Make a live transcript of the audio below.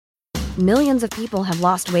Millions of people have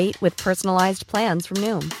lost weight with personalized plans from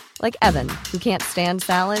Noom. Like Evan, who can't stand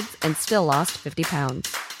salads and still lost 50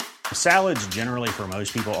 pounds. Salads generally for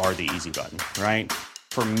most people are the easy button, right?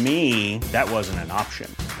 For me, that wasn't an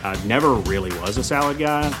option. I never really was a salad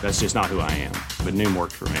guy. That's just not who I am. But Noom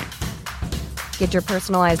worked for me. Get your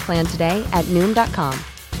personalized plan today at Noom.com.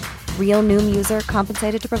 Real Noom user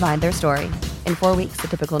compensated to provide their story. In 4 weeks, the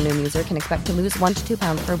typical Noom user can expect to lose 1 to 2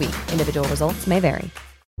 pounds per week. Individual results may vary.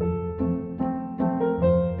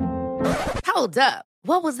 Hold up.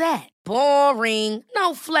 What was that? Boring.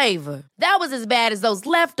 No flavor. That was as bad as those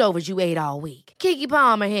leftovers you ate all week. Keke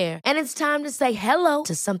Palmer here. And it's time to say hello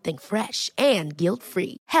to something fresh and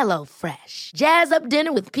guilt-free. Hello Fresh. Jazz up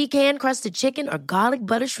dinner with pecan-crusted chicken or garlic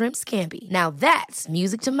butter shrimp scampi. Now that's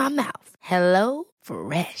music to my mouth. Hello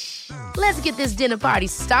Fresh. Let's get this dinner party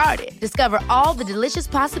started. Discover all the delicious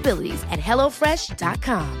possibilities at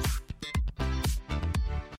HelloFresh.com.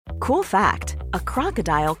 Cool fact, a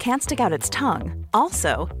crocodile can't stick out its tongue.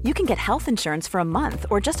 Also, you can get health insurance for a month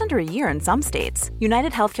or just under a year in some states.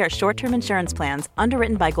 United Healthcare short-term insurance plans,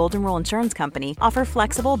 underwritten by Golden Rule Insurance Company, offer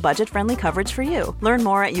flexible, budget-friendly coverage for you. Learn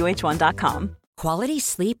more at uh1.com. Quality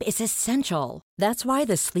sleep is essential. That's why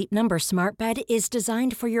the Sleep Number Smart Bed is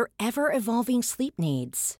designed for your ever-evolving sleep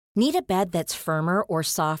needs. Need a bed that's firmer or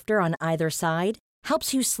softer on either side?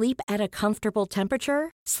 Helps you sleep at a comfortable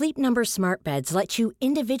temperature? Sleep Number Smart Beds let you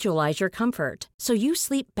individualize your comfort, so you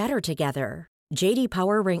sleep better together. J.D.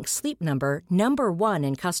 Power ranks Sleep Number number 1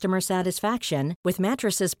 in customer satisfaction with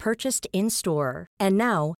mattresses purchased in-store. And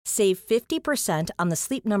now, save 50% on the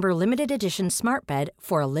Sleep Number Limited Edition Smart Bed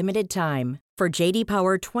for a limited time. For J.D.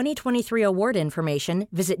 Power 2023 award information,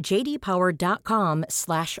 visit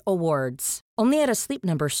jdpower.com/awards. Only at a Sleep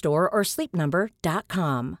Number store or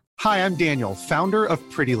sleepnumber.com. Hi, I'm Daniel, founder of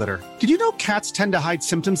Pretty Litter. Did you know cats tend to hide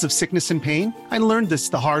symptoms of sickness and pain? I learned this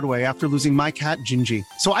the hard way after losing my cat, Gingy.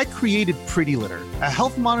 So I created Pretty Litter, a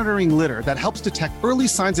health monitoring litter that helps detect early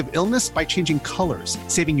signs of illness by changing colors,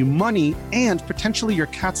 saving you money and potentially your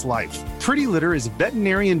cat's life. Pretty Litter is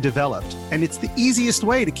veterinarian developed, and it's the easiest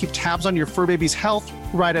way to keep tabs on your fur baby's health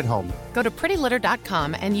right at home. Go to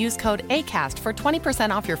prettylitter.com and use code ACAST for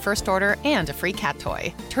 20% off your first order and a free cat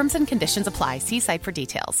toy. Terms and conditions apply. See site for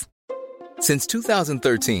details. Since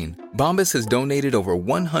 2013, Bombas has donated over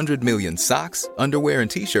 100 million socks, underwear, and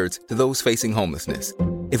T-shirts to those facing homelessness.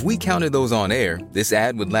 If we counted those on air, this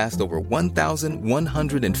ad would last over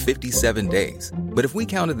 1,157 days. But if we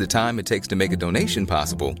counted the time it takes to make a donation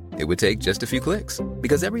possible, it would take just a few clicks.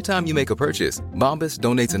 Because every time you make a purchase, Bombas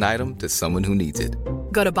donates an item to someone who needs it.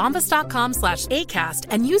 Go to bombas.com/ACAST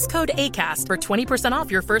and use code ACAST for 20% off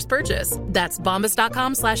your first purchase. That's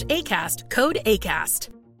bombas.com/ACAST, code ACAST.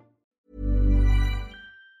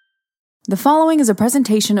 The following is a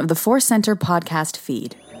presentation of the Force Center podcast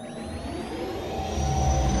feed.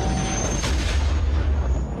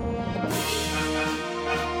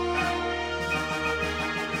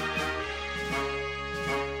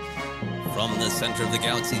 From the center of the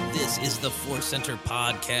galaxy, this is the Force Center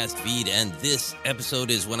podcast feed, and this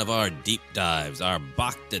episode is one of our deep dives, our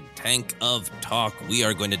Bacta tank of talk. We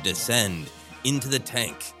are going to descend into the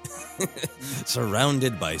tank,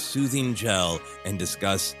 surrounded by soothing gel, and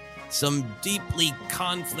discuss some deeply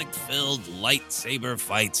conflict-filled lightsaber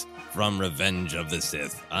fights from Revenge of the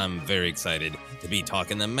Sith. I'm very excited to be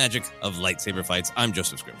talking the magic of lightsaber fights. I'm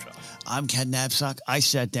Joseph Scrimshaw. I'm Ken Knapsack. I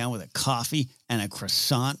sat down with a coffee and a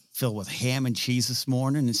croissant filled with ham and cheese this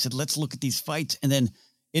morning and said, let's look at these fights. And then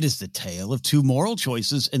it is the tale of two moral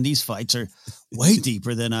choices, and these fights are way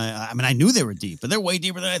deeper than I knew they were deep, but they're way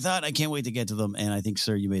deeper than I thought. I can't wait to get to them. And I think,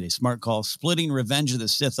 sir, you made a smart call, splitting Revenge of the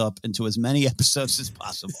Sith up into as many episodes as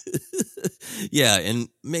possible. Yeah, and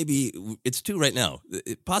maybe it's 2 right now.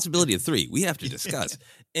 Possibility of 3. We have to discuss.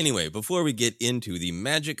 Anyway, before we get into the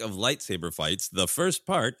magic of lightsaber fights, the first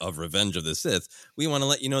part of Revenge of the Sith, we want to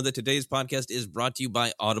let you know that today's podcast is brought to you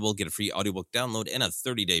by Audible. Get a free audiobook download and a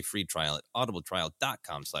 30-day free trial at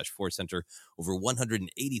audibletrial.com/forcecenter. Over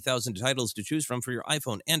 180,000 titles to choose from for your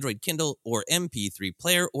iPhone, Android, Kindle, or MP3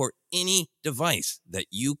 player, or any device that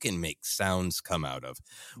you can make sounds come out of.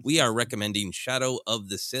 We are recommending Shadow of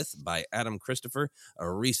the Sith by Adam Christopher, a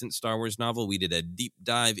recent Star Wars novel. We did a deep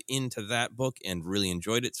dive into that book and really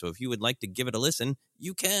enjoyed it. So if you would like to give it a listen,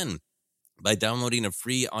 you can by downloading a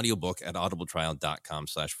free audiobook at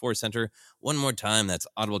audibletrial.com/forcecenter. One more time, that's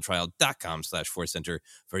audibletrial.com/forcecenter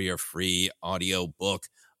for your free audiobook.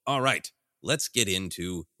 All right, let's get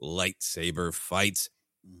into lightsaber fights.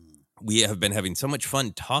 We have been having so much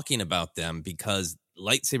fun talking about them because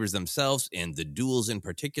lightsabers themselves and the duels in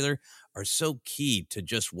particular are so key to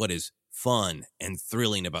just what is fun and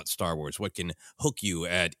thrilling about Star Wars, what can hook you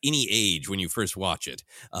at any age when you first watch it.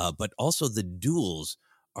 But also the duels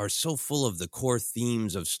are so full of the core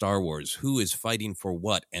themes of Star Wars. Who is fighting for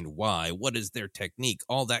what and why? What is their technique?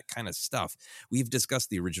 All that kind of stuff. We've discussed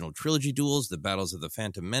the original trilogy duels, the battles of the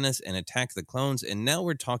Phantom Menace and Attack of the Clones, and now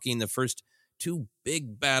we're talking the first two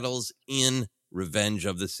big battles in Revenge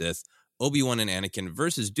of the Sith, Obi-Wan and Anakin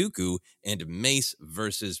versus Dooku, and Mace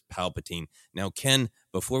versus Palpatine. Now, Ken,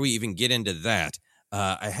 before we even get into that,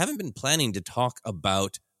 I haven't been planning to talk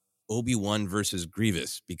about Obi-Wan versus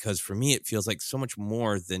Grievous, because for me, it feels like so much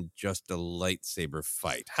more than just a lightsaber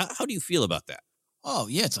fight. How do you feel about that? Oh,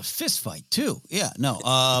 yeah, it's a fist fight, too. Yeah, no.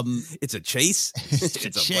 It's a chase. It's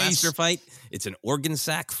a blaster fight. It's an organ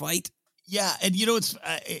sack fight. Yeah, and you know,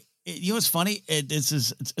 what's funny?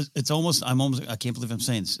 It's almost, I can't believe I'm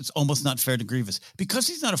saying this. It's almost not fair to Grievous. Because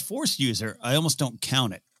he's not a Force user, I almost don't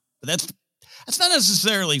count it. But that's not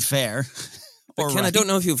necessarily fair. But Ken, right. I don't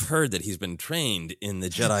know if you've heard that he's been trained in the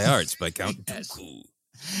Jedi arts by Count Dooku.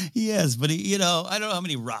 Yes, but I don't know how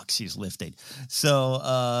many rocks he's lifted.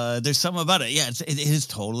 So there's something about it. Yeah, it is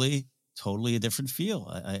totally a different feel.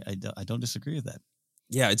 I don't disagree with that.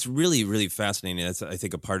 Yeah, it's really, really fascinating. That's, I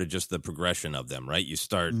think, a part of just the progression of them, right? You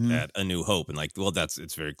start at A New Hope and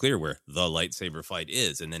it's very clear where the lightsaber fight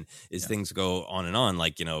is. And then as things go on and on,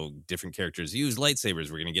 different characters use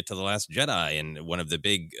lightsabers. We're going to get to The Last Jedi. And one of the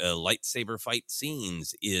big lightsaber fight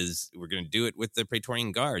scenes is we're going to do it with the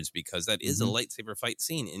Praetorian Guards, because that is a lightsaber fight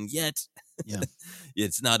scene. And yet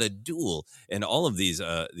it's not a duel. And all of these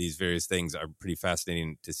various things are pretty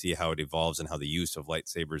fascinating to see how it evolves and how the use of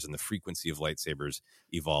lightsabers and the frequency of lightsabers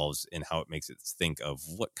evolves and how it makes it think of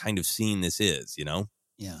what kind of scene this is,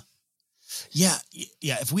 Yeah.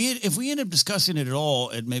 If we end up discussing it at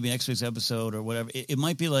all at maybe next week's episode or whatever, it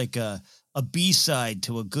might be like a B-side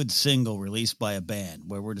to a good single released by a band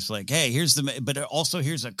where we're just like, hey, but also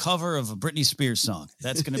here's a cover of a Britney Spears song.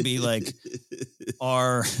 That's going to be like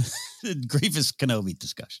our Grievous Kenobi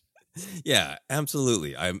discussion. Yeah,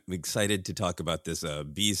 absolutely. I'm excited to talk about this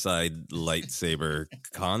B-side lightsaber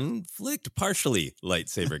conflict, partially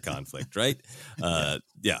lightsaber conflict, right?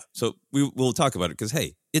 So we'll talk about it because,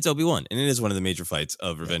 hey, it's Obi-Wan, and it is one of the major fights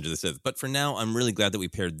of Revenge of the Sith. But for now, I'm really glad that we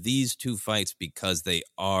paired these two fights because they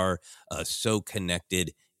are so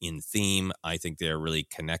connected in theme. I think they're really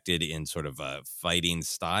connected in sort of a fighting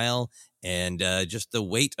style and just the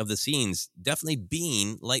weight of the scenes definitely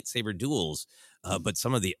being lightsaber duels. But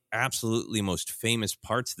some of the absolutely most famous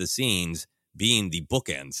parts of the scenes being the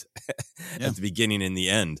bookends at the beginning and the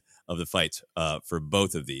end of the fights for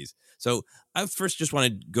both of these. So I first just want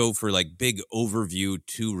to go for big overview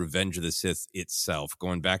to Revenge of the Sith itself,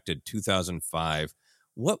 going back to 2005.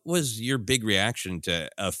 What was your big reaction to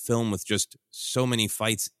a film with just so many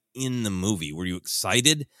fights in the movie? Were you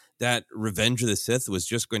excited that Revenge of the Sith was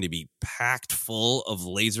just going to be packed full of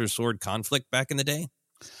laser sword conflict back in the day?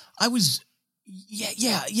 I was...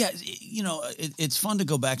 Yeah. It's fun to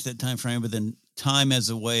go back to that time frame, but then time as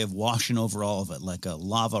a way of washing over all of it, like a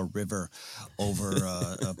lava river over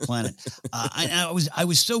a planet. I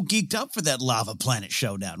was so geeked up for that lava planet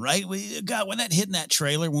showdown, right? God, when that hit in that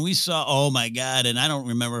trailer, when we saw, oh my God, and I don't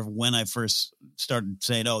remember when I first started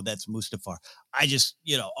saying, oh, that's Mustafar. I just,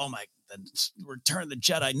 oh my, the Return of the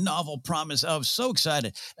Jedi novel promise. I was so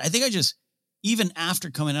excited. I think even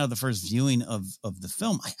after coming out of the first viewing of the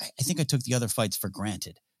film, I think I took the other fights for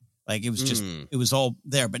granted. Like it was just, it was all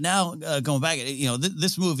there. But now going back,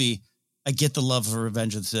 this movie, I get the love for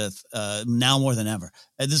Revenge of the Sith now more than ever.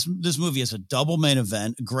 And this movie is a double main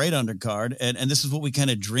event, great undercard. And this is what we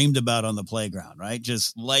kind of dreamed about on the playground, right?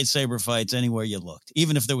 Just lightsaber fights anywhere you looked,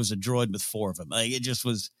 even if there was a droid with 4 of them. It just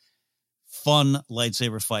was fun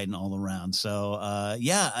lightsaber fighting all around. So,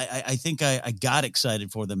 I think I got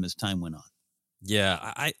excited for them as time went on.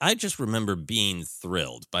 Yeah, I just remember being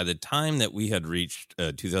thrilled. By the time that we had reached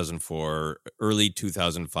 2004, early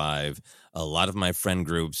 2005, a lot of my friend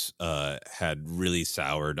groups had really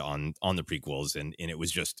soured on the prequels, and it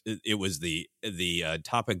was just it was the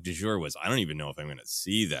topic du jour was I don't even know if I'm going to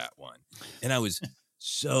see that one, and I was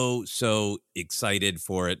so excited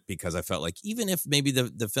for it because I felt like even if maybe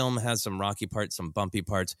the film has some rocky parts, some bumpy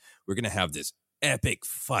parts, we're going to have this epic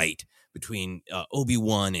fight between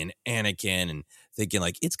Obi-Wan and Anakin, and thinking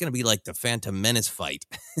it's going to be like the Phantom Menace fight,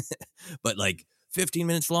 but 15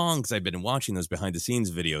 minutes long, because I've been watching those behind the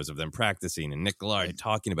scenes videos of them practicing and Nick Gillard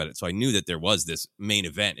talking about it. So I knew that there was this main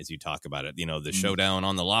event, as you talk about it, the showdown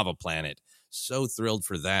on the lava planet. So thrilled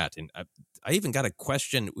for that. And I even got a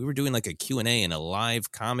question. We were doing a Q&A in a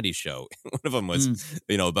live comedy show. One of them was,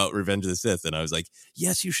 about Revenge of the Sith. And I was like,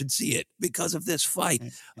 yes, you should see it because of this fight.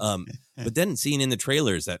 But then seeing in the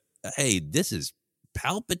trailers that hey, this is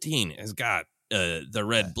Palpatine has got the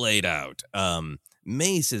red blade out.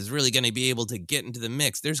 Mace is really going to be able to get into the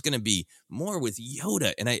mix. There's going to be more with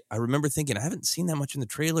Yoda. And I remember thinking, I haven't seen that much in the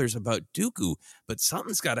trailers about Dooku, but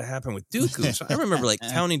something's got to happen with Dooku. So I remember like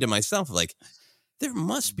counting to myself, like, there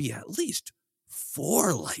must be at least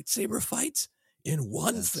 4 lightsaber fights in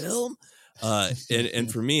one film.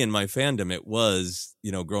 And for me and my fandom, it was,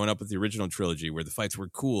 growing up with the original trilogy where the fights were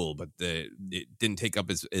cool, but it didn't take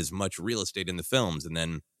up as much real estate in the films. And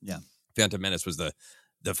then Phantom Menace was the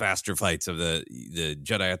faster fights of the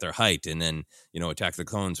Jedi at their height. And then, Attack of the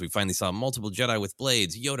Clones, we finally saw multiple Jedi with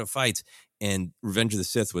blades, Yoda fights, and Revenge of the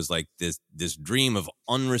Sith was like this dream of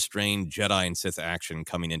unrestrained Jedi and Sith action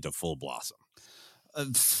coming into full blossom.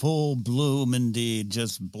 Full bloom, indeed.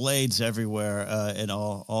 Just blades everywhere, and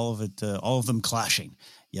all of it, all of them clashing.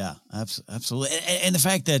 Yeah, absolutely. And the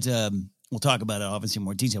fact that we'll talk about it obviously in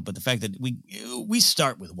more detail, but the fact that we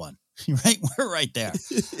start with one, right? We're right there.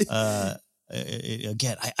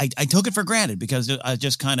 Again, I took it for granted because I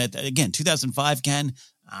just kind of, again, 2005, Ken,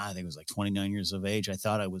 I think it was like 29 years of age. I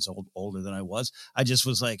thought I was older than I was. I just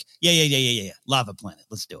was like, yeah. Lava Planet.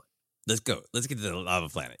 Let's do it. Let's go. Let's get to the Lava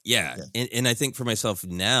Planet. Yeah. And I think for myself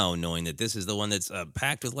now, knowing that this is the one that's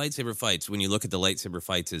packed with lightsaber fights, when you look at the lightsaber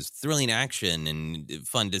fights as thrilling action and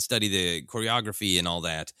fun to study the choreography and all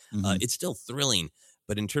that, it's still thrilling.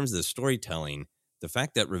 But in terms of the storytelling, the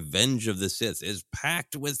fact that Revenge of the Sith is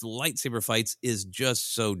packed with lightsaber fights is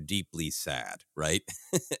just so deeply sad, right?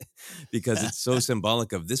 Because it's so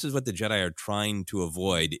symbolic of this is what the Jedi are trying to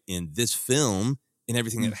avoid in this film. And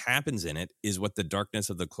everything that happens in it is what the darkness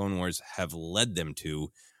of the Clone Wars have led them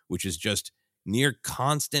to, which is just near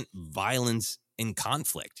constant violence and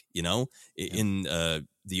conflict, in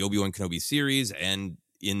the Obi-Wan Kenobi series and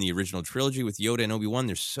in the original trilogy with Yoda and Obi-Wan,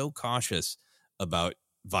 they're so cautious about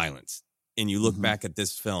violence. And you look back at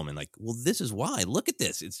this film and like, well, this is why. Look at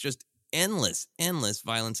this. It's just endless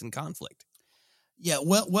violence and conflict. Yeah,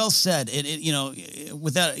 well said.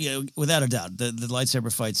 Without a doubt, the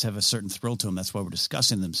lightsaber fights have a certain thrill to them. That's why we're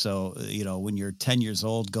discussing them. So, when you're 10 years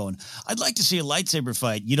old going, I'd like to see a lightsaber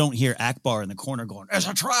fight, you don't hear Akbar in the corner going, "It's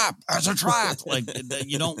a trap, it's a trap." Like,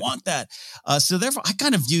 you don't want that. So therefore, I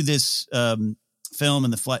kind of view this film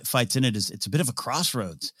and the fights in it as it's a bit of a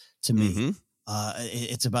crossroads to me.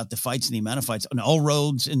 It's about the fights and the amount of fights, and all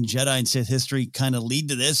roads in Jedi and Sith history kind of lead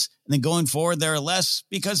to this. And then going forward, there are less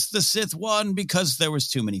because the Sith won because there was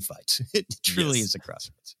too many fights. It truly is a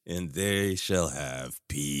crossroads. And they shall have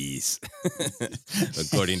peace,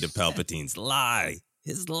 according to Palpatine's lie.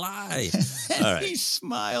 His lie. All right. He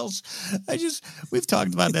smiles. We've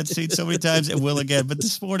talked about that scene so many times and will again, but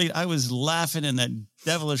this morning I was laughing in that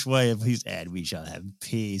devilish way of and we shall have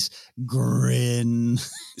peace. Grin.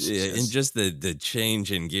 And just the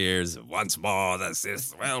change in gears. Once more, the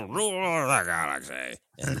Sith will rule the galaxy.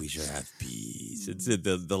 And we shall have peace. It's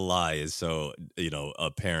the lie is so,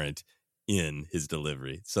 apparent in his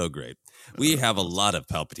delivery. So great. We have a lot of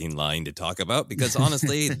Palpatine lying to talk about because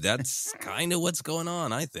honestly, that's kind of what's going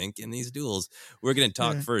on, I think, in these duels. We're going to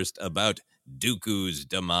talk first about Dooku's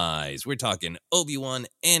demise. We're talking Obi-Wan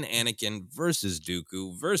and Anakin versus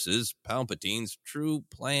Dooku versus Palpatine's true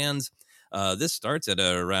plans. This starts at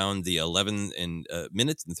around the 11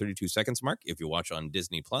 minutes and 32 seconds mark if you watch on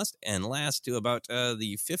Disney Plus, and lasts to about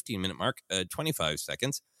the 15-minute mark, 25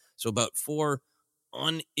 seconds. So about 4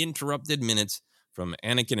 uninterrupted minutes from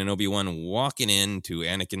Anakin and Obi-Wan walking in to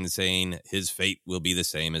Anakin saying his fate will be the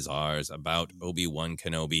same as ours about Obi-Wan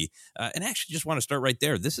Kenobi. And actually just want to start right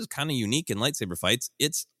there. This is kind of unique in lightsaber fights.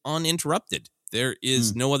 It's uninterrupted. There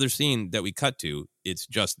is no other scene that we cut to. It's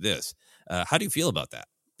just this. How do you feel about that?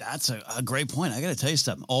 That's a great point. I got to tell you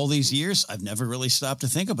something. All these years, I've never really stopped to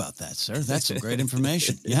think about that, sir. That's some great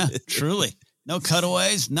information. Yeah, truly. No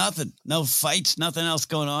cutaways, nothing, no fights, nothing else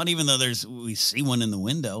going on. Even though we see one in the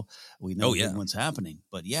window, we know what's happening.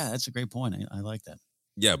 But yeah, that's a great point. I like that.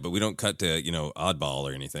 Yeah, but we don't cut to, oddball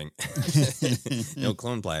or anything. No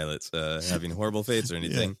clone pilots having horrible fates or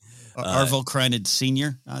anything. Yeah. Arvel Krynid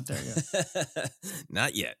Sr. out there.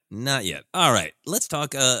 Yeah. Not yet. All right, let's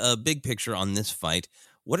talk a big picture on this fight.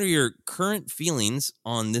 What are your current feelings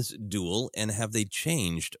on this duel, and have they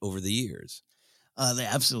changed over the years? They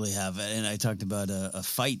absolutely have. And I talked about a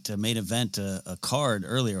fight, a main event, a card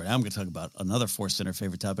earlier. And I'm going to talk about another Force Center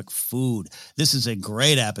favorite topic, food. This is a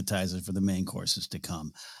great appetizer for the main courses to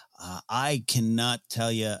come. I cannot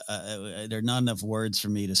tell you, there are not enough words for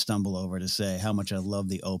me to stumble over to say how much I love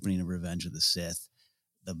the opening of Revenge of the Sith.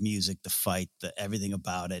 The music, the fight, everything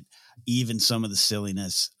about it, even some of the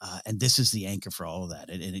silliness. And this is the anchor for all of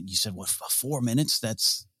that. And you said, what, 4 minutes?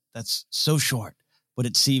 That's so short. but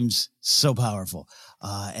it seems so powerful.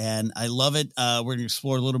 And I love it. We're going to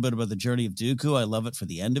explore a little bit about the journey of Dooku. I love it for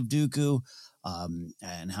the end of Dooku.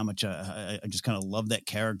 And how much I just kind of love that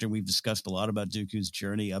character. We've discussed a lot about Dooku's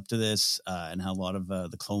journey up to this, and how a lot of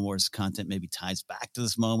the Clone Wars content maybe ties back to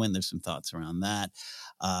this moment. There's some thoughts around that.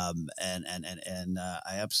 And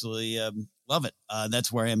I absolutely love it.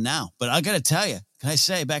 That's where I am now. But I got to tell you, can I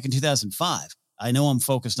say back in 2005, I know I'm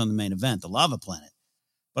focused on the main event, the Lava Planet,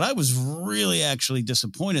 but I was really actually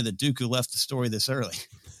disappointed that Dooku left the story this early.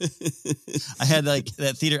 I had like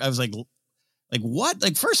that theater. I was like what?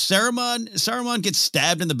 Like first Saruman gets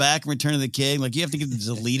stabbed in the back in Return of the King. Like you have to get the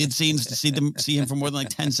deleted scenes to see him for more than like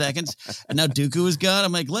 10 seconds. And now Dooku is gone.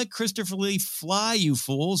 I'm like, let Christopher Lee fly, you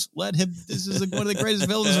fools. Let him. This is like one of the greatest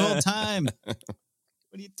villains of all time. What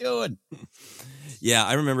are you doing? Yeah,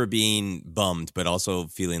 I remember being bummed, but also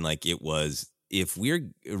feeling like it was, if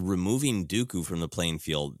we're removing Dooku from the playing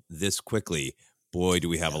field this quickly, boy, do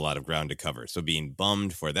we have a lot of ground to cover. So being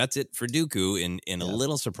bummed for that's it for Dooku, and a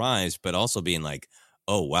little surprised, but also being like,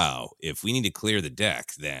 oh, wow, if we need to clear the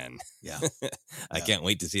deck, then I can't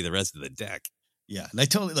wait to see the rest of the deck. Yeah, and I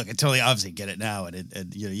totally obviously get it now,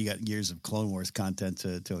 and you know, you got years of Clone Wars content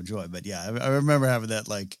to enjoy. But yeah, I remember having that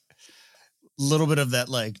like little bit of that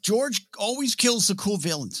like George always kills the cool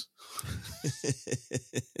villains.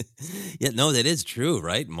 Yeah, no, that is true,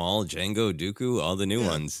 right? Maul, Jango, Dooku, all the new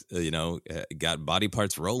ones, got body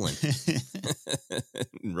parts rolling,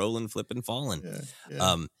 rolling, flipping, falling.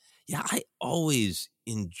 I always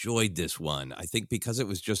enjoyed this one. I think because it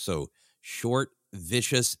was just so short,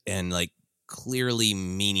 vicious, and like clearly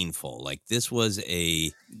meaningful. Like this was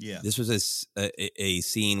a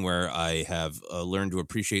scene where I have learned to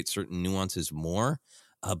appreciate certain nuances more.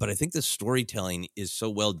 But I think the storytelling is so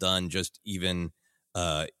well done, just even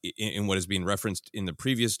in what is being referenced in the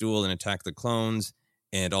previous duel in Attack of the Clones,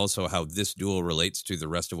 and also how this duel relates to the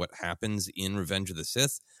rest of what happens in Revenge of the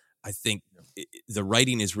Sith. I think the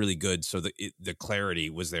writing is really good, so the clarity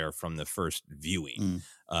was there from the first viewing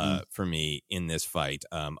for me in this fight.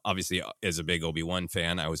 Obviously, as a big Obi-Wan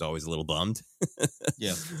fan, I was always a little bummed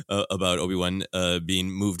about Obi-Wan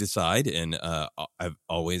being moved aside, and I've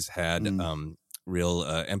always had real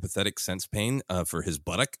empathetic sense pain for his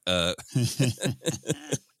buttock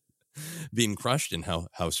being crushed, and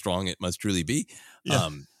how strong it must truly be.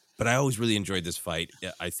 But I always really enjoyed this fight.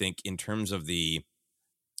 I think in terms of the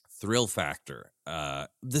thrill factor,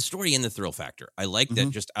 the story and the thrill factor, I like that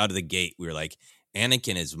just out of the gate, we were like,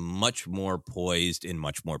 Anakin is much more poised and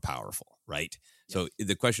much more powerful, right? So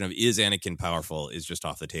the question of, is Anakin powerful, is just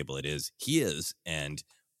off the table. It is. He is. And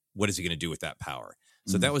what is he going to do with that power?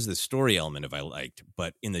 So that was the story element of I liked.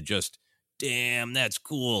 But in the just, damn, that's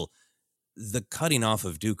cool, the cutting off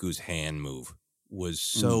of Dooku's hand move was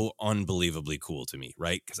so unbelievably cool to me,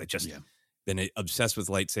 right? Because I just been obsessed with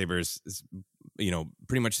lightsabers,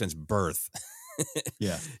 pretty much since birth.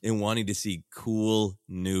 And wanting to see cool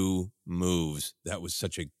new moves. That was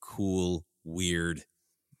such a cool, weird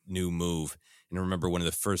new move. And I remember one of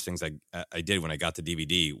the first things I did when I got the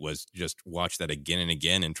DVD was just watch that again and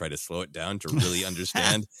again and try to slow it down to really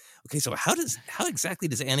understand. Okay, so how exactly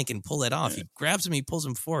does Anakin pull that off? He grabs him, he pulls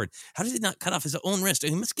him forward. How does he not cut off his own wrist?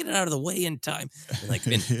 He must get it out of the way in time.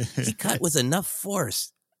 And he cut with enough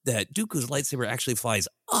force that Dooku's lightsaber actually flies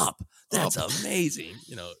up. That's amazing.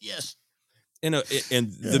 Yes. And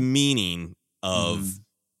the meaning of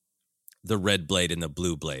the red blade and the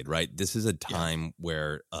blue blade, right? This is a time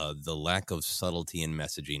where the lack of subtlety in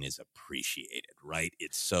messaging is appreciated, right?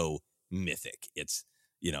 It's so mythic. It's,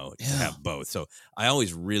 to have both. So I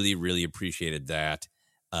always really, really appreciated that.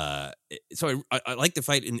 So I like the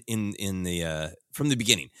fight in the from the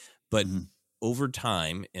beginning, but over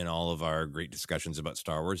time, in all of our great discussions about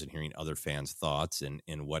Star Wars and hearing other fans' thoughts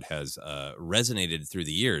and what has resonated through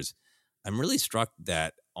the years, I'm really struck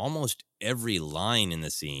that almost every line in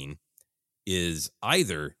the scene is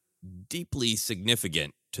either deeply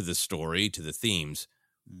significant to the story, to the themes,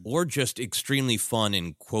 or just extremely fun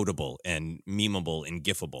and quotable and memeable and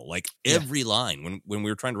gifable. Like every line, when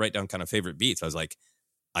we were trying to write down kind of favorite beats, I was like,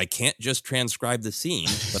 I can't just transcribe the scene,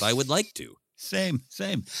 but I would like to. Same.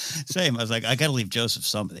 I was like, I got to leave Joseph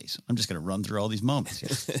some of these. I'm just going to run through all these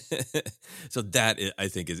moments. So that, I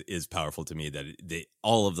think, is powerful to me, that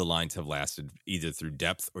all of the lines have lasted either through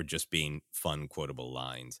depth or just being fun, quotable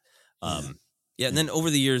lines. And then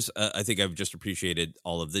over the years, I think I've just appreciated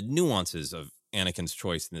all of the nuances of Anakin's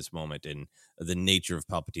choice in this moment and the nature of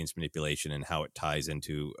Palpatine's manipulation and how it ties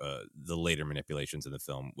into the later manipulations in the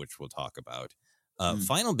film, which we'll talk about.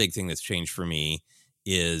 Final big thing that's changed for me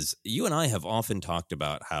is you and I have often talked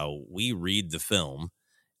about how we read the film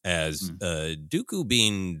as Dooku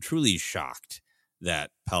being truly shocked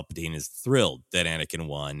that Palpatine is thrilled that Anakin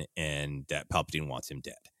won and that Palpatine wants him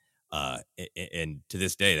dead. And to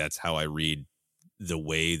this day, that's how I read the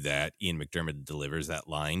way that Ian McDiarmid delivers that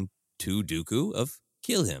line to Dooku of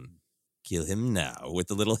kill him now, with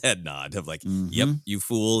the little head nod of like, yep, you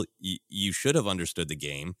fool, you should have understood the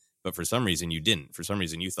game, but for some reason you didn't. For some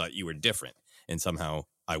reason you thought you were different, and somehow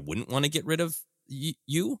I wouldn't want to get rid of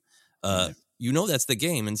you. You know that's the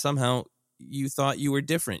game, and somehow you thought you were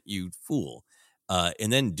different, you fool.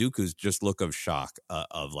 And then Dooku's just look of shock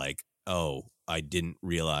of like, oh, I didn't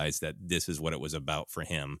realize that this is what it was about for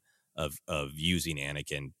him, of using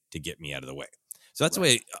Anakin to get me out of the way. So that's the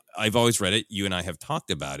way I've always read it. You and I have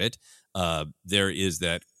talked about it. There is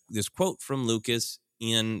this quote from Lucas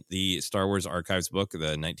in the Star Wars Archives book,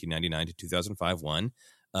 the 1999 to 2005 one,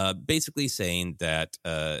 basically saying that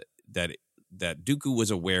that Dooku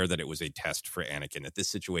was aware that it was a test for Anakin, that this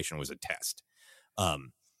situation was a test.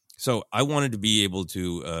 So I wanted to be able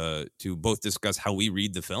to both discuss how we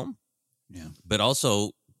read the film, but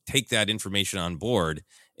also take that information on board.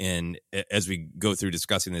 And as we go through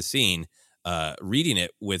discussing this scene, reading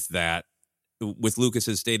it with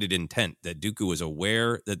Lucas's stated intent that Dooku was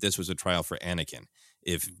aware that this was a trial for Anakin.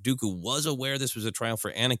 If Dooku was aware this was a trial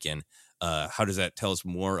for Anakin, how does that tell us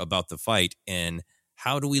more about the fight? And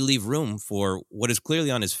how do we leave room for what is clearly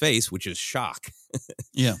on his face, which is shock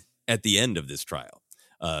at the end of this trial?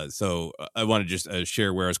 So I want to just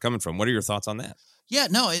share where I was coming from. What are your thoughts on that? Yeah,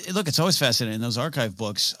 no, look, it's always fascinating. Those archive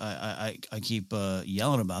books, I keep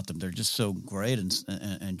yelling about them. They're just so great,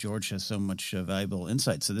 and George has so much valuable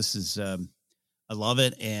insight. So this is, I love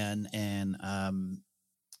it, and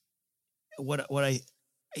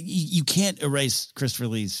you can't erase Christopher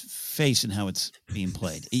Lee's face and how it's being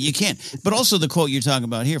played. You can't. But also the quote you're talking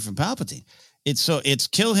about here from Palpatine. It's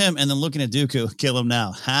kill him and then looking at Dooku, kill him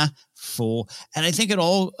now, huh? Fool. And I think it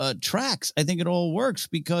all tracks. I think it all works,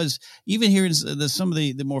 because even here is some of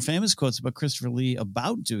the more famous quotes about Christopher Lee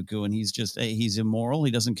about Dooku, and he's immoral.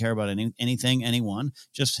 He doesn't care about anything, anyone,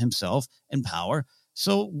 just himself and power.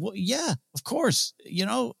 So yeah, of course,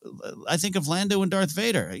 I think of Lando and Darth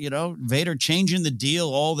Vader. Vader changing the deal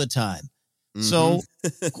all the time. Mm-hmm. So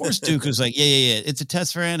of course Dooku's like, yeah, it's a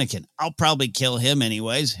test for Anakin. I'll probably kill him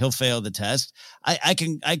anyways. He'll fail the test. I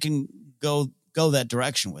can go that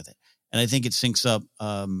direction with it. And I think it syncs up.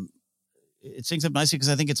 It syncs up nicely because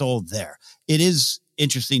I think it's all there. It is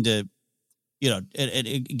interesting to,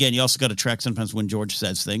 again, you also got to track sometimes when George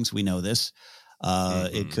says things. We know this.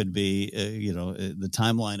 It could be, the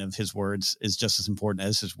timeline of his words is just as important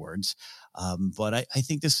as his words. But I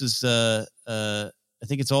think this is, I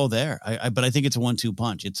think it's all there. But I think it's a 1-2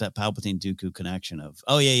 punch. It's that Palpatine Dooku connection of,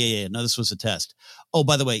 oh yeah. No, this was a test. Oh,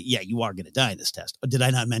 by the way, yeah, you are going to die in this test. Did I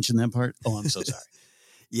not mention that part? Oh, I'm so sorry.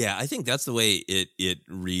 Yeah, I think that's the way it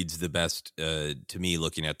reads the best to me,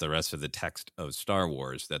 looking at the rest of the text of Star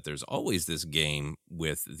Wars, that there's always this game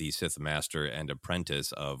with the Sith Master and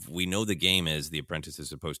Apprentice of, we know the game is the Apprentice is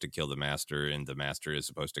supposed to kill the Master, and the Master is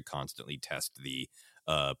supposed to constantly test the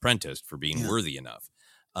Apprentice for being worthy enough.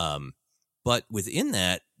 But within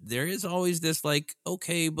that, there is always this like,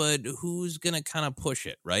 okay, but who's going to kind of push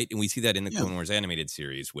it, right? And we see that in the Clone Wars animated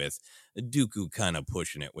series with Dooku kind of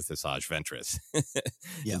pushing it with Asajj Ventress.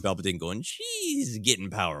 And Palpatine going, she's getting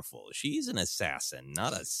powerful. She's an assassin,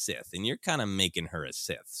 not a Sith. And you're kind of making her a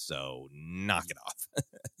Sith, so knock it off.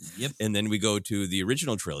 And then we go to the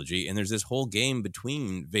original trilogy, and there's this whole game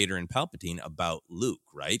between Vader and Palpatine about Luke,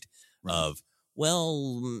 right? Of,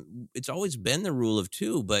 well, it's always been the rule of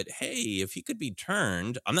 2, but hey, if he could be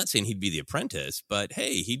turned, I'm not saying he'd be the Apprentice, but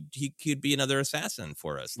hey, he could be another assassin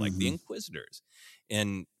for us, like the Inquisitors.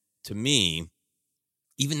 And to me,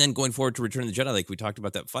 even then going forward to Return of the Jedi, like we talked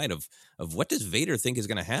about that fight of what does Vader think is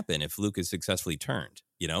going to happen if Luke is successfully turned,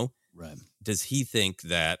 Right. Does he think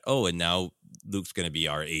that, oh, and now Luke's going to be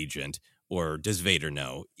our agent, or does Vader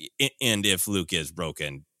know? And if Luke is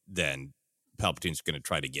broken, then Palpatine's going to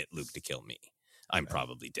try to get Luke to kill me. I'm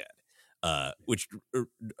probably dead, which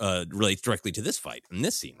relates directly to this fight in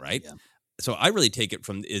this scene, right? Yeah. So I really take it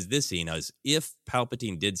from this scene as if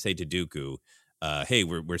Palpatine did say to Dooku, hey,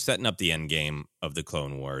 we're setting up the end game of the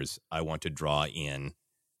Clone Wars. I want to draw in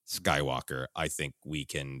Skywalker. I think we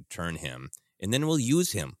can turn him, and then we'll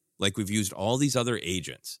use him like we've used all these other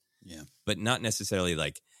agents. Yeah. But not necessarily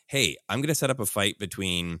like, hey, I'm going to set up a fight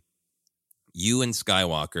between you and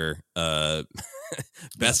Skywalker,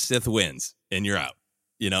 best Sith wins, and you're out,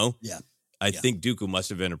 Yeah. I think Dooku must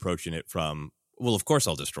have been approaching it from, well, of course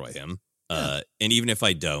I'll destroy him. And even if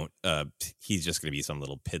I don't, he's just going to be some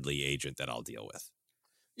little piddly agent that I'll deal with.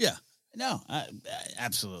 Yeah. No,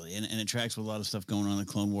 absolutely, and it tracks with a lot of stuff going on in the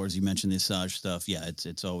Clone Wars. You mentioned the Asajj stuff. Yeah,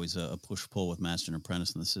 it's always a push pull with Master and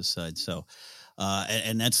Apprentice on the Sith side. So,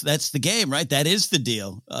 and that's the game, right? That is the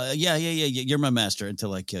deal. Yeah. You're my master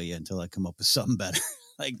until I kill you, until I come up with something better.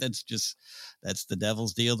 Like that's the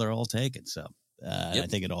devil's deal. They're all taking. So, I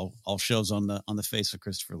think it all shows on the face of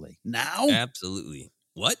Christopher Lee now. Absolutely.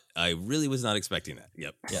 What? I really was not expecting that.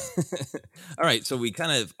 Yep. Yeah. All right. So we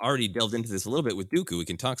kind of already delved into this a little bit with Dooku. We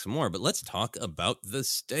can talk some more, but let's talk about the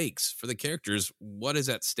stakes for the characters. What is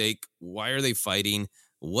at stake? Why are they fighting?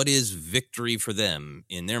 What is victory for them?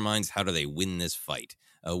 In their minds, how do they win this fight?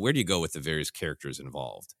 Where do you go with the various characters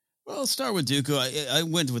involved? Well, I'll start with Dooku. I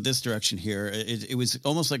went with this direction here. It was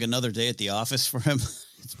almost like another day at the office for him.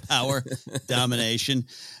 It's power, domination.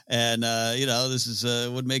 And, this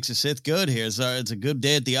is what makes a Sith good here. So it's a good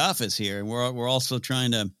day at the office here. And we're also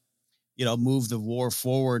trying to, move the war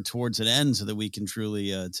forward towards an end so that we can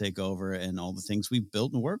truly take over and all the things we've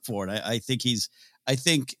built and worked for it. I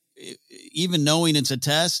think even knowing it's a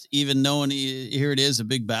test, even knowing here it is, a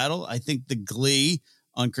big battle, I think the glee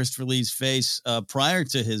on Christopher Lee's face prior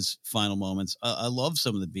to his final moments. I love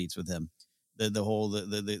some of the beats with him. The whole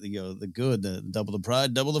the good, the double the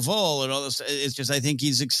pride, double the fall, and all this. It's just, I think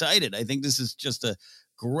he's excited. I think this is just a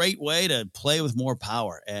great way to play with more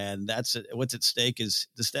power, and that's what's at stake is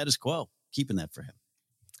the status quo. Keeping that for him.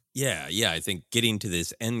 Yeah. I think getting to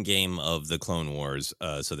this end game of the Clone Wars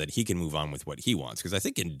so that he can move on with what he wants. Because I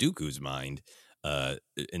think in Dooku's mind,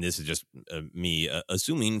 and this is just me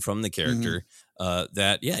assuming from the character,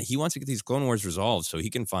 that, he wants to get these Clone Wars resolved so he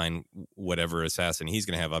can find whatever assassin he's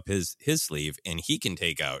going to have up his sleeve, and he can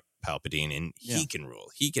take out Palpatine, and he can rule.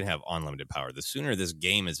 He can have unlimited power. The sooner this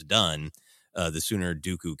game is done, the sooner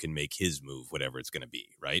Dooku can make his move, whatever it's going to be,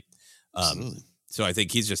 right? Absolutely. So I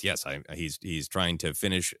think he's just, he's trying to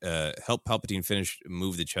help Palpatine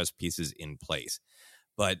move the chess pieces in place.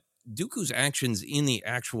 But Dooku's actions in the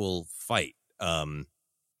actual fight,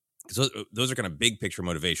 so those are kind of big picture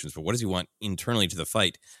motivations, but what does he want internally to the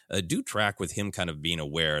fight? Do track with him kind of being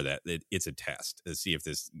aware that it's a test to see if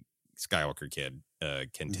this Skywalker kid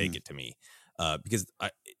can take it to me. Because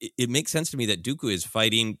it makes sense to me that Dooku is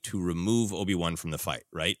fighting to remove Obi-Wan from the fight,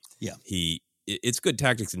 right? Yeah. It's good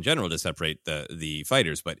tactics in general to separate the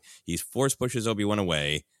fighters, but he force pushes Obi-Wan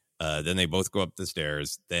away. Then they both go up the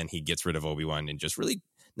stairs. Then he gets rid of Obi-Wan and just really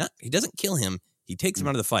he doesn't kill him. He takes him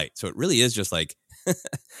out of the fight. So it really is just like,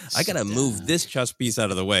 I got to move this chess piece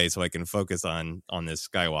out of the way so I can focus on this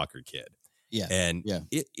Skywalker kid. Yeah. And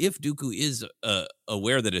if Dooku is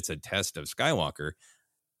aware that it's a test of Skywalker,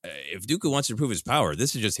 if Dooku wants to prove his power,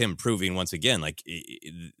 this is just him proving once again, like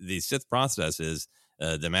the Sith process is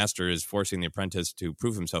the master is forcing the apprentice to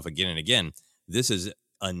prove himself again and again. This is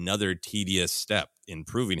another tedious step in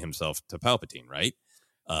proving himself to Palpatine, right?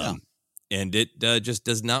 And it just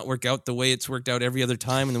does not work out the way it's worked out every other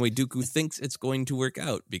time and the way Dooku thinks it's going to work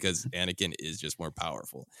out because Anakin is just more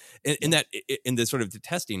powerful. And that in the sort of the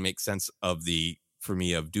testing makes sense for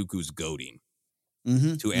me of Dooku's goading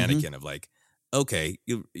to Anakin of like, okay,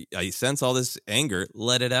 I sense all this anger,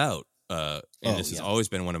 let it out. This has always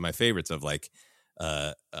been one of my favorites of like,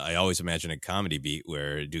 I always imagine a comedy beat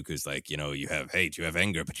where Dooku's like, you have hate, you have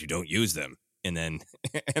anger, but you don't use them. And then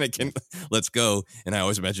Anakin, let's go. And I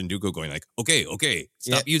always imagine Dooku going like, okay,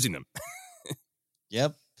 stop using them.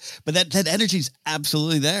 Yep. But that energy's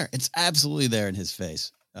absolutely there. It's absolutely there in his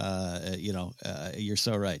face. You're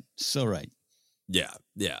so right. So right. Yeah.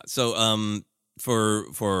 So for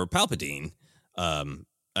Palpatine,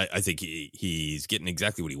 I think he's getting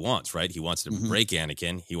exactly what he wants, right? He wants to break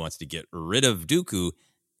Anakin. He wants to get rid of Dooku.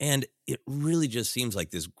 And it really just seems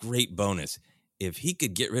like this great bonus. If he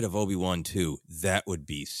could get rid of Obi-Wan too, that would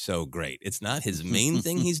be so great. It's not his main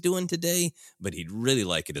thing he's doing today, but he'd really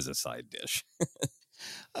like it as a side dish.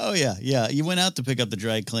 Oh, yeah. You went out to pick up the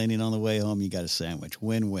dry cleaning. On the way home, you got a sandwich.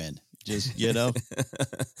 Win-win. Just,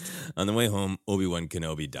 On the way home, Obi-Wan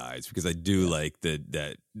Kenobi dies because I do like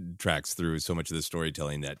that tracks through so much of the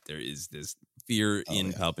storytelling that there is this fear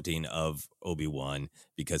in Palpatine of Obi-Wan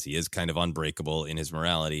because he is kind of unbreakable in his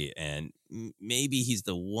morality. And maybe he's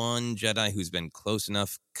the one Jedi who's been close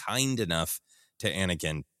enough, kind enough to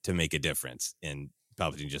Anakin to make a difference. And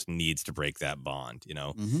Palpatine just needs to break that bond,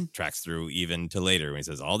 tracks through even to later when he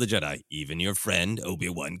says, all the Jedi, even your friend,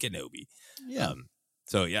 Obi-Wan Kenobi. Yeah.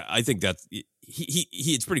 So, I think that's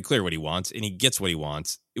it's pretty clear what he wants, and he gets what he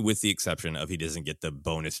wants, with the exception of he doesn't get the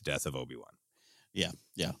bonus death of Obi-Wan. Yeah.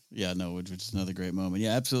 No, which is another great moment.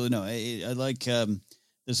 Yeah, absolutely. No, I like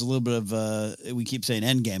there's a little bit of we keep saying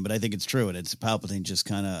end game, but I think it's true, and it's Palpatine just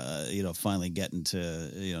kind of finally getting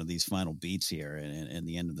to these final beats here and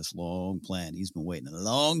the end of this long plan. He's been waiting a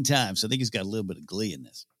long time, so I think he's got a little bit of glee in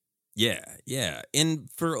this. Yeah. And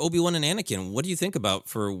for Obi-Wan and Anakin, what do you think about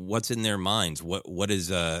for what's in their minds? What is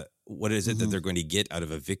it that they're going to get out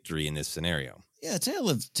of a victory in this scenario? Yeah, tale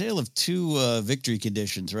of two victory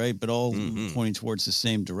conditions, right? But all pointing towards the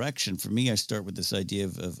same direction. For me, I start with this idea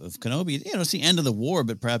of Kenobi. It's the end of the war,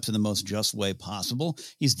 but perhaps in the most just way possible.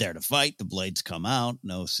 He's there to fight. The blades come out.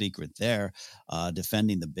 No secret there.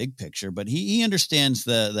 Defending the big picture. But he understands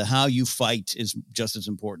the how you fight is just as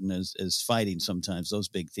important as fighting sometimes. Those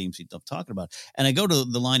big themes he's talking about. And I go to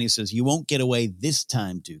the line he says, "You won't get away this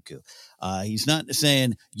time, Dooku." He's not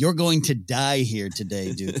saying you're going to die here today,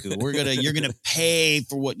 Dooku. You're gonna pay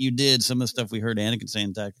for what you did. Some of the stuff we heard Anakin say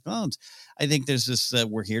in Attack of the Clones. I think there's this,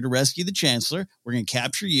 we're here to rescue the Chancellor. We're going to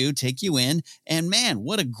capture you, take you in. And man,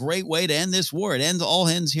 what a great way to end this war. It all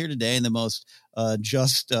ends here today in the most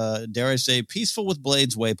just, dare I say, peaceful with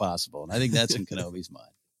blades way possible. And I think that's in Kenobi's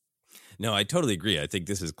mind. No, I totally agree. I think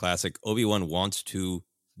this is classic. Obi-Wan wants to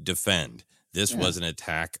defend. This was an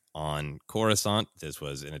attack on Coruscant. This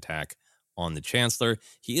was an attack on the Chancellor.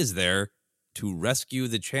 He is there to rescue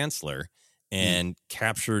the Chancellor and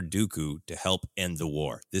capture Dooku to help end the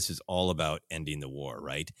war. This is all about ending the war,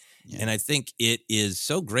 right? Yeah. And I think it is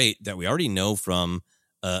so great that we already know from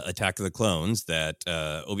Attack of the Clones that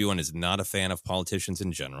Obi-Wan is not a fan of politicians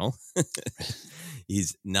in general.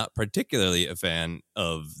 He's not particularly a fan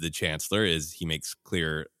of the Chancellor, as he makes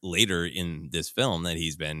clear later in this film that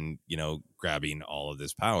he's been, grabbing all of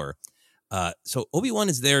this power. So Obi-Wan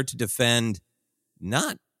is there to defend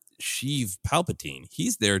not Sheev Palpatine.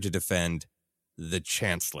 He's there to defend the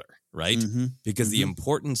Chancellor, right? Because the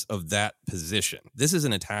importance of that position. This is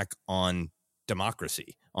an attack on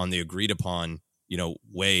democracy, on the agreed upon,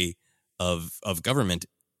 way of government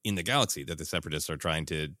in the galaxy that the Separatists are trying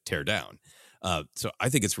to tear down. So I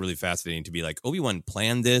think it's really fascinating to be like, Obi-Wan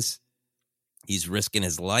planned this. He's risking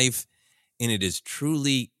his life, and it is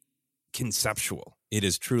truly conceptual. It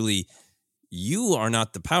is truly, you are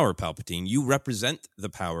not the power, Palpatine. You represent the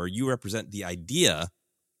power. You represent the idea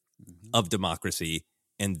of democracy,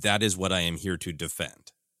 and that is what I am here to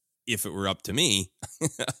defend. If it were up to me,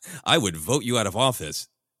 I would vote you out of office,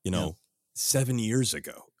 7 years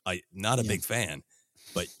ago. Not a big fan,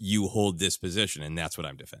 but you hold this position, and that's what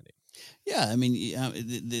I'm defending. Yeah, I mean,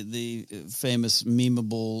 the famous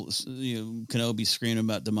memeable Kenobi screaming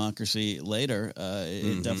about democracy later,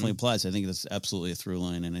 it definitely applies. I think that's absolutely a through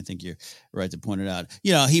line, and I think you're right to point it out.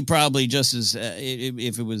 He probably just as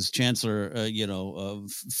if it was Chancellor,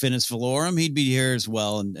 Finis Valorum, he'd be here as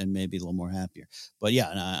well, and maybe a little more happier. But yeah,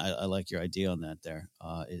 and I like your idea on that. There,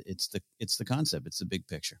 it's the concept, it's the big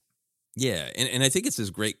picture. Yeah, and I think it's this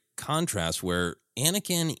great contrast where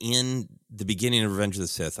Anakin in the beginning of Revenge of the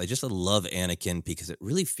Sith, I just love Anakin because it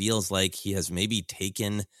really feels like he has maybe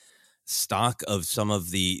taken stock of some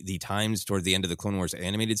of the times toward the end of the Clone Wars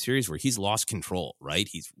animated series where he's lost control, right?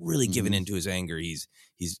 He's really given into his anger. He's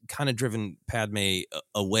kind of driven Padme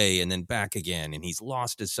away and then back again, and he's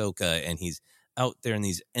lost Ahsoka, and he's out there in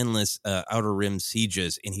these endless Outer Rim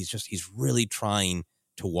sieges, and he's really trying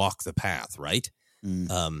to walk the path, right?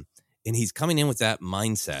 And he's coming in with that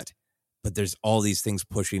mindset, but there's all these things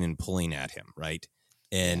pushing and pulling at him, right?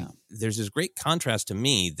 And there's this great contrast to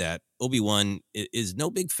me that Obi-Wan is no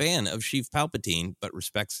big fan of Sheev Palpatine, but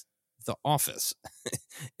respects the office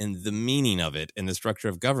and the meaning of it and the structure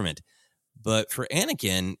of government. But for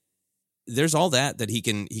Anakin, there's all that he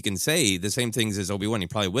can say the same things as Obi-Wan. He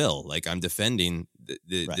probably will. Like, I'm defending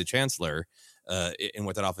the Chancellor and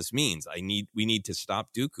what that office means. We need to stop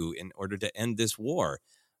Dooku in order to end this war.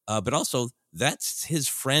 But also, that's his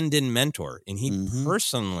friend and mentor, and he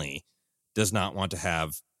personally does not want to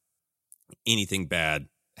have anything bad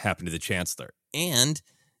happen to the Chancellor. And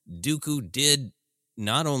Dooku did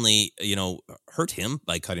not only, hurt him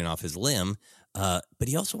by cutting off his limb, but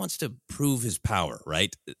he also wants to prove his power,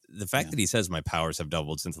 right? The fact that he says my powers have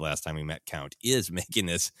doubled since the last time we met Count is making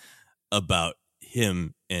this about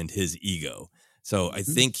him and his ego. So I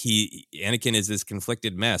think Anakin is this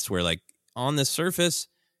conflicted mess where, like, on the surface,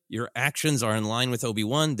 your actions are in line with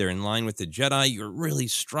Obi-Wan. They're in line with the Jedi. You're really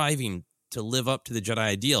striving to live up to the Jedi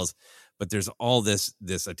ideals. But there's all this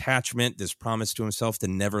attachment, this promise to himself to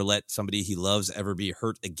never let somebody he loves ever be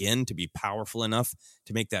hurt again, to be powerful enough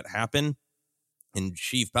to make that happen. And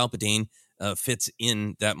Sheev Palpatine fits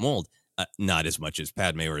in that mold. Not as much as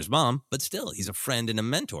Padme or his mom, but still, he's a friend and a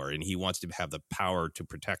mentor, and he wants to have the power to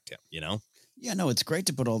protect him, Yeah, no, it's great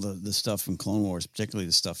to put all the stuff from Clone Wars, particularly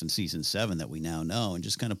the stuff in season 7 that we now know, and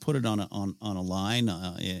just kind of put it on a line,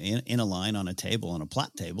 in a line on a table, on a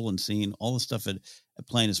plot table, and seeing all the stuff at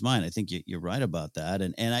play in his mind. I think you're right about that.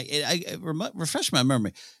 And I refresh my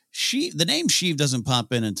memory. The name Sheev doesn't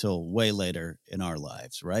pop in until way later in our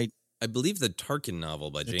lives, right? I believe the Tarkin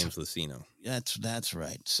novel by James Luceno. That's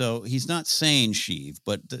right. So he's not saying Sheev,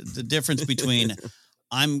 but the difference between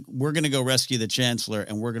we're going to go rescue the Chancellor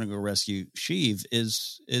and we're going to go rescue Sheev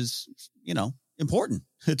is important.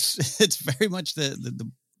 It's very much the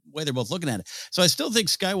way they're both looking at it. So I still think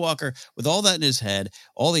Skywalker, with all that in his head,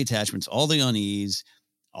 all the attachments, all the unease,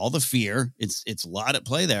 all the fear, it's a lot at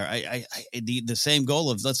play there. The same goal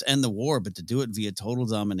of let's end the war, but to do it via total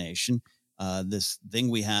domination. This thing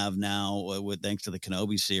we have now, with thanks to the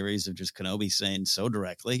Kenobi series of just Kenobi saying so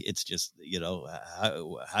directly, it's just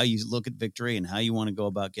how you look at victory and how you want to go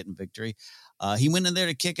about getting victory. He went in there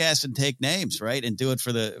to kick ass and take names, right, and do it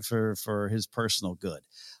for his personal good.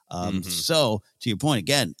 So to your point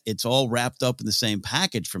again, it's all wrapped up in the same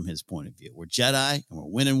package from his point of view. We're Jedi and we're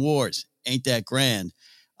winning wars. Ain't that grand?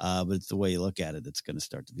 But it's the way you look at it that's going to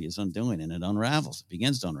start to be his undoing, and it unravels. It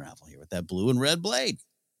begins to unravel here with that blue and red blade.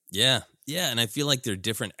 Yeah, and I feel like their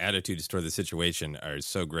different attitudes toward the situation are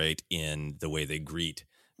so great in the way they greet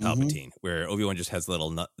Palpatine, where Obi-Wan just has the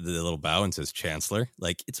little bow and says, Chancellor.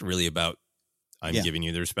 Like, it's really about, I'm giving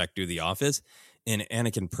you the respect due the office. And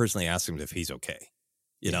Anakin personally asks him if he's okay.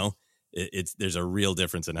 You know, there's a real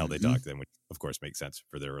difference in how they talk to them, which, of course, makes sense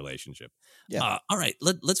for their relationship. Yeah. All right,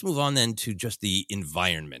 let's move on then to just the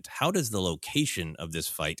environment. How does the location of this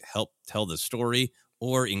fight help tell the story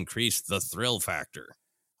or increase the thrill factor?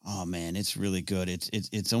 Oh man, it's really good.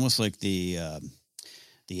 It's almost like the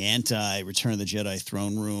anti-Return of the Jedi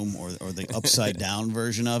throne room or the upside down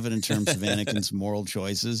version of it in terms of Anakin's moral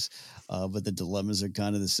choices. But the dilemmas are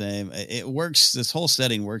kind of the same. It works. This whole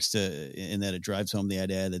setting works in that it drives home the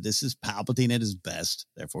idea that this is Palpatine at his best,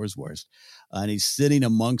 therefore his worst. And he's sitting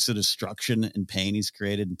amongst the destruction and pain he's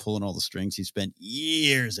created and pulling all the strings he spent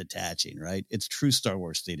years attaching, right? It's true Star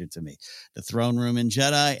Wars theater to me. The throne room in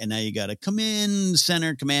Jedi, and now you got to come in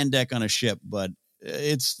center command deck on a ship, but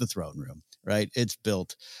it's the throne room. Right. It's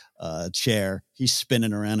built chair. He's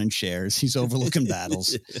spinning around in chairs. He's overlooking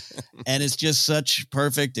battles. And it's just such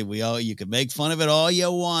perfect. And you can make fun of it all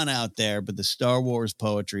you want out there, but the Star Wars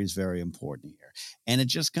poetry is very important here. And it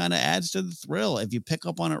just kind of adds to the thrill. If you pick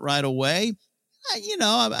up on it right away, I'm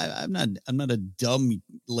not a dumb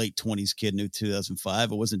late 20s kid in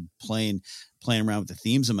 2005. I wasn't playing around with the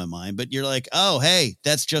themes in my mind, but you're like, oh, hey,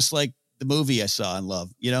 that's just like the movie I saw and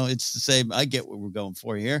love. It's the same. I get what we're going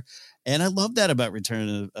for here. And I love that about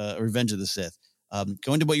Revenge of the Sith.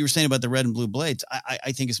 Going to what you were saying about the red and blue blades,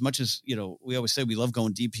 I think as much as, we always say we love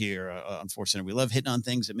going deep here on Force Center. We love hitting on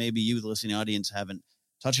things that maybe you, the listening audience, haven't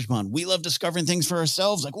touched upon. We love discovering things for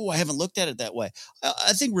ourselves. Like, oh, I haven't looked at it that way.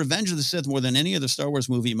 I think Revenge of the Sith, more than any other Star Wars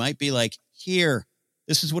movie, might be like, here,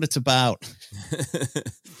 this is what it's about.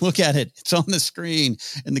 Look at it. It's on the screen,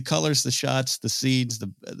 and the colors, the shots, the scenes,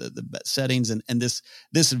 the settings, and this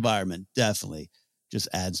environment definitely just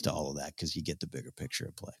adds to all of that because you get the bigger picture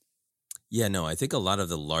at play. Yeah, no, I think a lot of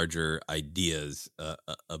the larger ideas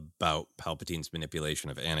about Palpatine's manipulation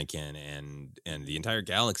of Anakin and the entire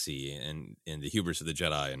galaxy and the hubris of the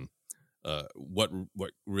Jedi and what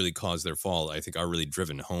really caused their fall, I think, are really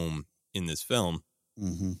driven home in this film.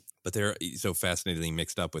 Mm-hmm. But they're so fascinatingly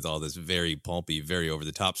mixed up with all this very pulpy, very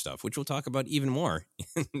over-the-top stuff, which we'll talk about even more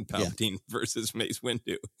in Palpatine versus Mace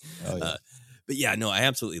Windu. Oh, yeah. But yeah, no, I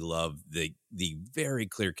absolutely love the very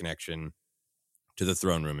clear connection to the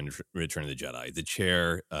throne room in Return of the Jedi. The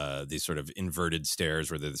chair, these sort of inverted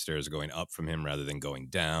stairs where the stairs are going up from him rather than going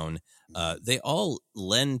down. They all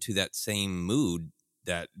lend to that same mood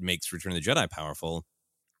that makes Return of the Jedi powerful,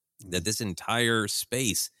 that this entire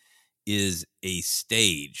space is a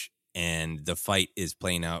stage and the fight is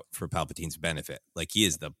playing out for Palpatine's benefit. Like, he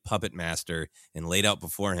is the puppet master, and laid out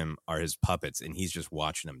before him are his puppets, and he's just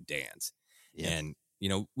watching them dance. Yeah. And,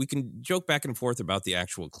 we can joke back and forth about the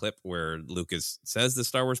actual clip where Lucas says the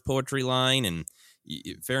Star Wars poetry line, and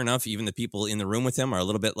fair enough, even the people in the room with him are a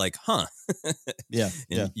little bit like, huh. Yeah.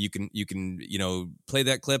 And you can play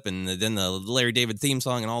that clip and then the Larry David theme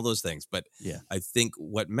song and all those things. But yeah, I think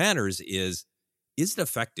what matters is it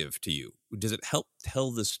effective to you? Does it help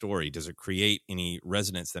tell the story? Does it create any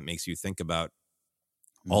resonance that makes you think about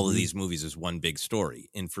all of these movies as one big story?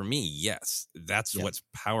 And for me, yes, that's what's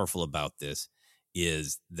powerful about this,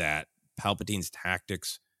 is that Palpatine's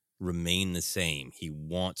tactics remain the same. He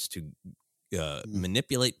wants to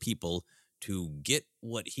manipulate people to get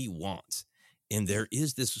what he wants. And there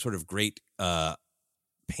is this sort of great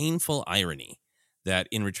painful irony that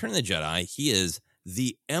in Return of the Jedi, he is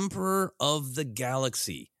the Emperor of the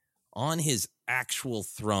Galaxy on his actual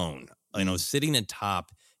throne, sitting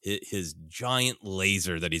atop his giant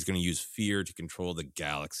laser that he's going to use fear to control the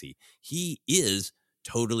galaxy. He is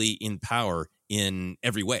totally in power in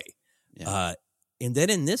every way. Yeah. And then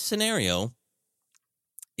in this scenario,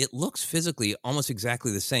 it looks physically almost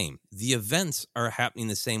exactly the same. The events are happening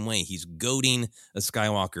the same way. He's goading a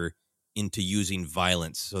Skywalker into using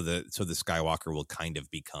violence so the Skywalker will kind of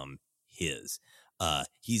become his.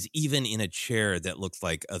 He's even in a chair that looks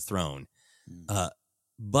like a throne.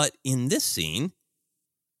 But in this scene,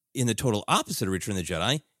 in the total opposite of Return of the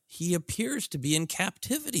Jedi, he appears to be in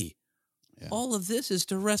captivity. Yeah. All of this is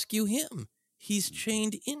to rescue him. He's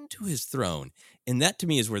chained into his throne. And that to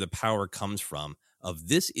me is where the power comes from, of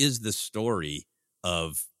this is the story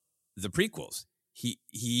of the prequels.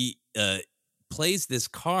 He plays this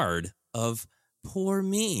card of poor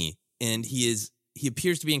me, and he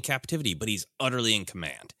appears to be in captivity, but he's utterly in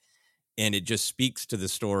command. And it just speaks to the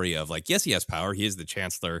story of, like, yes, he has power. He is the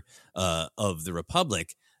Chancellor of the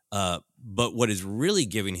Republic. But what is really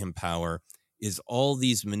giving him power is all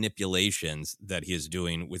these manipulations that he is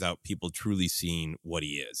doing without people truly seeing what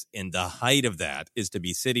he is. And the height of that is to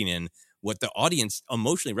be sitting in what the audience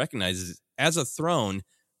emotionally recognizes as a throne,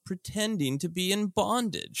 pretending to be in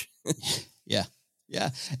bondage. Yeah. Yeah.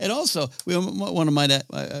 And also, I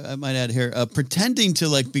might add here, pretending to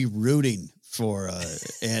like be rooting for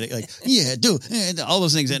and like, yeah, do all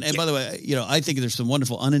those things. And by the way, I think there's some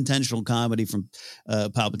wonderful unintentional comedy from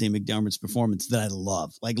Palpatine McDermott's performance that I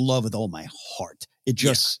love with all my heart. It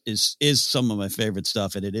just is some of my favorite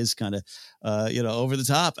stuff, and it is kind of over the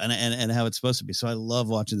top and how it's supposed to be. So I love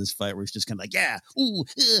watching this fight where he's just kind of like, yeah, ooh,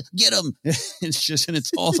 get him.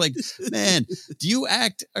 It's all like, man, do you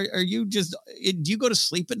act? Are you just? Do you go to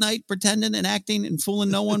sleep at night pretending and acting and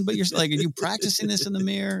fooling no one? But you're like, are you practicing this in the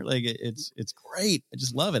mirror? Like it's great. I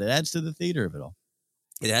just love it. It adds to the theater of it all.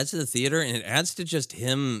 It adds to the theater, and it adds to just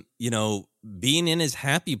him, being in his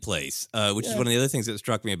happy place, which is one of the other things that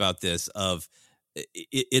struck me about this.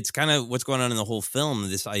 It's kind of what's going on in the whole film,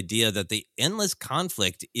 this idea that the endless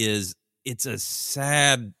conflict it's a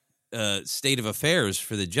sad state of affairs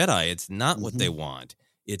for the Jedi. It's not what they want.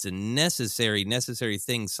 It's a necessary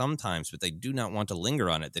thing sometimes, but they do not want to linger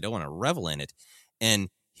on it. They don't want to revel in it. And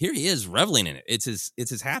here he is reveling in it. It's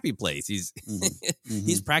his happy place. He's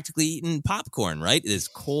he's practically eating popcorn, right? This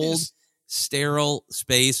cold, sterile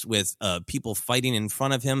space with people fighting in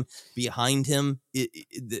front of him. Behind him,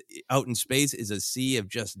 out in space, is a sea of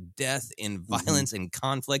just death and violence and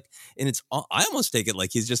conflict. And I almost take it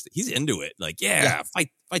like he's into it. Like,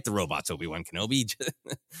 fight the robots, Obi-Wan Kenobi.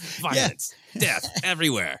 Violence, death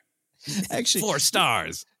everywhere. Actually, 4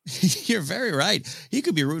 stars. You're very right. He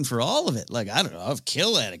could be rooting for all of it. Like, I don't know, I've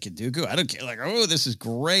killed Anakin Dooku. I don't care. Like, oh, this is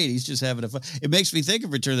great. He's just having a fun. It makes me think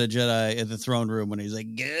of Return of the Jedi in the throne room when he's like,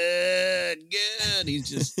 good. He's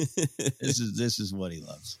just, this is what he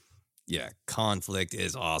loves. Yeah, conflict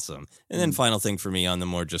is awesome. And then final thing for me on the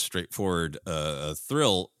more just straightforward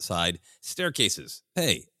thrill side, staircases.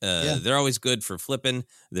 Hey, they're always good for flipping.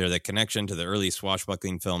 They're the connection to the early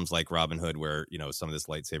swashbuckling films like Robin Hood, where, some of this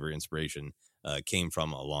lightsaber inspiration came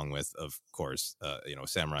from, along with, of course,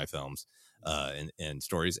 samurai films and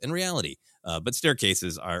stories and reality. But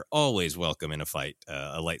staircases are always welcome in a fight,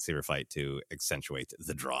 a lightsaber fight, to accentuate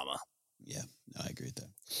the drama. Yeah, I agree with that.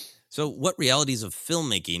 So what realities of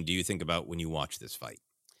filmmaking do you think about when you watch this fight?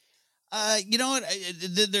 You know what?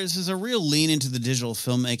 There's a real lean into the digital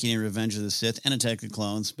filmmaking in Revenge of the Sith and Attack of the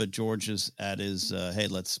Clones, but George is at his, hey,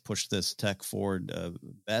 let's push this tech forward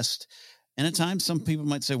best. And at times, some people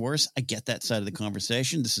might say worse. I get that side of the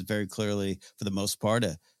conversation. This is very clearly, for the most part,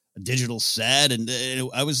 a digital set. And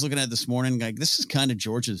I was looking at it this morning, like, this is kind of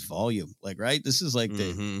George's volume, like, right? This is like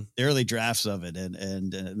the early drafts of it.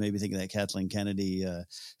 And maybe thinking that Kathleen Kennedy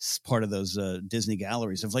part of those Disney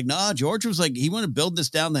galleries of like, nah, George was like, he wanted to build this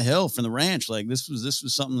down the hill from the ranch. Like this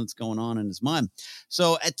was something that's going on in his mind.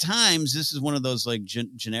 So at times, this is one of those like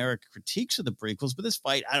generic critiques of the prequels, but this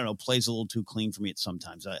fight, I don't know, plays a little too clean for me at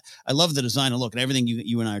sometimes. I love the design and look and everything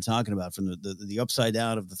you and I are talking about, from the upside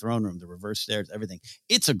down of the throne room, the reverse stairs, everything.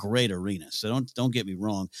 It's a great arena. So don't get me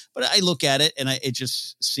wrong, but I look at it and it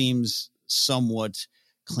just seems somewhat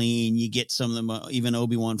clean. You get some of them, even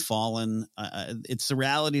Obi-Wan fallen. It's the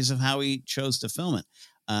realities of how he chose to film it.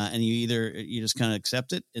 And you just kind of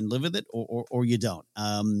accept it and live with it, or you don't.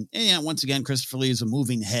 And yeah, once again, Christopher Lee is a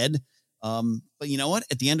moving head. But you know what?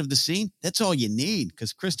 At the end of the scene, that's all you need,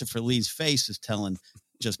 because Christopher Lee's face is telling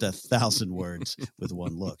just 1,000 words with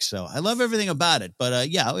one look. So I love everything about it. But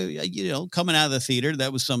coming out of the theater,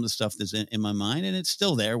 that was some of the stuff that's in my mind, and it's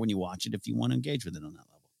still there when you watch it if you want to engage with it on that level.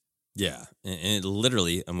 Yeah, and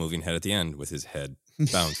literally a moving head at the end with his head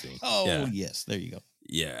bouncing. Yes, there you go.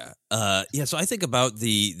 Yeah. So I think about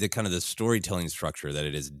the kind of the storytelling structure, that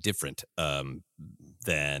it is different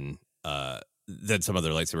than some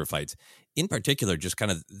other lightsaber fights. In particular, just kind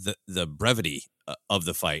of the brevity of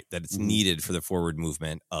the fight that it's needed for the forward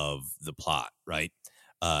movement of the plot, right?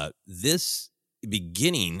 This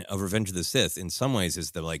beginning of Revenge of the Sith in some ways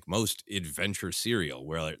is the most adventure serial,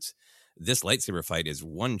 where this lightsaber fight is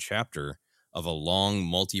one chapter of a long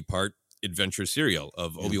multi-part adventure serial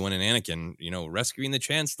of Obi-Wan and Anakin, rescuing the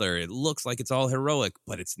Chancellor. It looks like it's all heroic,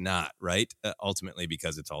 but it's not, right? Ultimately,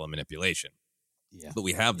 because it's all a manipulation. Yeah. But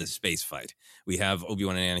we have this space fight. We have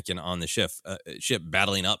Obi-Wan and Anakin on the ship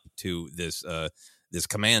battling up to this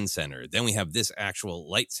command center. Then we have this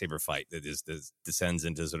actual lightsaber fight that descends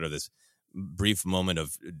into sort of this brief moment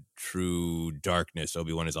of true darkness.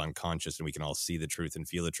 Obi-Wan is unconscious and we can all see the truth and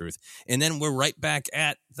feel the truth. And then we're right back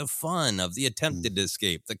at the fun of the attempted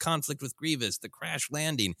escape, the conflict with Grievous, the crash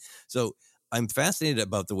landing. So I'm fascinated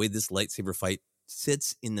about the way this lightsaber fight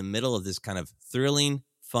sits in the middle of this kind of thrilling,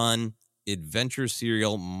 fun, adventure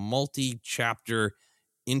serial, multi-chapter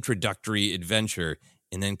introductory adventure.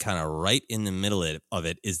 And then kind of right in the middle of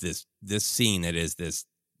it is this scene that is this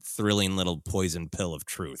thrilling little poison pill of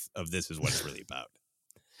truth of this is what it's really about.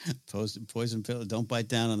 Poison pill. Don't bite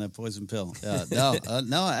down on that poison pill.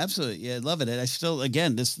 No, absolutely. Yeah, I love it. And I still,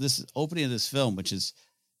 again, this opening of this film, which is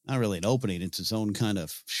not really an opening, it's its own kind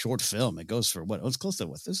of short film. It goes for it's close to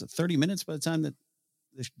this is 30 minutes by the time that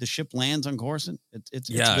the ship lands on Coruscant. It's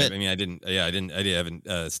I mean, I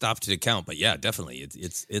haven't stopped to count, but yeah, definitely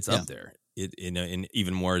it's up there. And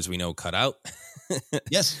even more as we know, cut out.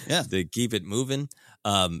 Yes, yeah, to keep it moving.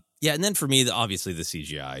 And then for me, obviously the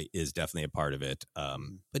CGI is definitely a part of it.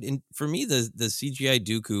 But for me, the CGI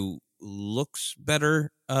Dooku looks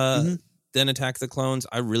better than Attack of the Clones.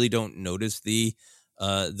 I really don't notice the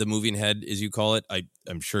moving head, as you call it.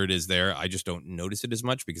 I'm sure it is there. I just don't notice it as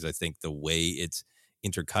much because I think the way it's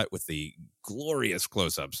intercut with the glorious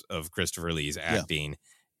close-ups of Christopher Lee's acting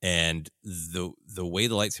and the way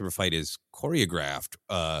the lightsaber fight is choreographed,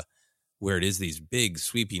 where it is these big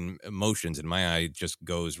sweeping motions, and my eye just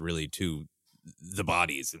goes really to the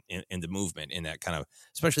bodies and the movement in that kind of,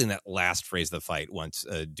 especially in that last phrase of the fight, once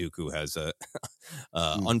Dooku has,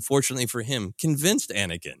 unfortunately for him, convinced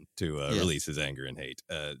Anakin to release his anger and hate.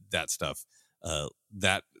 That stuff,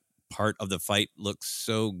 that part of the fight looks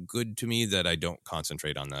so good to me that I don't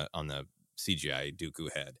concentrate on the CGI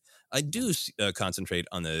Dooku head. I do concentrate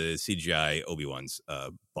on the CGI Obi-Wan's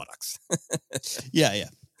buttocks. Yeah.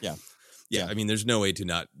 I mean, there's no way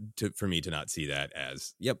for me to not see that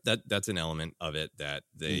as, that's an element of it that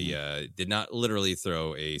they did not literally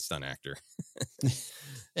throw a stunt actor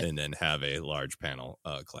and then have a large panel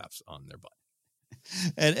collapse on their butt.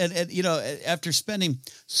 And after spending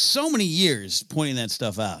so many years pointing that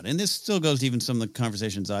stuff out, and this still goes to even some of the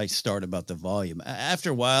conversations I start about the volume,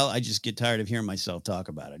 after a while, I just get tired of hearing myself talk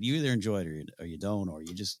about it. You either enjoy it or you don't, or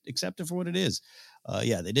you just accept it for what it is.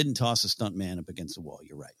 They didn't toss a stunt man up against the wall.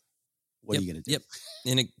 You're right. What are you going to do? Yep.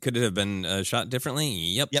 And it could have been shot differently.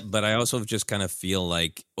 Yep. But I also just kind of feel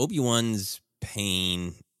like Obi-Wan's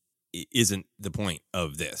pain isn't the point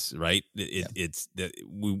of this, right? It's that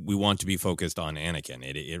we want to be focused on Anakin.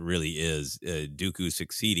 It really is Dooku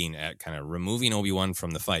succeeding at kind of removing Obi-Wan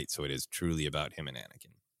from the fight. So it is truly about him and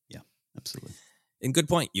Anakin. Yeah, absolutely. And good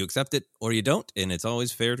point. You accept it or you don't. And it's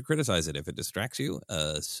always fair to criticize it. If it distracts you,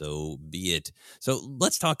 so be it. So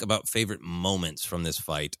let's talk about favorite moments from this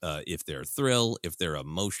fight. If they're thrill, if they're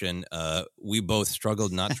emotion. We both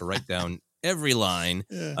struggled not to write down every line.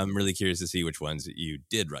 Yeah. I'm really curious to see which ones you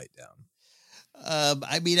did write down.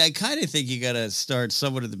 I mean, I kind of think you got to start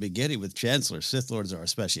somewhat at the beginning with Chancellor. Sith Lords are our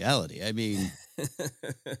speciality. I mean,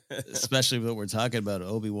 especially when we're talking about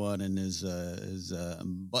Obi-Wan and his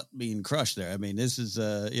butt being crushed there. I mean, this is,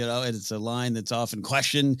 it's a line that's often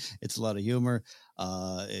questioned. It's a lot of humor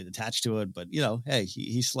attached to it. But, hey,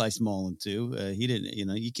 he sliced Maul in two. He didn't,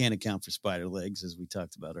 you can't account for spider legs, as we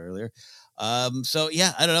talked about earlier. I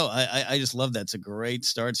don't know. I just love that. It's a great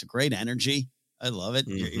start. It's a great energy. I love it.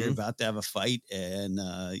 Mm-hmm. You're about to have a fight, and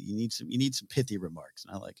you need some pithy remarks,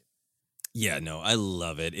 and I like it. Yeah, no, I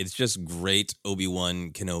love it. It's just great Obi-Wan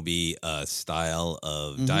Kenobi style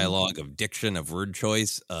of dialogue, of diction, of word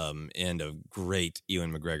choice, and of great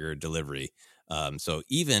Ewan McGregor delivery. So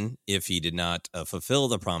even if he did not fulfill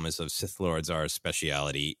the promise of Sith Lords are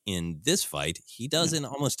speciality in this fight, he does in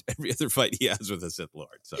almost every other fight he has with a Sith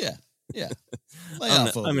Lord. So. Yeah. Yeah.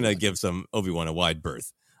 I'm going to give some Obi-Wan a wide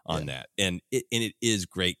berth on that. And it is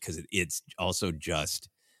great because it's also just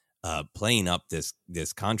playing up this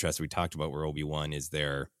contrast we talked about where Obi-Wan is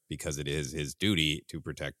there because it is his duty to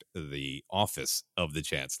protect the office of the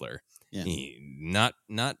Chancellor. Yeah.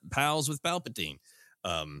 Not pals with Palpatine.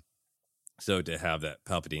 So to have that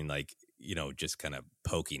Palpatine, like, you know, just kind of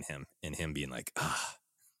poking him and him being like,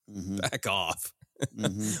 back off.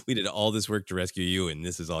 We did all this work to rescue you, and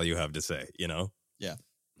this is all you have to say, you know? Yeah.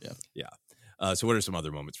 So what are some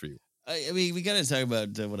other moments for you? I mean, we got to talk about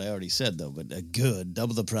what I already said, though, but good.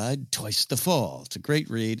 Double the pride, twice the fall. It's a great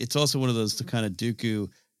read. It's also one of those kind of Dooku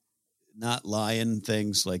not lying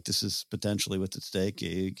things, like this is potentially what's at stake.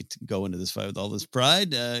 You get to go into this fight with all this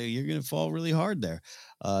pride. You're going to fall really hard there.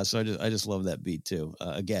 So I just love that beat too.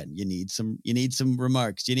 Again, you need some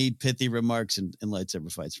remarks. You need pithy remarks in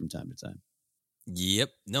lightsaber fights from time to time. Yep.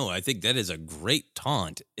 No, I think that is a great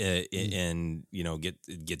taunt and, you know,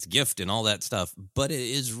 gets gift and all that stuff. But it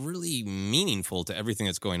is really meaningful to everything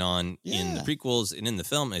that's going on in the prequels and in the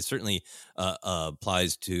film. It certainly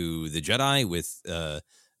applies to the Jedi with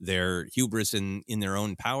their hubris in their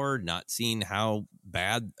own power, not seeing how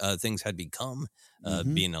bad things had become,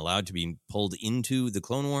 being allowed to be pulled into the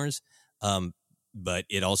Clone Wars. But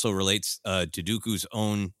it also relates to Dooku's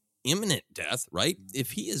own imminent death, right?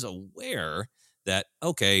 If he is aware that,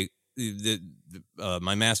 okay,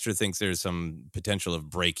 my master thinks there's some potential of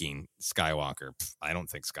breaking Skywalker. I don't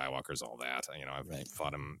think Skywalker's all that. You know, I've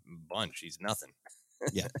fought him a bunch. He's nothing.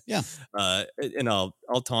 Yeah. And I'll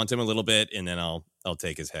taunt him a little bit, and then I'll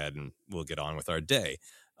take his head, and we'll get on with our day.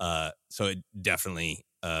 So it definitely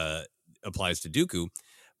applies to Dooku,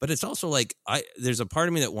 but it's also like there's a part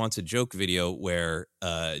of me that wants a joke video where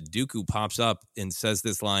Dooku pops up and says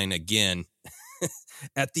this line again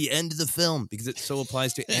at the end of the film because it so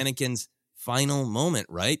applies to Anakin's final moment,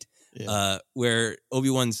 right? Yeah. Where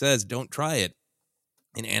Obi-Wan says, "Don't try it,"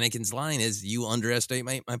 and Anakin's line is, "You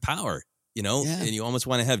underestimate my power." You know, and you almost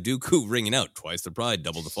want to have Dooku ringing out, "Twice the pride,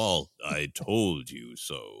 double the fall. I told you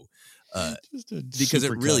so." Because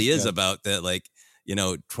it really is about that, like, you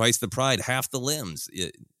know, twice the pride, half the limbs.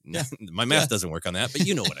 My math doesn't work on that, but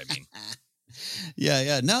you know what I mean.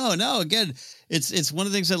 No. Again, it's one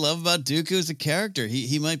of the things I love about Dooku as a character.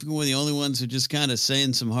 He might be one of the only ones who just kind of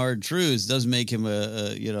saying some hard truths. Doesn't make him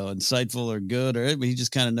a insightful or good, but he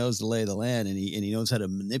just kind of knows the lay of the land, and he knows how to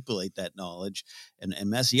manipulate that knowledge and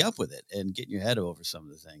mess you up with it and get in your head over some of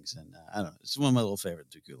the things. And I don't know, it's one of my little favorite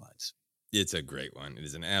Dooku lines. It's a great one. It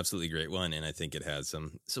is an absolutely great one, and I think it has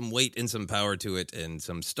some weight and some power to it, and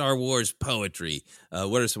some Star Wars poetry.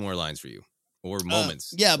 What are some more lines for you? Or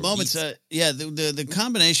moments. Moments. The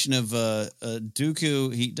combination of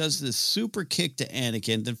Dooku, he does this super kick to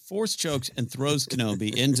Anakin, then force chokes and throws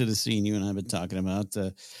Kenobi into the scene you and I have been talking about.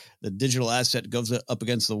 The digital asset goes up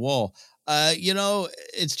against the wall.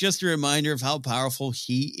 It's just a reminder of how powerful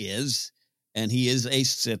he is. And he is a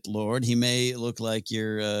Sith Lord. He may look like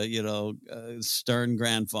your, stern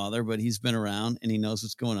grandfather, but he's been around and he knows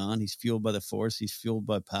what's going on. He's fueled by the Force. He's fueled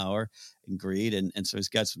by power and greed. And so he's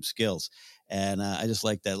got some skills. And I just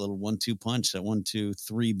like that little 1-2 punch, that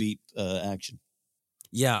 1-2-3 beat action.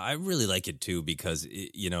 Yeah, I really like it too because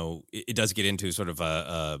it does get into sort of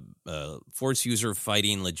a Force user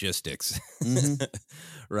fighting logistics,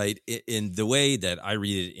 right? In the way that I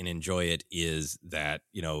read it and enjoy it is that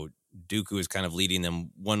Dooku is kind of leading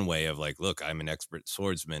them one way of like, look, I'm an expert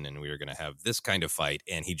swordsman, and we are going to have this kind of fight,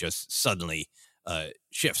 and he just suddenly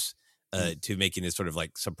shifts to making this sort of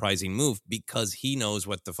like surprising move because he knows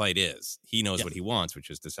what the fight is. He knows what he wants, which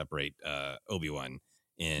is to separate Obi-Wan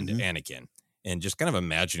and Anakin. And just kind of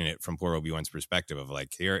imagining it from poor Obi-Wan's perspective of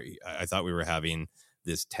like, here, I thought we were having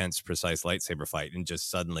this tense, precise lightsaber fight, and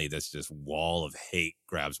just suddenly this just wall of hate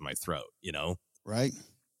grabs my throat, Right.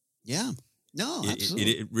 Yeah. No,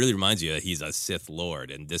 absolutely. It really reminds you that he's a Sith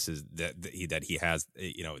Lord, and this is that he has,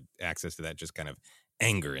 access to that just kind of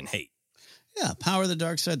anger and hate. Yeah, power of the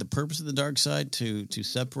dark side, the purpose of the dark side to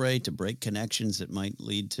separate, to break connections that might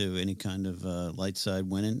lead to any kind of light side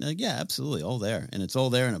winning. Absolutely, all there, and it's all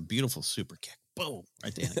there in a beautiful super kick. Boom,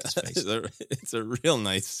 right there in his face. It's a real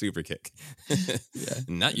nice super kick.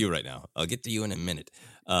 Not you right now. I'll get to you in a minute.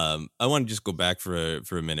 I want to just go back for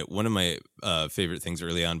a minute. One of my favorite things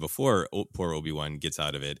early on before poor Obi-Wan gets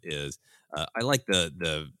out of it is I like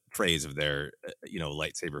the phrase of their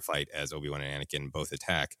lightsaber fight as Obi-Wan and Anakin both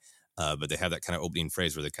attack. But they have that kind of opening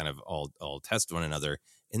phrase where they kind of all test one another.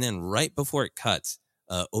 And then right before it cuts,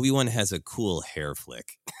 Obi-Wan has a cool hair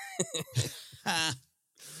flick.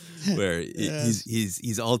 where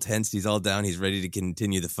he's all tensed, he's all down, he's ready to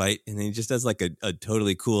continue the fight, and then he just does like a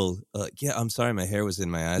totally cool, yeah, I'm sorry, my hair was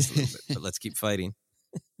in my eyes a little bit, but let's keep fighting.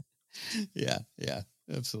 Yeah,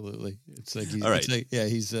 absolutely. It's like all right.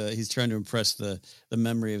 He's trying to impress the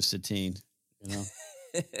memory of Satine. You know,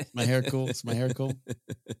 my hair cool. Is my hair cool?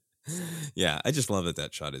 Yeah, I just love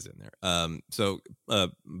that shot is in there. So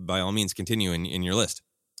by all means, continue in your list.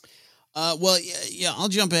 Well, I'll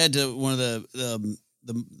jump ahead to one of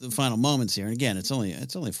the final moments here. And again, it's only a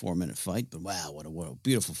 4-minute fight, but wow, what a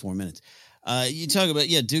beautiful 4 minutes. You talk about,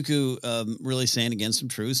 Dooku really saying against some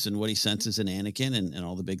truths and what he senses in Anakin and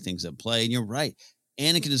all the big things at play. And you're right.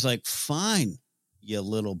 Anakin is like, fine, you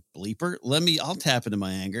little bleeper. I'll tap into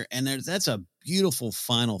my anger. And that's a beautiful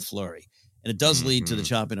final flurry. And it does lead to the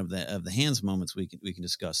chopping of the hands moments we can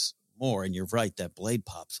discuss more. And you're right, that blade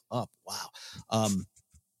pops up. Wow.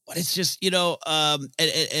 But it's just, I meant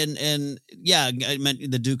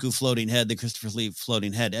the Dooku floating head, the Christopher Lee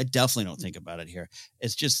floating head. I definitely don't think about it here.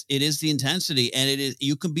 It's just, it is the intensity, and it is,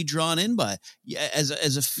 you can be drawn in by,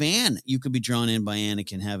 as a fan, you could be drawn in by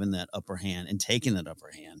Anakin having that upper hand and taking that upper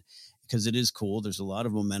hand, because it is cool. There's a lot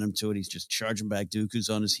of momentum to it. He's just charging back. Dooku's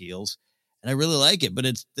on his heels, and I really like it. But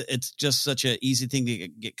it's just such an easy thing to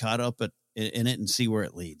get caught up in it and see where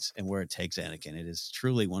it leads and where it takes Anakin. It is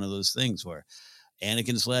truly one of those things where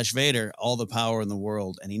Anakin / Vader, all the power in the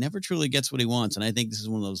world, and he never truly gets what he wants. And I think this is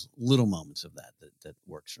one of those little moments of that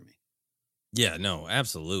works for me. Yeah, no,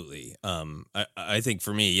 absolutely. I think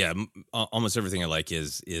for me, almost everything I like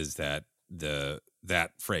is that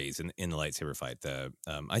phrase in the lightsaber fight.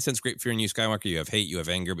 I sense great fear in you, Skywalker. You have hate, you have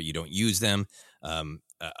anger, but you don't use them.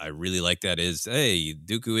 I really like that. Hey,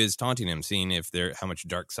 Dooku is taunting him, seeing how much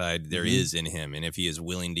dark side there is in him, and if he is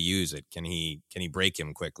willing to use it, can he break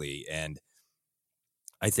him quickly? And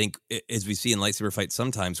I think, as we see in lightsaber fights,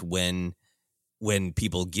 sometimes when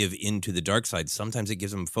people give into the dark side, sometimes it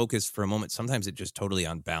gives them focus for a moment. Sometimes it just totally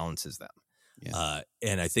unbalances them. Yeah.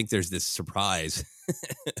 And I think there's this surprise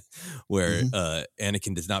where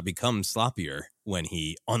Anakin does not become sloppier when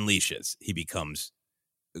he unleashes. He becomes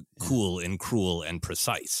cool and cruel and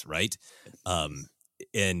precise, right? So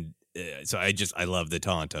I love the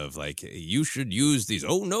taunt of like, you should use these.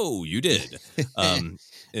 Oh, no, you did,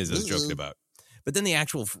 is I was joking about. But then the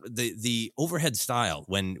actual the overhead style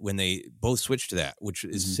when they both switch to that, which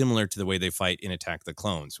is similar to the way they fight in Attack of the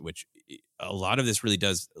Clones, which a lot of this really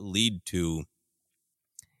does lead to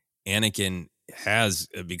Anakin has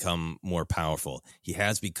become more powerful. He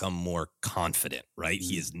has become more confident, right?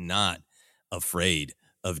 He is not afraid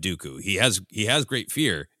of Dooku. He has great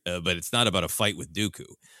fear, but it's not about a fight with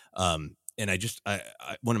Dooku. And I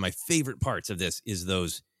one of my favorite parts of this is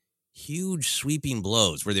those huge sweeping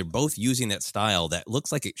blows where they're both using that style that looks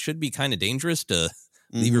like it should be kind of dangerous to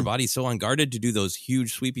leave your body so unguarded to do those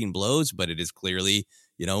huge sweeping blows, but it is clearly,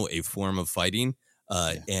 a form of fighting.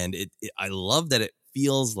 And I love that it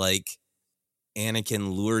feels like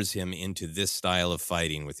Anakin lures him into this style of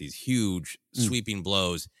fighting with these huge sweeping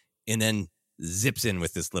blows and then zips in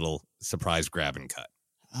with this little surprise grab and cut.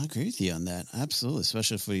 I agree with you on that. Absolutely.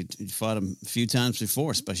 Especially if we fought him a few times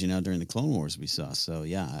before, especially now during the Clone Wars we saw. So,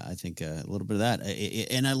 yeah, I think a little bit of that.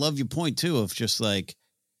 And I love your point, too, of just like,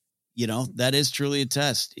 that is truly a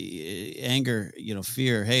test. Anger,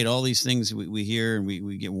 fear, hate, all these things we hear and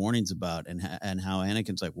we get warnings about, and how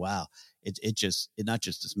Anakin's like, wow, it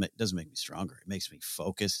doesn't make me stronger. It makes me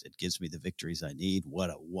focused. It gives me the victories I need. What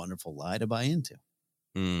a wonderful lie to buy into.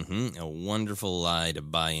 A wonderful lie to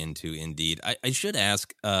buy into, indeed. I should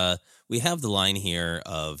ask, we have the line here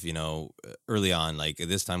of, early on, like,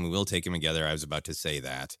 this time we will take him together. I was about to say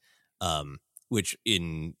that, which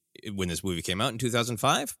when this movie came out in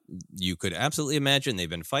 2005, you could absolutely imagine they've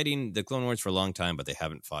been fighting the Clone Wars for a long time, but they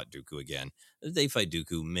haven't fought Dooku again. They fight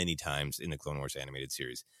Dooku many times in the Clone Wars animated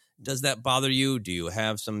series. Does that bother you? Do you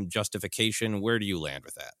have some justification? Where do you land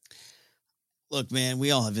with that? Look, man,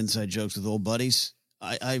 we all have inside jokes with old buddies.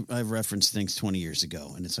 I've referenced things 20 years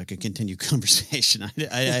ago, and it's like a continued conversation.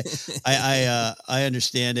 I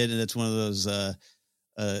understand it, and it's one of those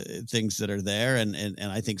things that are there. And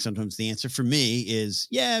I think sometimes the answer for me is,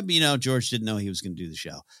 George didn't know he was going to do the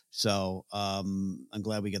show. So I'm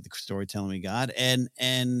glad we got the storytelling we got, and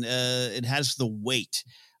it has the weight.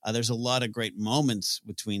 There's a lot of great moments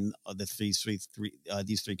between these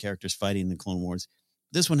three characters fighting in the Clone Wars.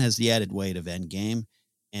 This one has the added weight of Endgame.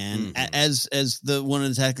 And as the one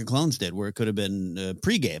in Attack of the Clones did, where it could have been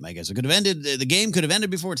pre-game, I guess it could have ended. The game could have ended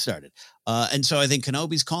before it started. And so I think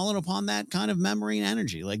Kenobi's calling upon that kind of memory and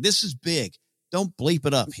energy. Like, this is big. Don't bleep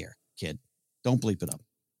it up here, kid. Don't bleep it up.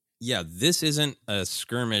 Yeah, this isn't a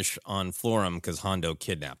skirmish on Florum because Hondo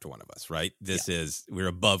kidnapped one of us, right? We're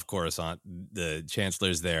above Coruscant. The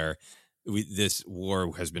Chancellor's there. This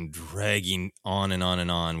war has been dragging on and on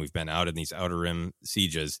and on. We've been out in these Outer Rim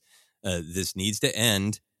sieges. This needs to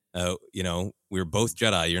end. We're both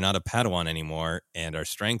Jedi. You're not a Padawan anymore, and our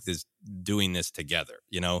strength is doing this together.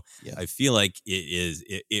 I feel like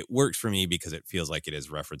it works for me because it feels like it is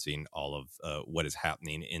referencing all of what is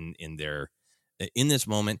happening in this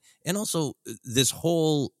moment, and also this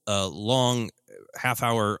whole long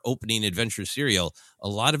half-hour opening adventure serial. A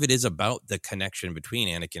lot of it is about the connection between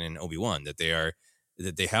Anakin and Obi-Wan, that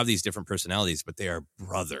they have these different personalities, but they are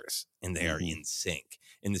brothers and they are in sync.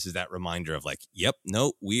 And this is that reminder of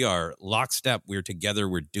we are lockstep. We're together.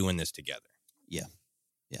 We're doing this together. Yeah.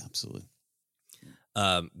 Yeah, absolutely.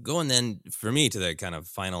 Going then for me to the kind of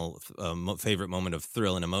final favorite moment of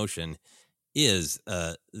thrill and emotion is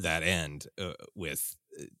that end with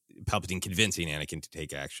Palpatine convincing Anakin to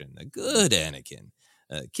take action. A good Anakin.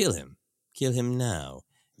 Kill him now.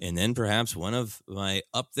 And then perhaps one of my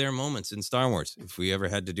up there moments in Star Wars, if we ever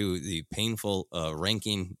had to do the painful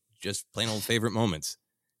ranking, just plain old favorite moments,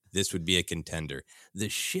 this would be a contender. The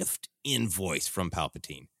shift in voice from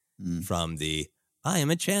Palpatine, from the I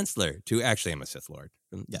am a Chancellor to actually I'm a Sith Lord.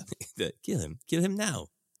 Kill him now.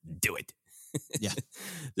 Do it. Yeah.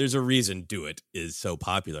 There's a reason Do It is so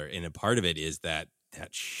popular. And a part of it is that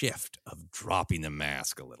shift of dropping the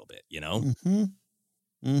mask a little bit, Mm-hmm.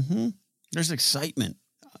 Mm-hmm. There's excitement.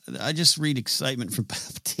 I just read excitement from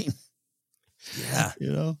Palpatine. Yeah.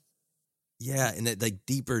 Yeah. And that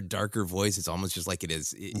deeper, darker voice, it's almost just like it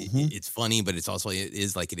is. It's funny, but it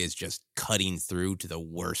is like it is just cutting through to the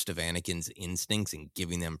worst of Anakin's instincts and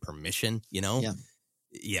giving them permission, Yeah.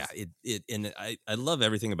 Yeah, and I love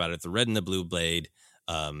everything about it. The red and the blue blade.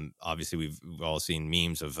 Obviously, we've all seen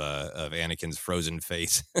memes of Anakin's frozen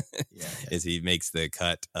face as he makes the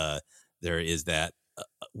cut. There is that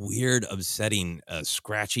weird, upsetting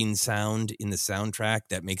scratching sound in the soundtrack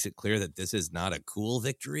that makes it clear that this is not a cool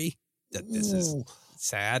victory. That this is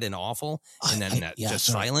sad and awful, and then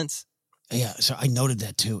silence. Yeah, so I noted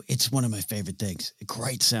that too. It's one of my favorite things. A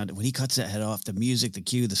great sound when he cuts that head off. The music, the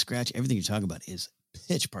cue, the scratch, everything you're talking about is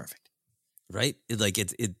pitch perfect, right?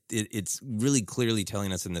 It's really clearly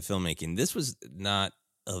telling us in the filmmaking this was not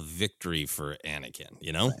a victory for Anakin,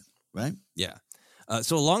 right? Yeah.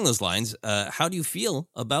 So along those lines, how do you feel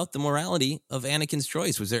about the morality of Anakin's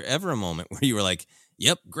choice? Was there ever a moment where you were like,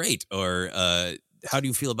 "Yep, great," or how do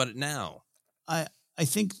you feel about it now? I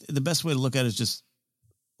think the best way to look at it is just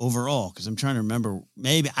overall, because I'm trying to remember.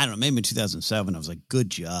 Maybe in 2007 I was like, "Good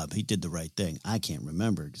job, he did the right thing." I can't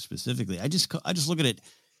remember specifically. I just look at it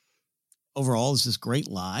overall as this great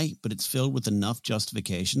lie, but it's filled with enough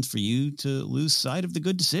justifications for you to lose sight of the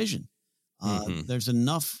good decision. There's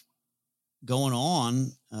enough going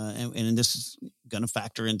on, and this is going to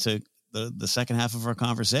factor into the second half of our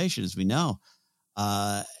conversation, as we know.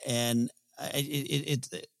 And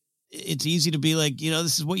it's easy to be like,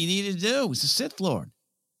 this is what you needed to do. It was a Sith Lord.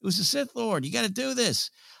 You got to do this.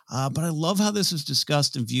 But I love how this is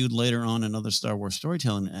discussed and viewed later on in other Star Wars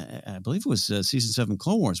storytelling. I believe it was season 7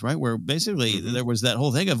 Clone Wars, right? Where basically there was that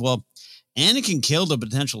whole thing of, well, Anakin killed a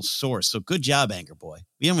potential source. So good job, Anchor Boy.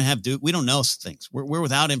 We don't know things. We're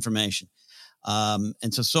without information.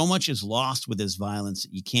 And so much is lost with his violence.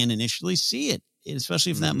 You can't initially see it,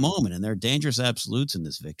 especially for that moment. And there are dangerous absolutes in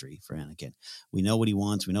this victory for Anakin. We know what he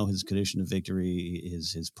wants. We know his condition of victory,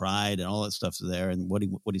 his pride, and all that stuff's there, and what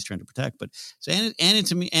he's trying to protect. But so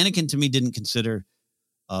Anakin to me didn't consider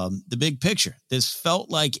the big picture. This felt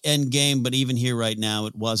like Endgame, but even here right now,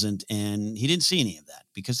 it wasn't. And he didn't see any of that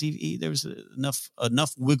because there was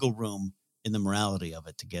enough wiggle room in the morality of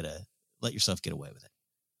it to let yourself get away with it.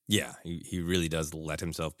 Yeah, he really does let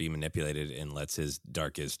himself be manipulated and lets his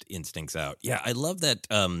darkest instincts out. Yeah, I love that.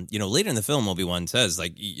 Later in the film, Obi-Wan says,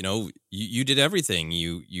 like, you did everything.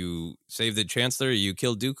 You saved the Chancellor. You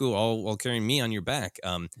killed Dooku, all while carrying me on your back.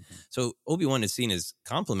 So Obi-Wan is seen as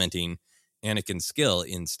complimenting Anakin's skill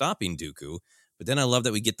in stopping Dooku. But then I love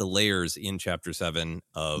that we get the layers in Chapter 7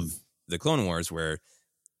 of the Clone Wars where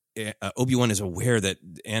Obi-Wan is aware that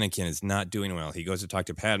Anakin is not doing well. He goes to talk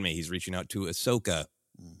to Padme. He's reaching out to Ahsoka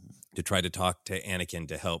to try to talk to Anakin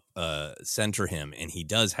to help center him. And he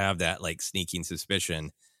does have that like sneaking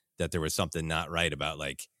suspicion that there was something not right about,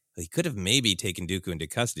 like, he could have maybe taken Dooku into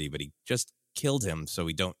custody, but he just killed him. So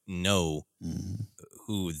we don't know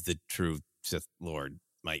who the true Sith Lord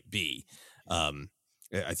might be.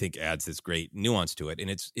 I think adds this great nuance to it. And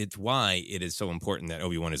it's why it is so important that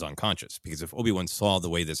Obi-Wan is unconscious, because if Obi-Wan saw the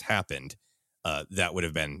way this happened, that would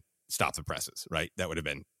have been stop the presses, right? That would have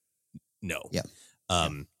been no. Yeah.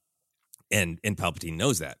 And Palpatine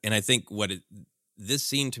knows that. And I think this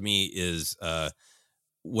scene to me is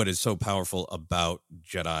what is so powerful about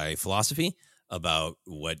Jedi philosophy, about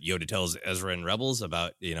what Yoda tells Ezra in Rebels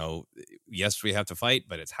about, yes, we have to fight,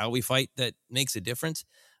 but it's how we fight that makes a difference.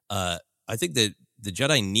 I think that the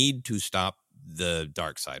Jedi need to stop the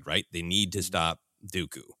dark side, right? They need to stop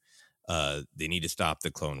Dooku. They need to stop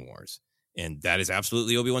the Clone Wars. And that is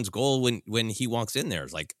absolutely Obi-Wan's goal when he walks in there.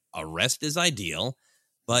 It's like, arrest is ideal,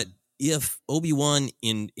 but if Obi-Wan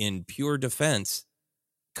in pure defense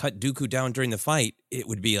cut Dooku down during the fight, it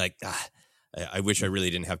would be like, I wish I really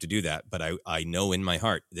didn't have to do that. But I know in my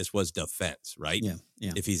heart, this was defense, right?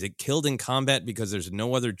 Yeah. If he's killed in combat because there's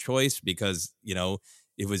no other choice, because,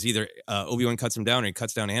 it was either Obi-Wan cuts him down or he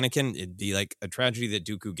cuts down Anakin, it'd be like a tragedy that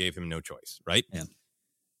Dooku gave him no choice, right?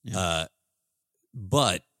 Yeah.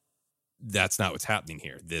 But that's not what's happening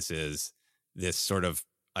here. This is this sort of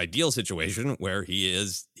ideal situation where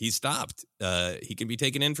he's stopped. He can be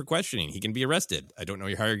taken in for questioning. He can be arrested. I don't know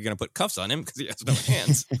how you're going to put cuffs on him because he has no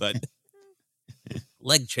hands, but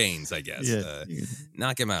leg chains, I guess.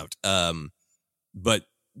 Knock him out. But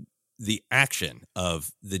the action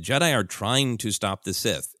of the Jedi are trying to stop the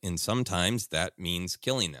Sith, and sometimes that means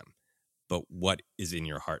killing them. But what is in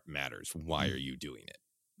your heart matters. Why are you doing it?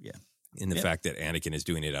 Yeah. And the fact that Anakin is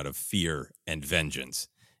doing it out of fear and vengeance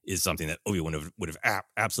is something that Obi-Wan would have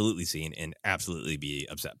absolutely seen and absolutely be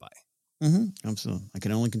upset by. Mm-hmm. Absolutely. I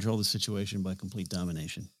can only control the situation by complete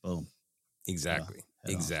domination. Boom. Exactly.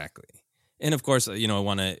 Exactly. And of course, I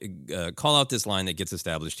want to call out this line that gets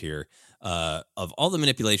established here of all the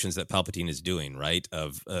manipulations that Palpatine is doing, right?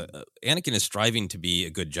 Anakin is striving to be a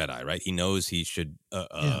good Jedi, right? He knows he should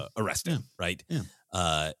arrest him, right?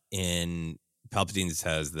 Yeah. And Palpatine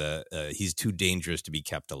says he's too dangerous to be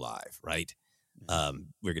kept alive, right?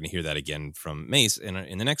 We're going to hear that again from Mace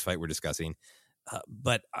in the next fight we're discussing.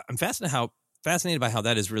 But I'm fascinated by how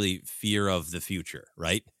that is really fear of the future,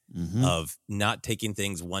 right? Mm-hmm. Of not taking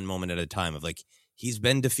things one moment at a time, of like, he's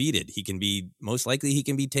been defeated. Most likely he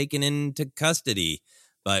can be taken into custody,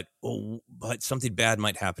 but something bad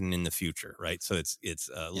might happen in the future, right? So it's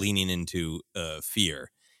leaning into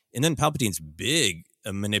fear. And then Palpatine's big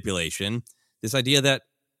manipulation, this idea that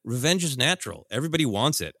revenge is natural. Everybody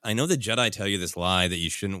wants it. I know the Jedi tell you this lie that you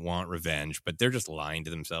shouldn't want revenge, but they're just lying to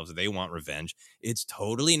themselves. They want revenge. It's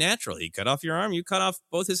totally natural. He cut off your arm. You cut off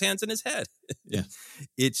both his hands and his head. Yeah.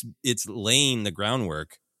 It's laying the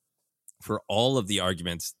groundwork for all of the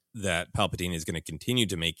arguments that Palpatine is going to continue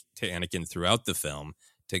to make to Anakin throughout the film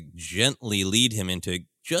to gently lead him into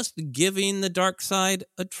just giving the dark side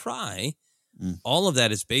a try. All of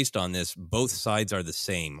that is based on this both sides are the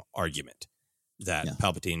same argument that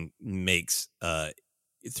Palpatine makes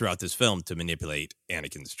throughout this film to manipulate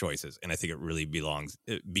Anakin's choices. And I think it really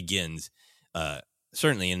begins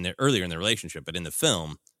certainly earlier in the relationship, but in the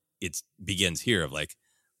film, it begins here of like,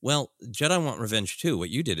 well, Jedi want revenge too. What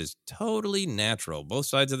you did is totally natural. Both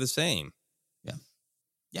sides are the same. Yeah.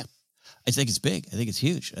 Yeah. I think it's big. I think it's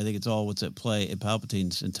huge. I think it's all what's at play in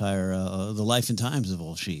Palpatine's entire, the life and times of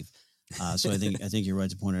old Sheev. So I think you're right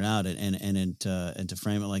to point it out and to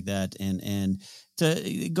frame it like that and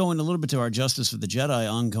to go in a little bit to our Justice of the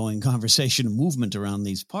Jedi ongoing conversation and movement around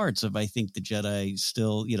these parts of, I think the Jedi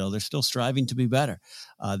still, they're still striving to be better.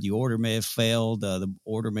 The Order may have failed. The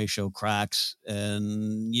Order may show cracks,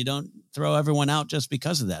 and you don't throw everyone out just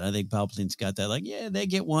because of that. I think Palpatine's got that, like, yeah, they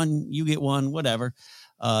get one, you get one, whatever.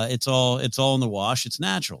 It's all in the wash. It's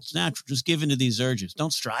natural. It's natural. Just give into these urges.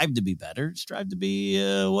 Don't strive to be better. Strive to be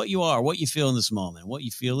what you are, what you feel in this moment. What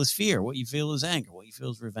you feel is fear. What you feel is anger. What you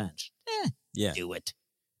feel is revenge. Do it.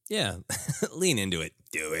 Yeah. Lean into it.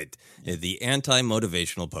 Do it. The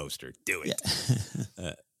anti-motivational poster. Do it.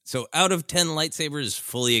 Yeah. So out of 10 lightsabers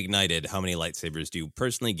fully ignited, how many lightsabers do you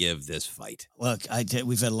personally give this fight? Look,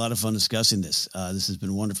 we've had a lot of fun discussing this. This has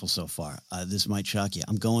been wonderful so far. This might shock you.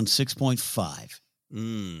 I'm going 6.5.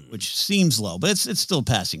 Which seems low, but it's still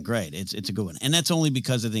passing grade. It's a good one, and that's only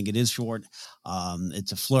because I think it is short.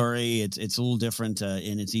 It's a flurry. It's a little different,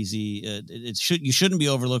 and it's easy. You shouldn't be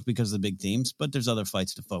overlooked because of the big themes, but there's other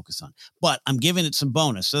fights to focus on. But I'm giving it some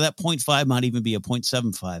bonus, so that 0.5 might even be a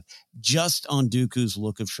 0.75 just on Dooku's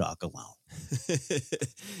look of shock alone.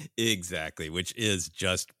 Exactly, which is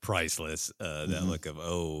just priceless. That look of,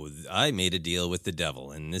 I made a deal with the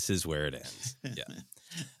devil, and this is where it ends. Yeah.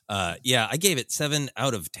 I gave it 7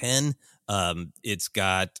 out of 10. It's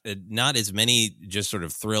got not as many just sort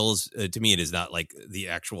of thrills. To me, it is not like the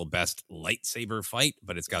actual best lightsaber fight,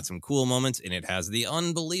 but it's got some cool moments, and it has the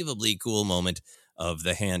unbelievably cool moment of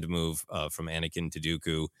the hand move from Anakin to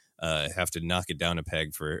Dooku. Have to knock it down a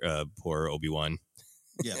peg for poor Obi-Wan.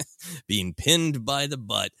 Yeah. being pinned by the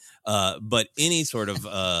butt. But any sort of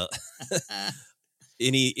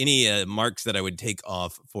any marks that I would take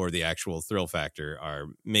off for the actual thrill factor are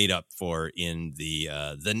made up for in the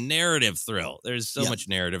narrative thrill. There's so much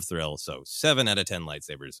narrative thrill. So 7 out of 10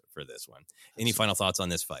 lightsabers for this one. Any final thoughts on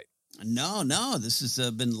this fight? No, this has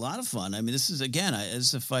been a lot of fun. I mean, this is, again, this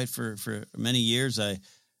is a fight for many years. I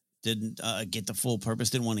didn't get the full purpose,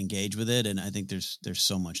 didn't want to engage with it. And I think there's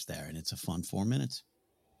so much there, and it's a fun 4 minutes.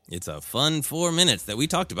 It's a fun 4 minutes that we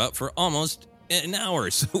talked about for almost an hour.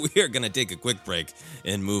 So we are going to take a quick break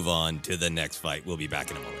and move on to the next fight. We'll be back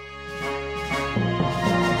in a moment.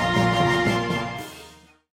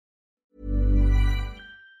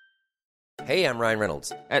 Hey, I'm Ryan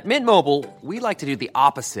Reynolds. At Mint Mobile, we like to do the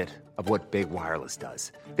opposite of what Big Wireless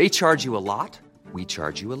does. They charge you a lot, we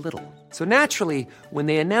charge you a little. So naturally, when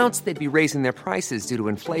they announced they'd be raising their prices due to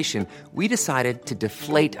inflation, we decided to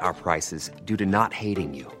deflate our prices due to not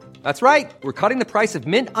hating you. That's right. We're cutting the price of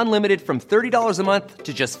Mint Unlimited from $30 a month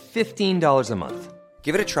to just $15 a month.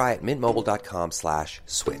 Give it a try at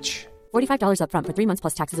mintmobile.com/switch. $45 up front for 3 months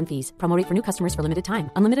plus taxes and fees. Promo rate for new customers for limited time.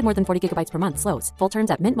 Unlimited more than 40 gigabytes per month. Slows full terms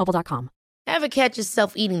at mintmobile.com. Ever catch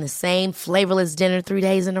yourself eating the same flavorless dinner 3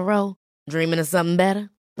 days in a row? Dreaming of something better?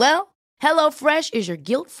 Well, HelloFresh is your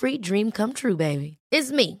guilt-free dream come true, baby.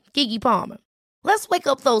 It's me, Keke Palmer. Let's wake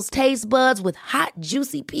up those taste buds with hot,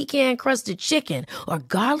 juicy pecan-crusted chicken or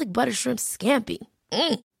garlic butter shrimp scampi.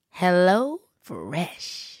 Hello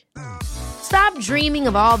Fresh. Stop dreaming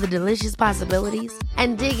of all the delicious possibilities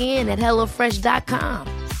and dig in at HelloFresh.com.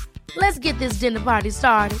 Let's get this dinner party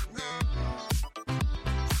started.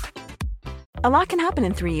 A lot can happen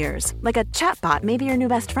in 3 years, like a chatbot may be your new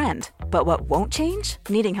best friend. But what won't change?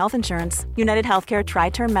 Needing health insurance. United Healthcare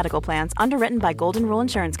Tri-Term Medical Plans, underwritten by Golden Rule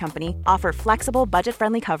Insurance Company, offer flexible,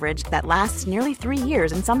 budget-friendly coverage that lasts nearly 3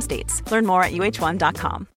 years in some states. Learn more at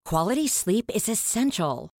uh1.com. Quality sleep is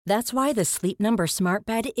essential. That's why the Sleep Number Smart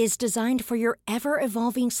Bed is designed for your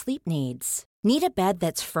ever-evolving sleep needs. Need a bed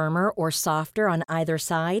that's firmer or softer on either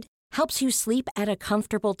side? Helps you sleep at a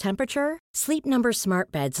comfortable temperature? Sleep Number Smart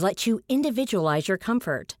Beds let you individualize your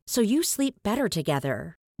comfort, so you sleep better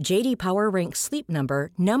together. J.D. Power ranks Sleep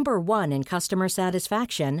Number #1 in customer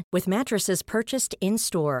satisfaction with mattresses purchased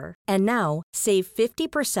in-store. And now, save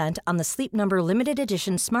 50% on the Sleep Number Limited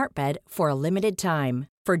Edition Smart Bed for a limited time.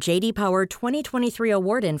 For J.D. Power 2023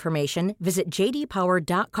 award information, visit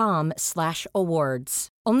jdpower.com/awards.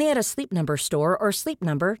 Only at a Sleep Number store or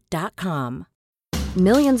sleepnumber.com.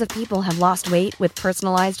 Millions of people have lost weight with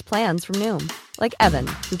personalized plans from Noom, like Evan,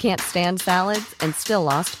 who can't stand salads and still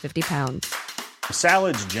lost 50 pounds.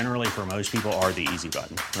 Salads generally for most people are the easy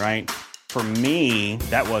button, right? For me,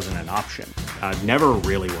 that wasn't an option. I never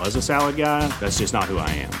really was a salad guy. That's just not who I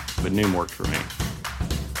am. But Noom worked for me.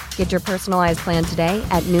 Get your personalized plan today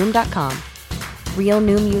at Noom.com. Real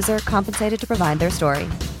Noom user compensated to provide their story.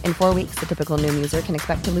 In 4 weeks, the typical Noom user can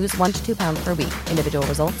expect to lose 1 to 2 pounds per week. Individual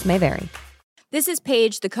results may vary. This is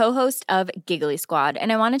Paige, the co-host of Giggly Squad, and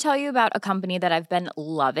I want to tell you about a company that I've been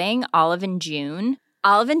loving, Olive & June.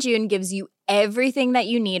 Olive & June gives you everything that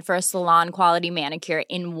you need for a salon-quality manicure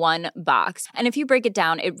in one box. And if you break it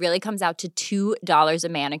down, it really comes out to $2 a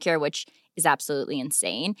manicure, which is absolutely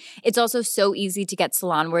insane. It's also so easy to get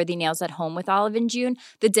salon-worthy nails at home with Olive & June.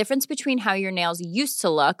 The difference between how your nails used to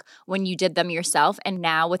look when you did them yourself and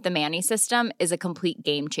now with the Mani system is a complete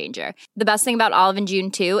game changer. The best thing about Olive & June,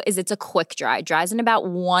 too, is it's a quick dry. Dries in about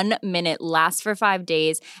 1 minute, lasts for 5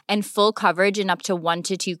 days, and full coverage in up to 1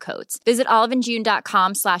 to 2 coats. Visit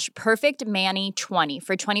oliveandjune.com/perfectmani20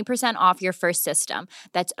 for 20% off your first system.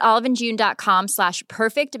 That's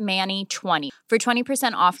oliveandjune.com/perfectmani20 for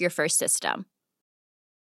 20% off your first system.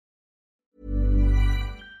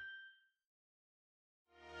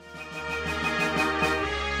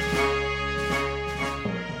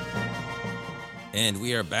 And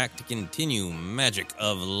we are back to continue Magic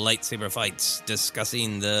of Lightsaber Fights,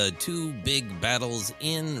 discussing the 2 big battles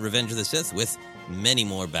in Revenge of the Sith, with many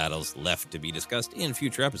more battles left to be discussed in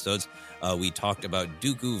future episodes. We talked about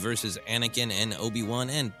Dooku versus Anakin and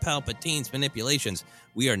Obi-Wan and Palpatine's manipulations.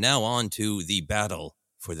 We are now on to the battle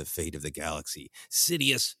for the fate of the galaxy.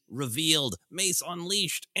 Sidious revealed, Mace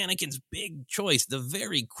unleashed, Anakin's big choice, the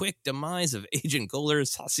very quick demise of Agent Kohler,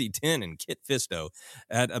 Sassy Tin, and Kit Fisto.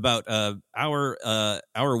 At about hour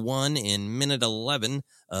 1 in minute 11,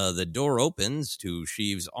 the door opens to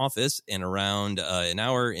Sheev's office, and around an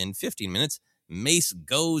hour and 15 minutes, Mace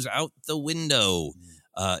goes out the window.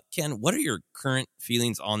 Ken, what are your current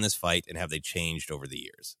feelings on this fight, and have they changed over the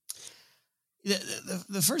years?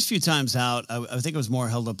 The first few times out, I think I was more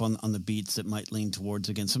held up on the beats that might lean towards,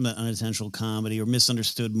 again, some of the unintentional comedy or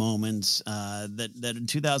misunderstood moments that in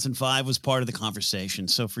 2005 was part of the conversation.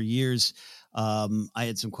 So for years, I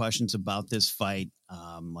had some questions about this fight.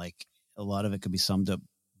 Like a lot of it could be summed up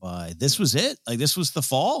by, this was it? Like this was the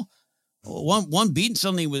fall? One beat and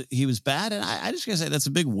suddenly he was bad. And I just gotta say that's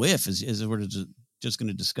a big whiff as we're just going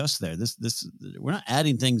to discuss there. This we're not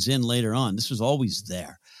adding things in later on. This was always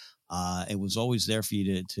there. It was always there for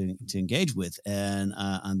you to engage with. And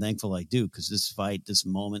I'm thankful I do, because this fight, this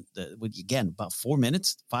moment, again, about 4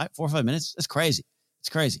 or 5 minutes, that's crazy. It's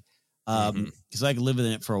crazy. Because I could live in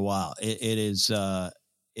it for a while. It's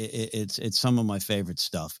some of my favorite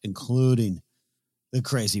stuff, including the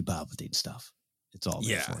crazy Palpatine stuff. It's all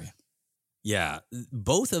there for you. Yeah,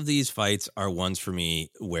 both of these fights are ones for me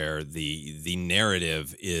where the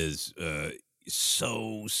narrative is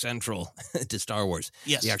so central to Star Wars.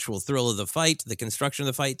 Yes. The actual thrill of the fight, the construction of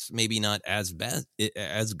the fights, maybe not as bad,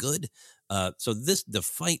 as good. So the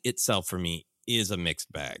fight itself for me is a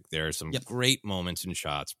mixed bag. There are some great moments and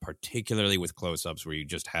shots, particularly with close-ups where you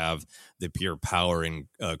just have the pure power and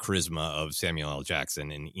charisma of Samuel L.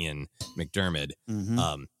 Jackson and Ian McDiarmid.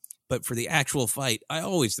 Mm-hmm. But for the actual fight, I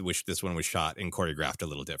always wish this one was shot and choreographed a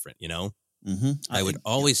little different, you know? Mm-hmm. I would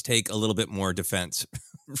always take a little bit more defense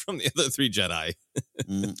from the other three Jedi.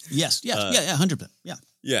 Yes, 100%.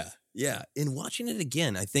 Yeah. In watching it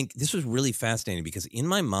again, I think this was really fascinating because in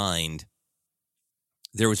my mind,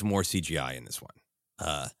 there was more CGI in this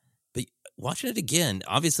one. But watching it again,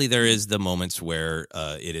 obviously there is the moments where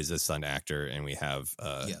it is a stunt actor and we have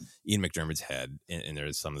Ian McDiarmid's head, and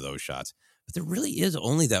there's some of those shots. But there really is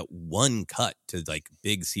only that one cut to like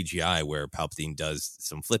big CGI where Palpatine does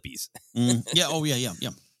some flippies. Yeah. Oh, yeah.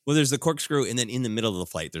 Well, there's the corkscrew, and then in the middle of the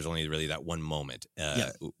fight, there's only really that one moment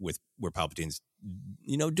with where Palpatine's,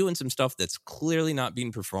 doing some stuff that's clearly not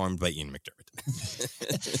being performed by Ian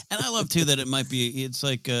McDiarmid. And I love too that it's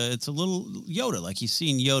like it's a little Yoda, like he's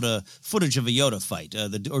seen Yoda footage of a Yoda fight.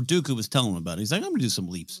 Or Dooku was telling him about it. He's like, I'm gonna do some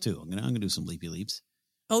leaps too. I'm gonna do some leapy leaps.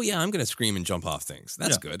 Oh, yeah, I'm going to scream and jump off things.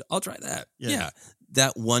 That's good. I'll try that. Yeah.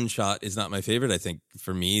 That one shot is not my favorite. I think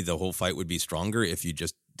for me, the whole fight would be stronger if you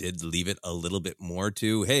just did leave it a little bit more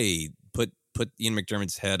to, hey, put Ian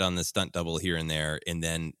McDiarmid's head on the stunt double here and there, and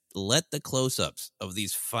then let the close-ups of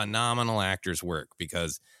these phenomenal actors work,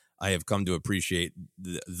 because I have come to appreciate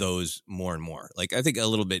those more and more. Like, I think a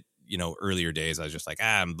little bit, earlier days, I was just like,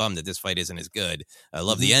 I'm bummed that this fight isn't as good. I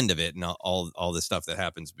love the end of it and all the stuff that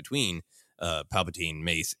happens between Palpatine,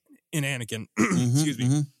 Mace, and Anakin, excuse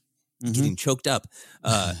me, getting choked up.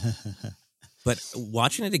 But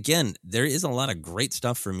watching it again, there is a lot of great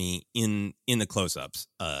stuff for me in the close-ups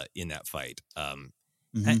in that fight.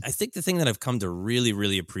 I think the thing that I've come to really,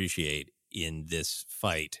 really appreciate in this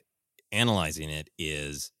fight, analyzing it,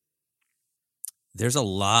 is there's a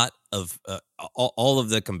lot of all of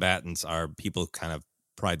the combatants are people kind of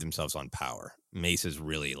pride themselves on power. Mace is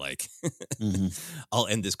really like, I'll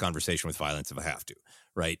end this conversation with violence if I have to,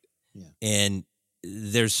 right? Yeah. And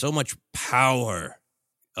there's so much power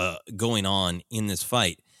going on in this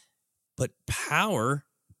fight, but power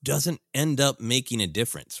doesn't end up making a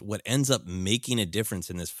difference. What ends up making a difference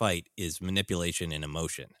in this fight is manipulation and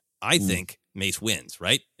emotion. I think Mace wins,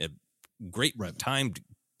 right? A great timed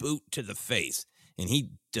boot to the face, and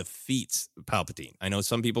he defeats Palpatine. I know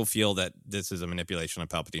some people feel that this is a manipulation on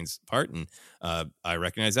Palpatine's part, and I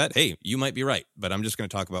recognize that. Hey, you might be right, but I'm just going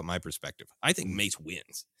to talk about my perspective. I think Mace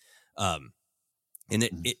wins. And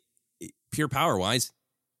it pure power-wise,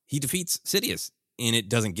 he defeats Sidious, and it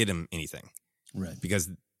doesn't get him anything. Right. Because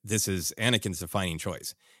this is Anakin's defining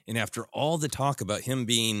choice. And after all the talk about him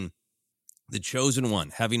being the chosen one,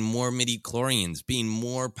 having more midi-chlorians, being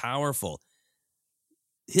more powerful,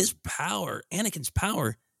 his power, Anakin's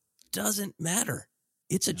power, doesn't matter.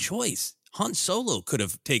 It's a choice. Han Solo could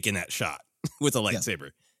have taken that shot with a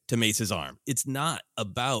lightsaber to Mace's arm. It's not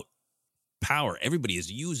about power. Everybody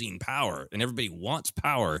is using power, and everybody wants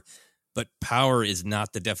power, but power is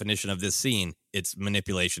not the definition of this scene. It's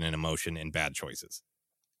manipulation and emotion and bad choices.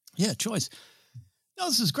 Yeah, choice. No,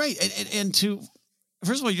 this is great. And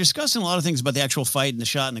first of all, you're discussing a lot of things about the actual fight and the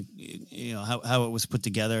shot and how it was put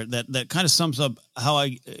together. That kind of sums up how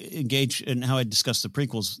I engage and how I discuss the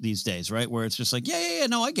prequels these days, right? Where it's just like,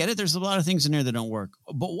 no, I get it. There's a lot of things in there that don't work,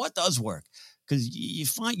 but what does work? Because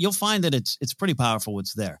you'll find that it's pretty powerful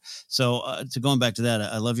what's there. So to going back to that,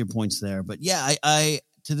 I love your points there. But yeah, I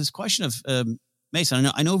to this question of Mace. I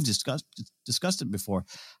know we've discussed it before.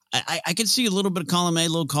 I can see a little bit of column A, a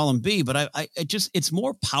little column B, but it's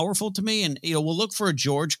more powerful to me. And, we'll look for a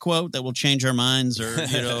George quote that will change our minds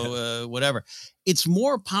or, whatever. It's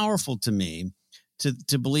more powerful to me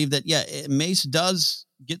to believe that, Mace does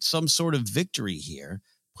get some sort of victory here,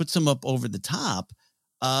 puts him up over the top.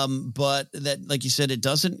 But that, like you said, it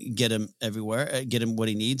doesn't get him everywhere, get him what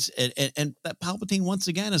he needs. And that Palpatine, once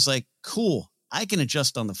again, is like, cool, I can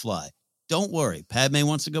adjust on the fly. Don't worry. Padme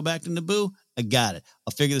wants to go back to Naboo. I got it.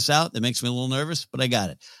 I'll figure this out. That makes me a little nervous, but I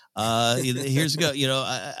got it. Here's go.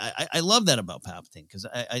 I love that about Palpatine because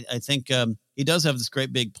I think he does have this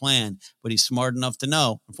great big plan, but he's smart enough to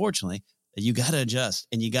know, unfortunately, that you got to adjust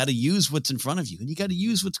and you got to use what's in front of you and you got to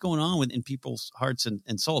use what's going on in people's hearts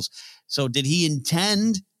and souls. So did he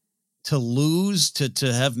intend to lose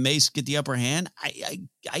to have Mace get the upper hand?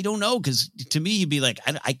 I don't know. Cause to me, he'd be like,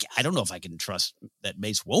 I don't know if I can trust that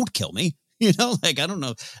Mace won't kill me. I don't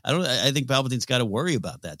know. I think Palpatine's got to worry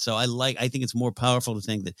about that. So I think it's more powerful to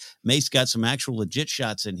think that Mace got some actual legit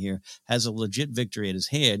shots in here, has a legit victory at his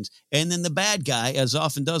hands. And then the bad guy, as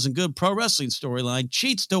often does in good pro wrestling storyline,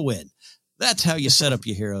 cheats to win. That's how you set up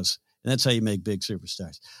your heroes. And that's how you make big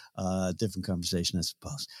superstars. Different conversation, I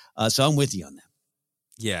suppose. So I'm with you on that.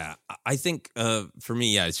 Yeah, I think for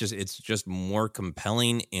me, it's just more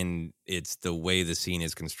compelling, and it's the way the scene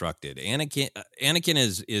is constructed. Anakin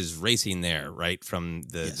is racing there, right? From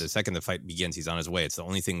the second the fight begins, he's on his way. It's the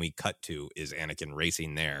only thing we cut to is Anakin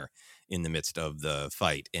racing there in the midst of the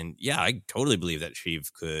fight. And yeah, I totally believe that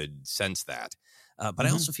Sheev could sense that. But I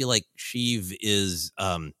also feel like Sheev is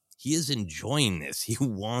he is enjoying this. He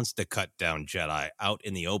wants to cut down Jedi out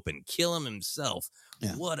in the open, kill him himself.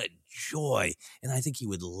 Yeah. What a joy. And I think he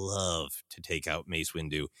would love to take out Mace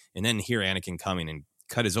Windu and then hear Anakin coming and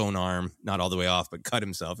cut his own arm, not all the way off, but cut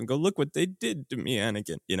himself and go, look what they did to me,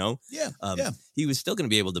 Anakin, Yeah. He was still going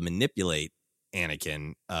to be able to manipulate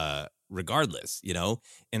Anakin regardless,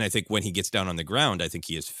 And I think when he gets down on the ground, I think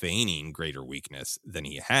he is feigning greater weakness than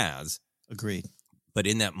he has. Agreed. But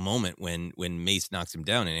in that moment when Mace knocks him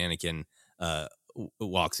down and Anakin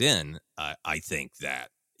walks in, I think that,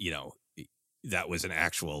 that was an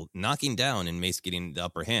actual knocking down and Mace getting the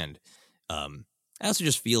upper hand. I also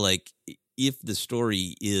just feel like if the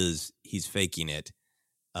story is he's faking it,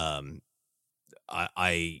 I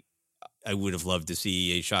would have loved to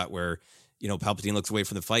see a shot where, Palpatine looks away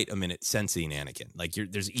from the fight a minute, sensing Anakin. Like you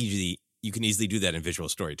can easily do that in visual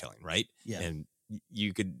storytelling, right? Yeah. And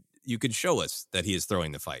you could show us that he is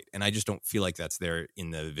throwing the fight. And I just don't feel like that's there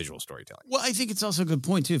in the visual storytelling. Well, I think it's also a good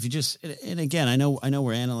point too. If you just, and again, I know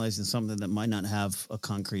we're analyzing something that might not have a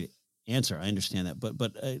concrete answer. I understand that,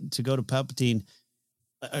 but to go to Palpatine,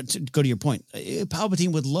 to go to your point,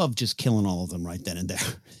 Palpatine would love just killing all of them right then and there.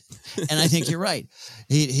 And I think you're right.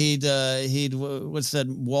 He'd what's that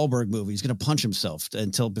Wahlberg movie? He's going to punch himself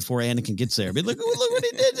before Anakin gets there. But look what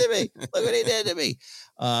he did to me. Look what he did to me.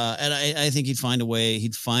 And I think he'd find a way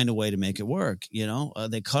to make it work.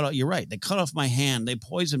 They cut off, you're right. They cut off my hand. They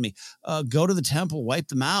poisoned me. Go to the temple, wipe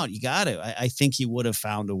them out. You got it. I think he would have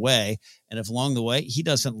found a way. And if along the way, he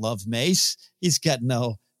doesn't love Mace, he's got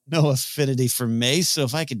no affinity for Mace. So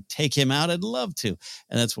if I could take him out, I'd love to.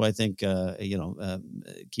 And that's why I think,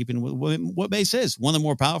 keeping what Mace is, one of the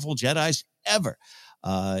more powerful Jedis ever.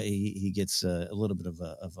 He gets a little bit of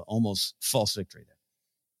a almost false victory there.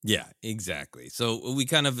 Yeah, exactly. So we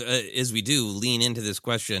kind of, as we do, lean into this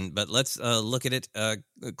question, but let's look at it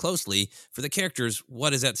closely. For the characters,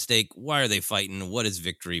 what is at stake? Why are they fighting? What is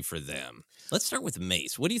victory for them? Let's start with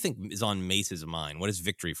Mace. What do you think is on Mace's mind? What is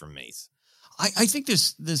victory for Mace? I think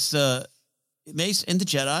this Mace and the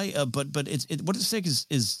Jedi, but what at stake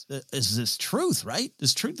is this truth, right?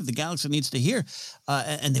 This truth that the galaxy needs to hear,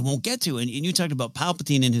 and they won't get to. And you talked about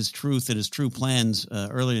Palpatine and his truth and his true plans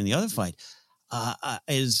earlier in the other fight. I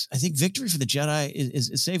think victory for the Jedi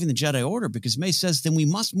is saving the Jedi Order, because Mace says, then we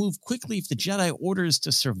must move quickly if the Jedi Order is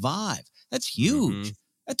to survive. That's huge. Mm-hmm.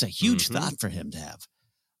 That's a huge thought for him to have.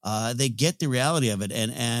 They get the reality of it.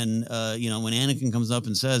 And when Anakin comes up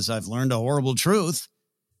and says, I've learned a horrible truth,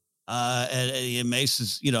 and Mace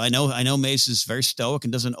is, I know Mace is very stoic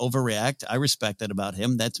and doesn't overreact. I respect that about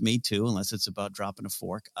him. That's me too, unless it's about dropping a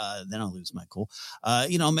fork. Then I'll lose my cool.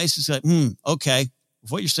 Mace is like, okay, if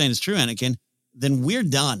what you're saying is true, Anakin, then we're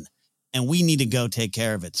done and we need to go take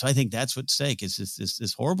care of it. So I think that's what's at stake, is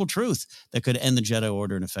this horrible truth that could end the Jedi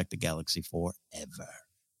Order and affect the galaxy forever.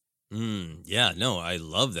 Yeah, no, I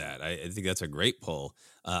love that. I think that's a great pull.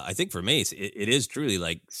 I think for Mace, it is truly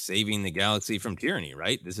like saving the galaxy from tyranny,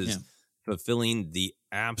 right? This is fulfilling the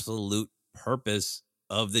absolute purpose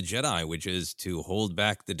of the Jedi, which is to hold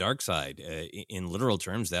back the dark side. In literal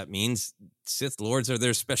terms, that means Sith Lords are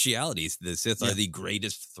their specialities. The Sith are the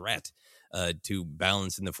greatest threat to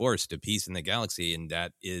balance in the Force, to peace in the galaxy, and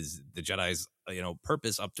that is the Jedi's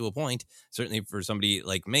purpose up to a point. Certainly for somebody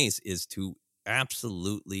like Mace, is to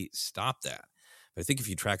absolutely stop that. But I think if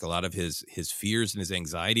you track a lot of his fears and his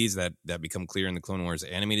anxieties that become clear in the Clone Wars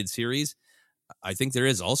animated series, I think there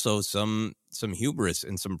is also some hubris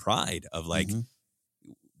and some pride of like,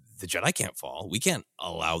 the Jedi can't fall. We can't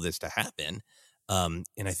allow this to happen. And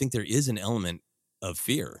I think there is an element of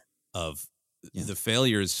fear of the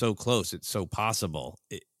failure is so close. It's so possible.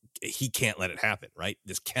 He can't let it happen, right?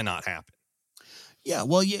 This cannot happen. Yeah,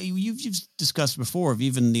 well, you've discussed before of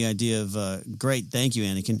even the idea of, great, thank you,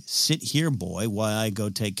 Anakin. Sit here, boy, while I go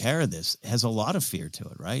take care of this. It has a lot of fear to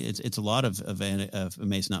it, right? It's a lot of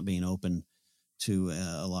Mace not being open to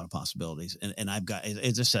a lot of possibilities, and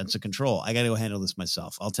it's a sense of control. I got to go handle this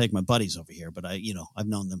myself. I'll take my buddies over here, but I've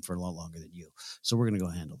known them for a lot longer than you, so we're going to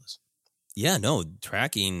go handle this. Yeah, no,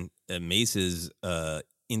 tracking Mace's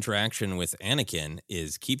interaction with Anakin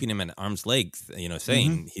is keeping him at arm's length,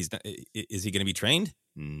 saying he's not, is he going to be trained?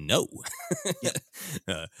 No.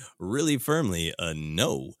 Really firmly,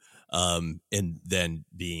 no. And then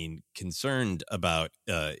being concerned about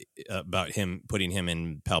him putting him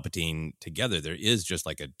and Palpatine together, there is just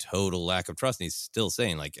like a total lack of trust. And he's still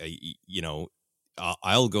saying like,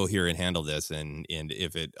 I'll go here and handle this. And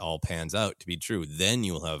if it all pans out to be true, then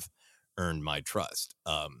you'll have earned my trust.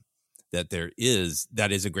 That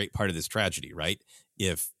is a great part of this tragedy, right?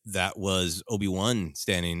 If that was Obi-Wan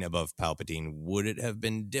standing above Palpatine, would it have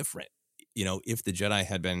been different? If the Jedi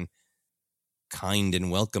had been kind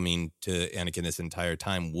and welcoming to Anakin this entire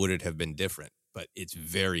time, would it have been different? But it's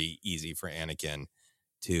very easy for Anakin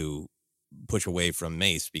to push away from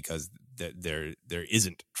Mace because there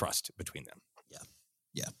isn't trust between them.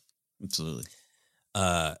 Yeah, absolutely.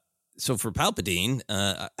 So for Palpatine,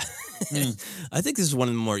 I think this is one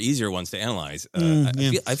of the more easier ones to analyze.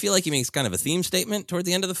 I feel like he makes kind of a theme statement toward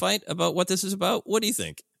the end of the fight about what this is about. What do you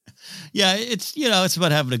think? Yeah, it's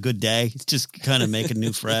about having a good day. It's just kind of making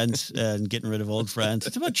new friends and getting rid of old friends.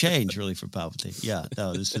 It's about change, really, for Palpatine. Yeah,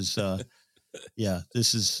 no, this is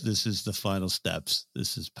the final steps.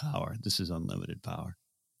 This is power. This is unlimited power.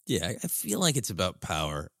 Yeah, I feel like it's about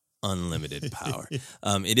power, unlimited power.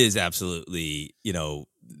 It is absolutely,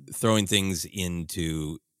 throwing things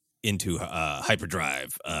into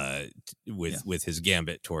hyperdrive with his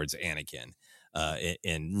gambit towards Anakin.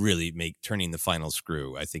 And really turning the final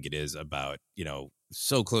screw. I think it is about,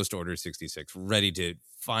 so close to Order 66, ready to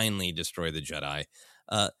finally destroy the Jedi.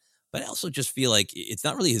 But I also just feel like it's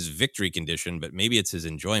not really his victory condition, but maybe it's his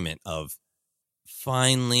enjoyment of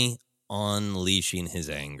finally unleashing his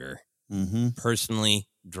anger personally,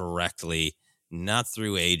 directly, not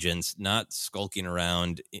through agents, not skulking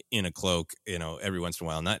around in a cloak, every once in a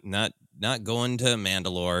while, not going to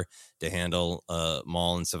Mandalore to handle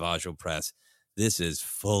Maul and Savage Opress. This is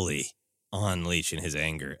fully unleashing his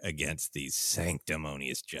anger against these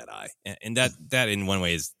sanctimonious Jedi. And that in one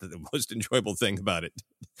way is the most enjoyable thing about it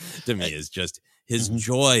to me, is just his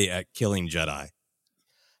joy at killing Jedi.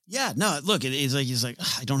 Yeah, no, look, he's like,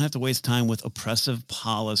 I don't have to waste time with oppressive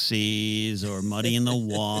policies or muddying the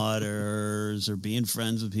waters or being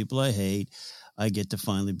friends with people I hate. I get to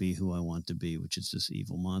finally be who I want to be, which is this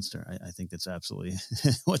evil monster. I think that's absolutely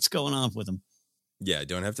what's going on with him. Yeah,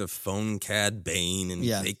 don't have to phone Cad Bane and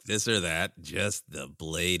fake this or that. Just the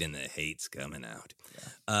blade and the hate's coming out.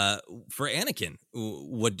 Yeah. For Anakin,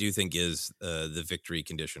 what do you think is the victory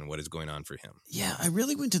condition? What is going on for him? Yeah, I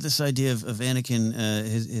really went to this idea of Anakin.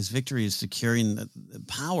 His victory is securing the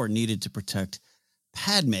power needed to protect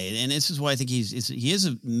Padme. And this is why I think he is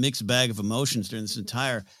a mixed bag of emotions during this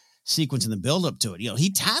entire sequence in the build-up to it.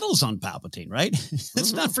 He tattles on Palpatine, right?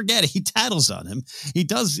 Let's not forget it. He tattles on him. He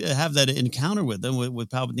does have that encounter with him, with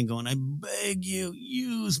Palpatine going, I beg you,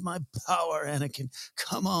 use my power, Anakin.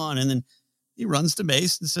 Come on. And then he runs to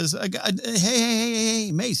Mace and says,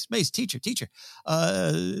 hey, Mace, teacher.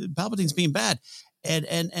 Palpatine's being bad. And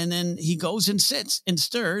then he goes and sits and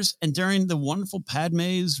stirs. And during the wonderful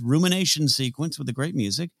Padme's rumination sequence with the great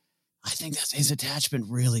music, I think that his attachment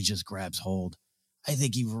really just grabs hold. I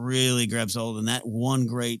think he really grabs hold, and that one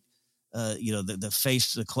great, the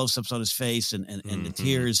face, the close-ups on his face, and the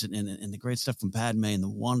tears, and the great stuff from Padme, and the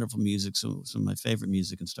wonderful music, some of my favorite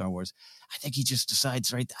music in Star Wars. I think he just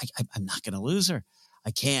decides, right, I'm not going to lose her.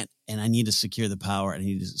 I can't, and I need to secure the power. I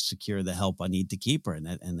need to secure the help. I need to keep her,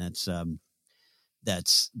 and that's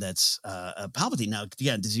that's Palpatine. Now,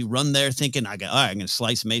 yeah, does he run there thinking, I'm going to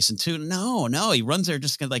slice Mason too? No, he runs there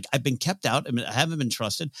just like, I've been kept out. I mean, I haven't been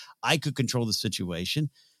trusted. I could control the situation.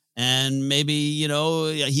 And maybe,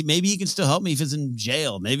 maybe he can still help me if he's in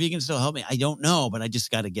jail. Maybe he can still help me. I don't know, but I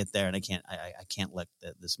just got to get there. And I can't let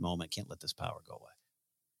this moment, can't let this power go away.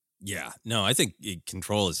 Yeah, no, I think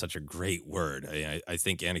control is such a great word. I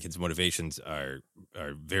think Anakin's motivations are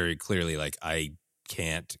very clearly like, I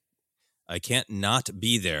can't not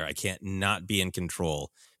be there. I can't not be in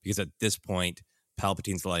control, because at this point,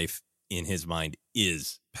 Palpatine's life in his mind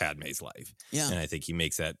is Padme's life. Yeah. And I think he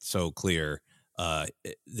makes that so clear.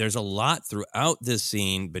 There's a lot throughout this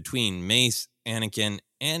scene between Mace, Anakin,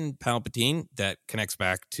 and Palpatine that connects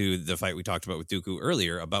back to the fight we talked about with Dooku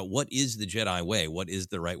earlier about what is the Jedi way, what is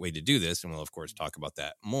the right way to do this. And we'll, of course, talk about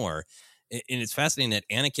that more. And it's fascinating that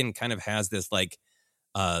Anakin kind of has this, like,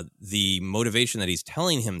 the motivation that he's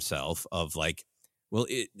telling himself of, like, well,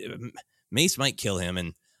 Mace might kill him,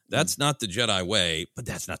 and that's not the Jedi way, but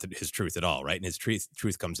that's not his truth at all, right? And his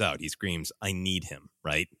truth comes out. He screams, I need him,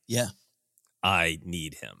 right? Yeah. I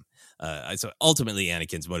need him. So ultimately,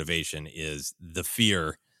 Anakin's motivation is the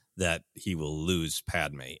fear that he will lose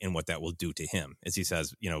Padme and what that will do to him. As he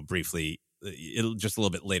says, briefly, it'll just a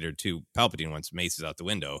little bit later to Palpatine, once Mace is out the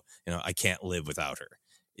window, I can't live without her.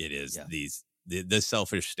 It is the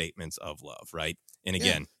selfish statements of love, right? And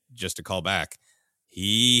again, just to call back,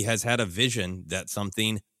 he has had a vision that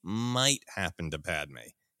something might happen to Padme,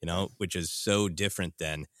 which is so different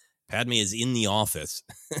than Padme is in the office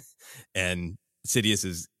and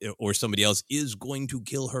Sidious or somebody else is going to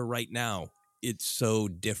kill her right now. It's so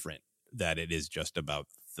different that it is just about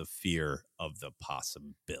the fear of the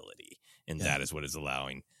possibility. And that is what is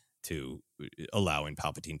allowing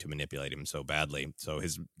Palpatine to manipulate him so badly. So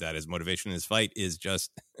his motivation in his fight is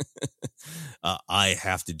just, I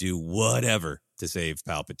have to do whatever to save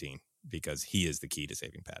Palpatine, because he is the key to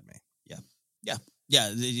saving Padme.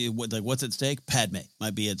 What's at stake? Padme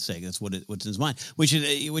might be at stake. That's what's in his mind. Which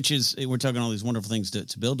is we're talking all these wonderful things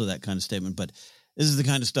to build to that kind of statement. But this is the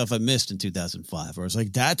kind of stuff I missed in 2005, where I was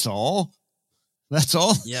like, that's all.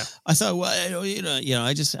 Yeah. I thought, well,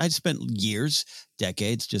 I spent years,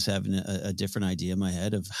 decades, just having a different idea in my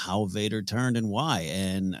head of how Vader turned and why,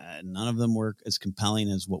 and none of them were as compelling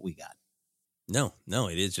as what we got. No,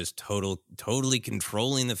 it is just totally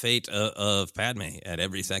controlling the fate of Padme at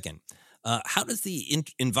every second. How does the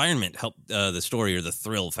environment help the story or the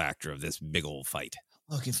thrill factor of this big old fight?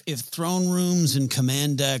 Look, if throne rooms and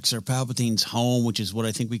command decks are Palpatine's home, which is what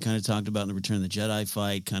I think we kind of talked about in the Return of the Jedi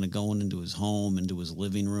fight, kind of going into his home, into his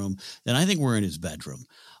living room, then I think we're in his bedroom.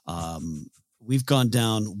 We've gone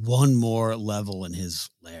down one more level in his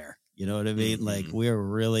lair. You know what I mean? Mm-hmm. Like, we're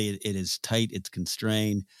really, it is tight. It's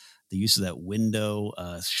constrained. The use of that window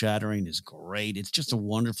shattering is great. It's just a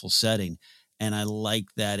wonderful setting. And I like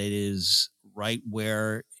that it is right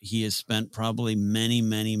where he has spent probably many,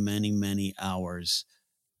 many, many, many hours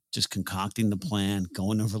just concocting the plan,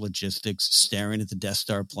 going over logistics, staring at the Death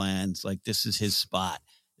Star plans. Like, this is his spot.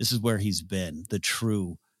 This is where he's been. The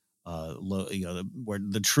true, where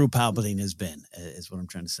the true Palpatine has been, is what I'm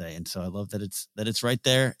trying to say. And so I love that it's right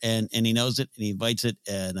there, and he knows it, and he invites it,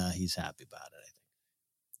 and he's happy about it, I think.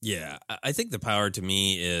 Yeah, I think the power to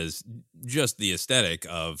me is just the aesthetic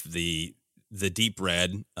of the deep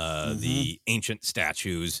red, the ancient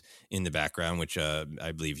statues in the background, which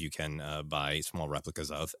I believe you can buy small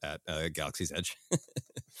replicas of at Galaxy's Edge,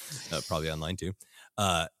 probably online too.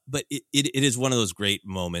 But it is one of those great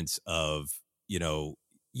moments of,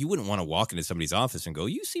 you wouldn't want to walk into somebody's office and go,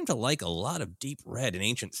 you seem to like a lot of deep red and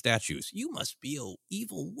ancient statues. You must be an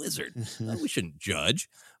evil wizard. We shouldn't judge.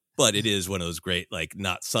 But it is one of those great, like,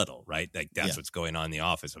 not subtle, right? Like, that's what's going on in the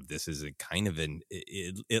office. Of this is a kind of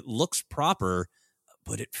it looks proper,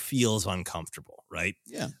 but it feels uncomfortable, right?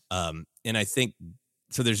 Yeah. And I think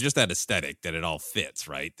so. There's just that aesthetic that it all fits,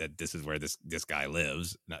 right? That this is where this guy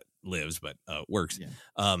works. Yeah.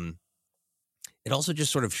 It also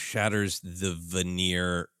just sort of shatters the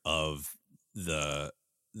veneer of the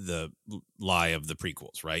lie of the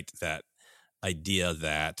prequels, right? That idea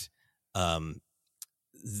that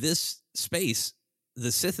this space,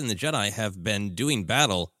 the Sith and the Jedi have been doing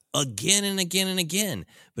battle again and again and again,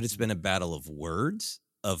 but it's been a battle of words,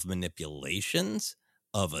 of manipulations,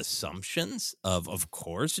 of assumptions, of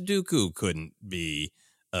course, Dooku couldn't be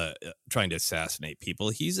trying to assassinate people.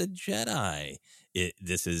 He's a Jedi.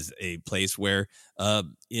 This is a place where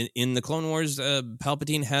in the Clone Wars,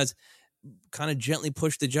 Palpatine has kind of gently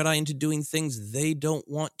push the Jedi into doing things they don't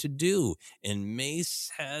want to do. And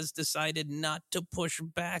Mace has decided not to push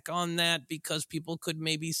back on that because people could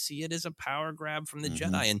maybe see it as a power grab from the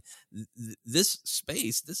Jedi. And this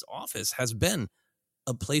space, this office, has been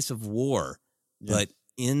a place of war, but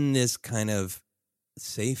in this kind of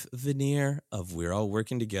safe veneer of we're all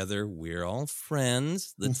working together, we're all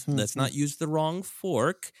friends. Let's not use the wrong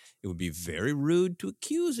fork. It would be very rude to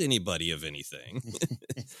accuse anybody of anything,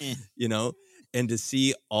 you know, and to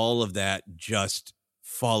see all of that just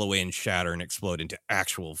fall away and shatter and explode into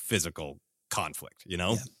actual physical conflict, you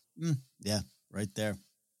know? Yeah, right there.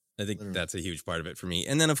 I think that's a huge part of it for me.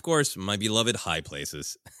 And then, of course, my beloved high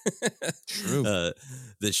places. True.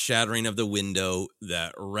 The shattering of the window,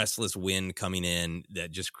 that restless wind coming in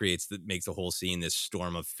that just makes the whole scene this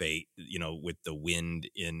storm of fate, you know, with the wind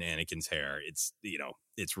in Anakin's hair. It's, you know,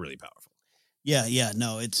 it's really powerful. Yeah.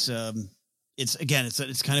 No, it's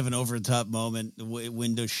kind of an over the top moment. The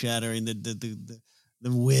window shattering, the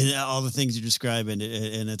wind, all the things you're describing.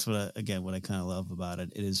 And that's what I kind of love about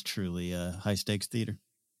it. It is truly high stakes theater.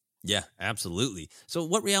 Yeah, absolutely. So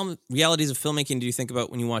what realities of filmmaking do you think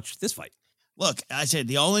about when you watch this fight? Look, I said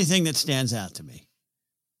the only thing that stands out to me,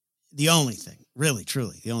 the only thing, really,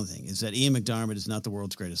 truly, the only thing is that Ian McDiarmid is not the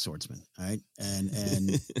world's greatest swordsman. All right. And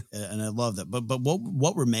and I love that. But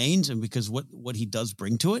what remains, and because what he does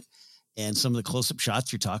bring to it, and some of the close-up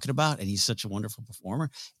shots you're talking about, and he's such a wonderful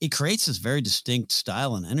performer, it creates this very distinct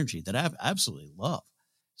style and energy that I absolutely love.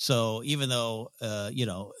 So even though, you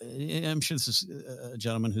know, I'm sure this is a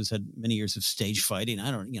gentleman who's had many years of stage fighting. I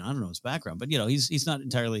don't know his background, but, you know, he's not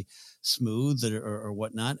entirely smooth or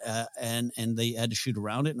whatnot. And they had to shoot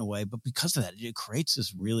around it in a way. But because of that, it creates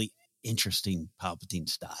this really interesting Palpatine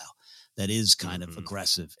style that is kind of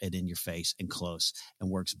aggressive and in your face and close and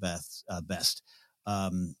works best.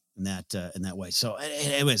 In that way. So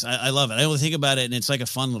anyways, I love it. I only think about it and it's like a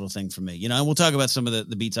fun little thing for me, you know, and we'll talk about some of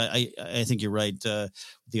the beats. I think you're right.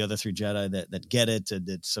 The other three Jedi that get it, and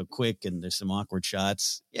it's so quick and there's some awkward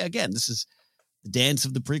shots. Yeah. Again, this is the dance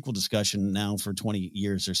of the prequel discussion now for 20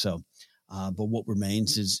 years or so. But what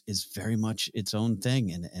remains is very much its own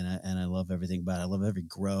thing. And I love everything about it. I love every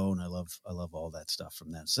groan. I love all that stuff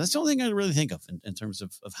from that. So that's the only thing I really think of in terms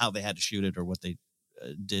of how they had to shoot it or what they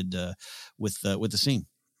did with the scene.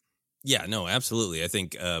 Yeah, no, absolutely. I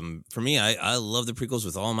think for me, I love the prequels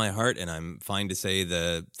with all my heart, and I'm fine to say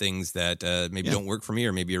the things that maybe don't work for me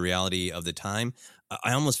or maybe a reality of the time.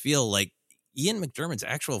 I almost feel like Ian McDiarmid's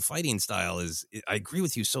actual fighting style I agree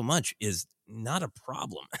with you so much, is not a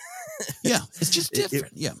problem. Yeah, it's just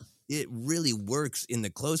different. It really works in the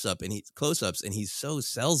close-ups, and he so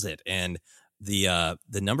sells it. And the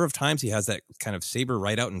number of times he has that kind of saber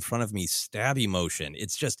right out in front of me stabby motion,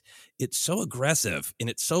 it's so aggressive, and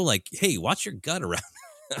it's so like, hey, watch your gut around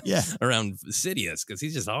around Sidious, because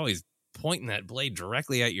he's just always pointing that blade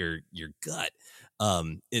directly at your gut.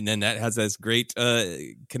 And then that has this great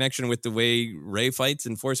connection with the way Rey fights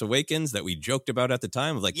in Force Awakens that we joked about at the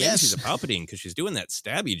time of like, maybe she's a Palpatine because she's doing that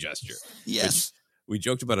stabby gesture. Yes. We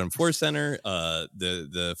joked about it on Force Center.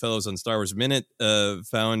 The fellows on Star Wars Minute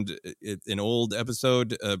found an old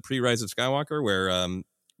episode pre-Rise of Skywalker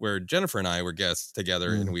where Jennifer and I were guests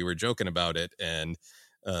together, and we were joking about it. And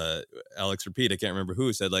Alex Repeat, I can't remember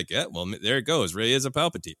who, said like, yeah, well, there it goes. Rey is a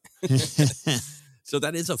Palpatine. So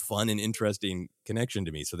that is a fun and interesting connection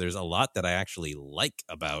to me. So there's a lot that I actually like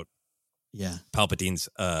about Palpatine's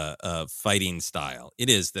fighting style. It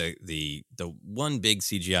is the one big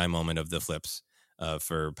CGI moment of the flips.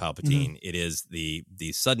 For Palpatine, it is the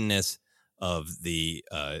suddenness of the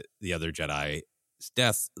other Jedi's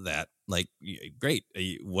death that, like, great.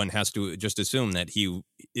 One has to just assume that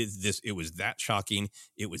it was that shocking.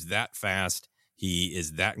 It was that fast. He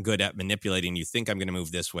is that good at manipulating. You think I'm going to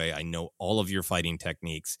move this way. I know all of your fighting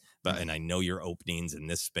techniques, and I know your openings in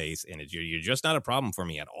this space, and you're just not a problem for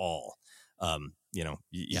me at all. You know,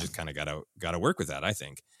 you just kind of gotta work with that, I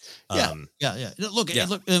think. Yeah. Look,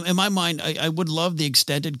 in my mind, I would love the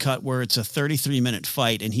extended cut where it's a 33-minute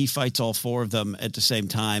fight and he fights all four of them at the same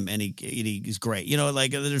time, and he's great. You know,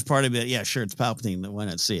 like there's part of it. Yeah, sure, it's Palpatine. Why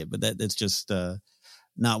not see it? But that's just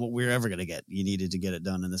not what we're ever going to get. You needed to get it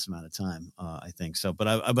done in this amount of time, I think. So, but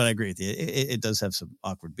I agree with you. It does have some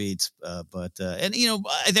awkward beats, but and you know,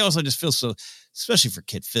 I also just feel so, especially for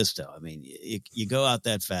Kit Fisto. I mean, you go out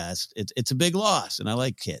that fast, it's a big loss, and I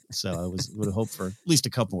like Kit, so I would hope for at least a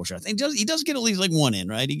couple more shots. He does get at least like one in,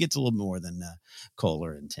 right? He gets a little more than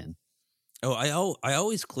Kohler and Tin. Oh, I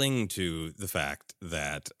always cling to the fact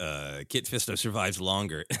that Kit Fisto survives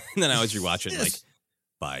longer than I was rewatching. Like,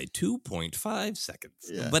 by 2.5 seconds.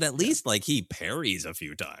 Yeah, but at least like he parries a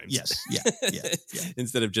few times. Yes. Yeah.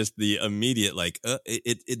 Instead of just the immediate, like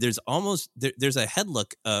there's almost there's a head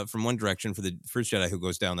look from one direction for the first Jedi who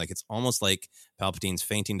goes down. Like it's almost like Palpatine's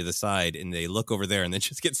fainting to the side and they look over there and then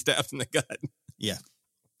just get stabbed in the gut. Yeah.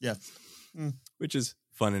 Yeah. Which is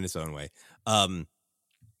fun in its own way.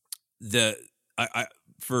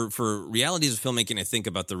 For realities of filmmaking, I think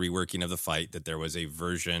about the reworking of the fight, that there was a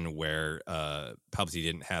version where Palpatine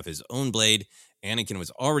didn't have his own blade. Anakin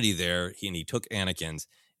was already there, and he took Anakin's.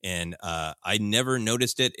 And I never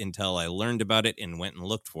noticed it until I learned about it and went and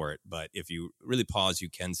looked for it. But if you really pause, you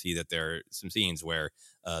can see that there are some scenes where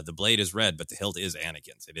the blade is red, but the hilt is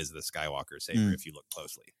Anakin's. It is the Skywalker saber if you look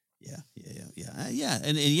closely. Yeah.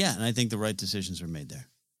 And I think the right decisions were made there.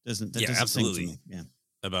 Doesn't absolutely. Seem to me. Yeah.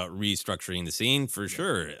 About restructuring the scene for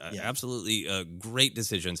sure. Absolutely great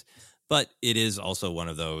decisions. But it is also one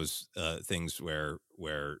of those things where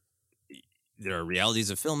there are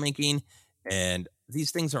realities of filmmaking, and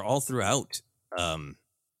these things are all throughout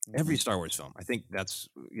every Star Wars film. I think that's,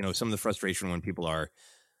 some of the frustration when people are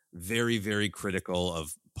very, very critical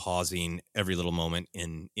of pausing every little moment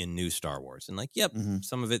in new Star Wars. And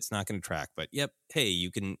some of it's not going to track, but hey,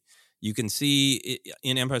 you can see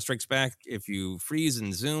in Empire Strikes Back, if you freeze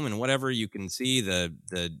and zoom and whatever, you can see the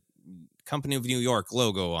Company of New York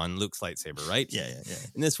logo on Luke's lightsaber, right? Yeah.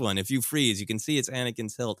 In this one, if you freeze, you can see it's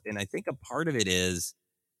Anakin's hilt. And I think a part of it is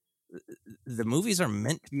the movies are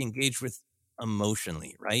meant to be engaged with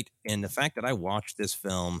emotionally, right? And the fact that I watched this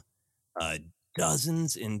film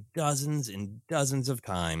dozens and dozens and dozens of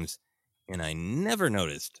times, and I never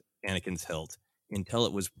noticed Anakin's hilt until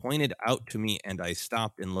it was pointed out to me and I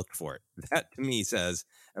stopped and looked for it. That to me says,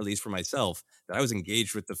 at least for myself, that I was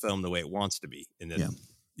engaged with the film the way it wants to be. And then,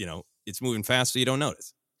 it's moving fast so you don't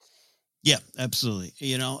notice. Yeah, absolutely.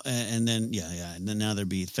 And then, And then now there'd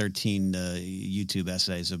be 13 YouTube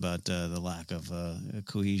essays about the lack of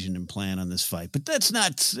cohesion and plan on this fight. But let's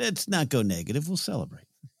not go negative. We'll celebrate.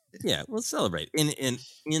 Yeah, we'll celebrate.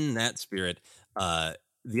 In that spirit,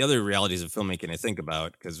 the other realities of filmmaking I think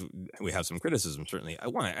about, because we have some criticism, certainly, I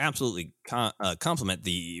want to absolutely compliment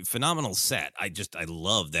the phenomenal set. I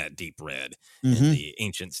love that deep red and the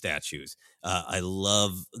ancient statues. I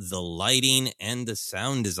love the lighting and the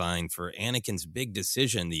sound design for Anakin's big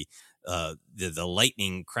decision, the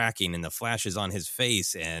lightning cracking and the flashes on his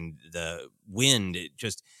face and the wind.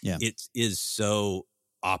 It is so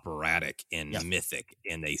operatic and mythic,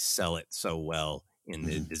 and they sell it so well in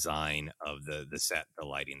the design of the set, the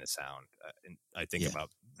lighting, the sound. And I think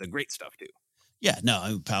about the great stuff too. Yeah,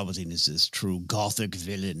 no, Palpatine is this true Gothic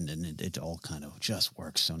villain, and it all kind of just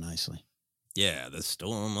works so nicely. Yeah, the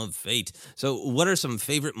storm of fate. So what are some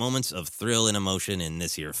favorite moments of thrill and emotion in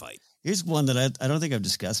this here fight? Here's one that I don't think I've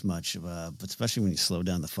discussed much, but especially when you slow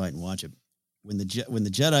down the fight and watch it. When the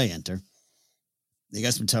Jedi enter, they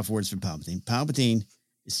got some tough words from Palpatine. Palpatine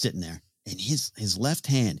is sitting there. And his left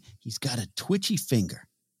hand, he's got a twitchy finger.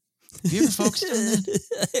 Have you ever focused on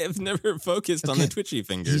that? I have never focused on the twitchy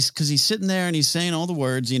finger. Because he's sitting there and he's saying all the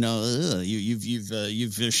words.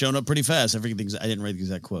 You've shown up pretty fast. I didn't write the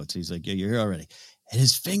exact quotes. He's like, yeah, you're here already, and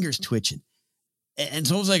his finger's twitching, and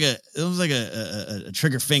it's almost like a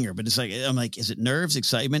trigger finger. But I'm like, is it nerves,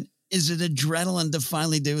 excitement? Is it adrenaline to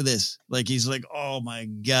finally do this? Like he's like, oh my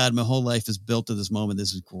God, my whole life is built to this moment.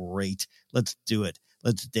 This is great. Let's do it.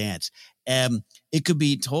 Let's dance. It could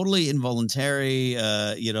be totally involuntary,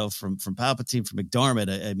 from Palpatine, from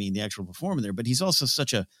McDormand. I mean, the actual performer there, but he's also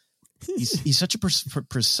such a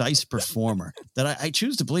precise performer that I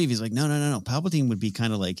choose to believe he's like, no. Palpatine would be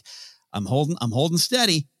kind of like, I'm holding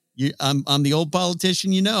steady. I'm the old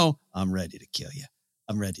politician, I'm ready to kill you.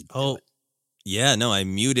 I'm ready to do it. Yeah, no, I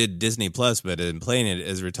muted Disney Plus, but I'm playing it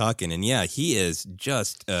as we're talking. And yeah, he is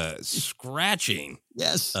just scratching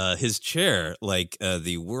his chair like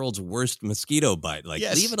the world's worst mosquito bite. Like,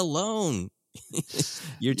 leave it alone.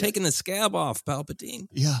 You're taking the scab off, Palpatine.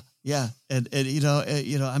 Yeah. And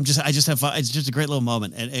I just have fun. It's just a great little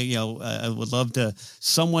moment. And I would love to,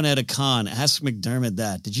 someone at a con, ask McDermott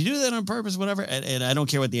that. Did you do that on purpose, whatever? And I don't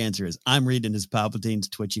care what the answer is. I'm reading his Palpatine's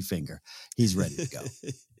twitchy finger. He's ready to go.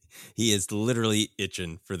 He is literally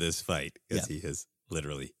itching for this fight because he is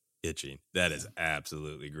literally itching. That is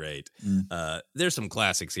absolutely great. There's some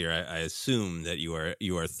classics here. I assume that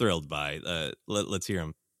you are thrilled by. Let's hear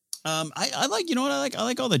them. I like, I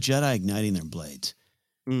like all the Jedi igniting their blades.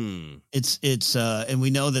 And we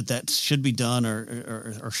know that should be done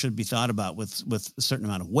or should be thought about with a certain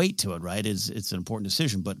amount of weight to it, right? It's an important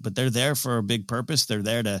decision, but they're there for a big purpose. They're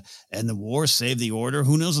there to end the war, save the order.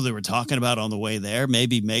 Who knows what they were talking about on the way there?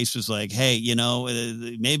 Maybe Mace was like, hey,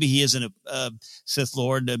 maybe he isn't a Sith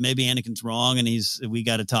Lord. Maybe Anakin's wrong, and we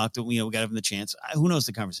got to talk to him. We got to give him the chance. Who knows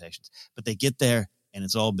the conversations? But they get there, and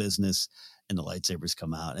it's all business, and the lightsabers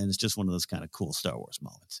come out, and it's just one of those kind of cool Star Wars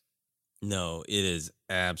moments. No, it is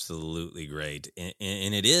absolutely great. And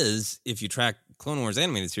it is, if you track Clone Wars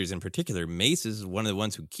animated series in particular, Mace is one of the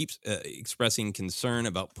ones who keeps expressing concern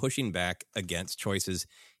about pushing back against choices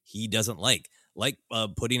he doesn't like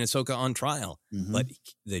putting Ahsoka on trial. Mm-hmm. But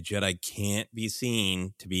the Jedi can't be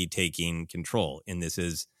seen to be taking control. And this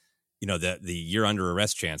is, the you're under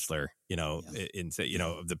arrest chancellor, of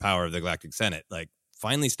the power of the Galactic Senate, like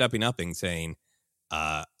finally stepping up and saying,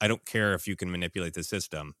 I don't care if you can manipulate the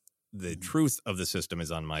system. The truth of the system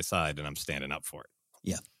is on my side, and I'm standing up for it.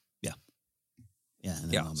 Yeah.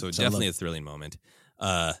 So definitely a thrilling moment.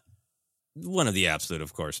 One of the absolute,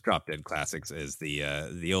 of course, drop dead classics is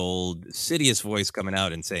the old Sidious voice coming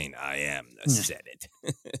out and saying, "I am the Senate."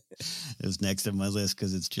 It's next on my list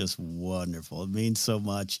because it's just wonderful. It means so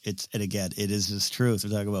much. And again, it is his truth.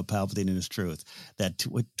 We're talking about Palpatine and his truth. That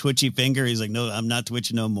twitchy finger. He's like, "No, I'm not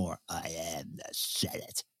twitching no more. I am the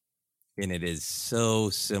Senate." And it is so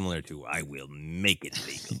similar to "I will make it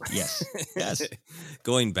legal." Yes.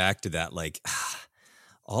 Going back to that, like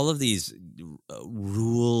all of these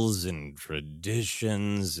rules and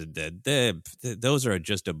traditions, those are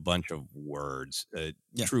just a bunch of words.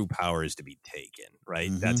 True power is to be taken,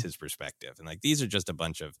 right? Mm-hmm. That's his perspective. And like these are just a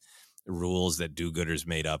bunch of rules that do-gooders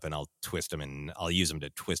made up, and I'll use them to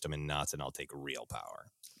twist them in knots, and I'll take real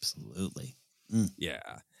power. Absolutely.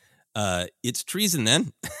 Yeah. It's treason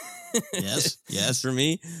then. Yes. For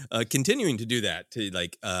me, continuing to do that, to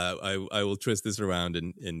like, I will twist this around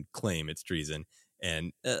and claim it's treason.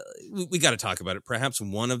 And we got to talk about it. Perhaps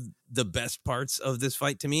one of the best parts of this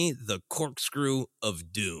fight to me, the corkscrew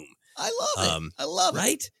of doom. I love it. I love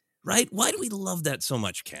it. Right? Why do we love that so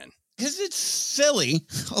much, Ken? Because it's silly.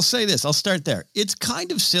 I'll say this. I'll start there. It's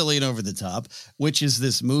kind of silly and over the top, which is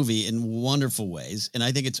this movie in wonderful ways. And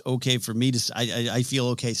I think it's okay for me to, I feel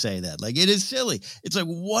okay saying that. Like, it is silly. It's like,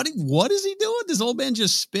 what is he doing? This old man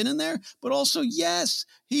just spinning there? But also, yes,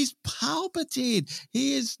 he's Palpatine.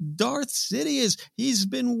 He is Darth Sidious. He's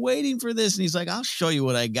been waiting for this. And he's like, I'll show you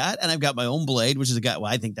what I got. And I've got my own blade, which is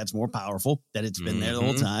I think that's more powerful, that it's been there the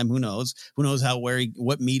whole time. Who knows? Who knows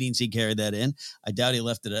what meetings he carried that in? I doubt he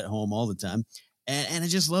left it at home all the time. And I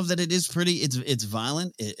just love that it is pretty, it's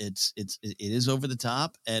violent. It is over the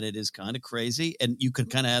top, and it is kind of crazy. And you could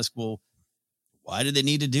kind of ask, well, why do they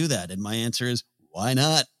need to do that? And my answer is, why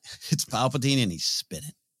not? It's Palpatine and he's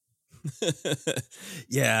spinning.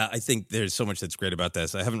 Yeah, I think there's so much that's great about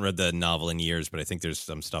this. I haven't read the novel in years, but I think there's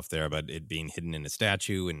some stuff there about it being hidden in a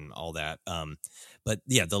statue and all that. But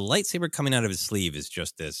yeah, the lightsaber coming out of his sleeve is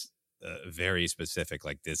just this very specific,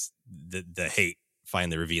 like this, the hate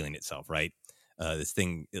finally revealing itself, right? This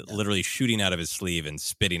thing literally shooting out of his sleeve and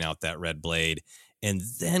spitting out that red blade, and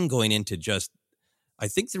then going into just, I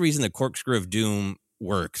think the reason the corkscrew of doom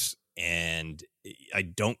works, and I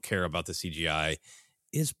don't care about the CGI,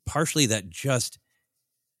 is partially that just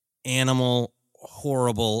animal,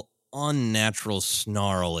 horrible, unnatural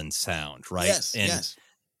snarl and sound, right? Yes.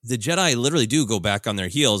 The Jedi literally do go back on their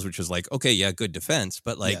heels, which is like, okay, yeah, good defense,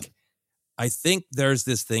 but like, I think there's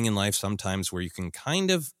this thing in life sometimes where you can kind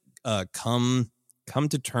of come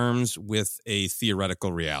to terms with a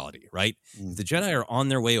theoretical reality, right? The Jedi are on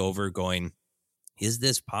their way over going, is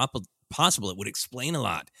this possible? It would explain a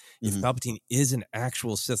lot. If Palpatine is an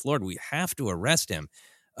actual Sith Lord, we have to arrest him,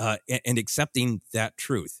 and accepting that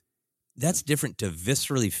truth. That's different to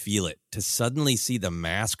viscerally feel it, to suddenly see the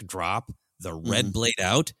mask drop, the red blade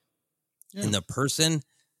out, and the person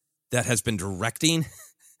that has been directing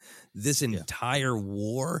this entire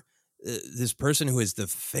war, this person who is the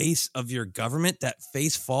face of your government, that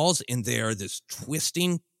face falls and they are this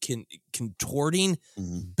twisting, contorting,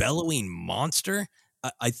 bellowing monster.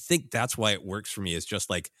 I think that's why it works for me, is just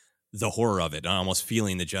like the horror of it. And almost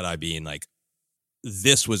feeling the Jedi being like,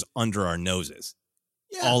 this was under our noses.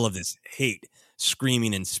 Yeah. All of this hate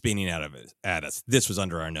screaming and spinning out of it at us. This was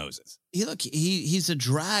under our noses. He's a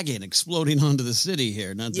dragon exploding onto the city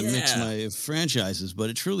here. Not to mix my franchises, but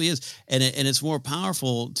it truly is, and it's more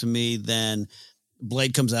powerful to me than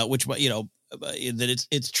Blade comes out, which that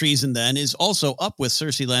it's treason. Then is also up with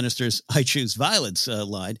Cersei Lannister's "I choose violence"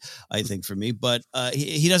 line, I think, for me. But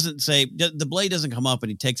he doesn't say, the Blade doesn't come up, and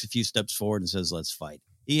he takes a few steps forward and says, "Let's fight."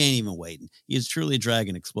 He ain't even waiting. He is truly a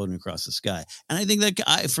dragon exploding across the sky. And I think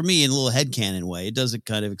that, for me, in a little headcanon way, it does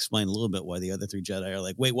kind of explain a little bit why the other three Jedi are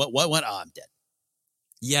like, wait, what? Oh, I'm dead.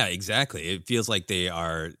 Yeah, exactly. It feels like they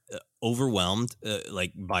are overwhelmed,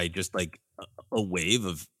 like by just like a wave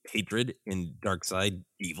of hatred and dark side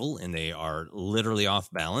evil, and they are literally off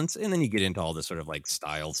balance. And then you get into all this sort of like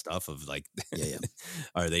style stuff of like,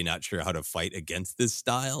 are they not sure how to fight against this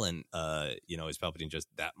style? And is Palpatine just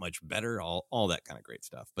that much better? All that kind of great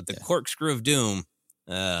stuff. But the corkscrew of doom,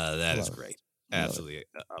 that is great. Absolutely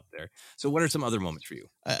up there. So what are some other moments for you?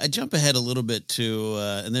 I jump ahead a little bit to,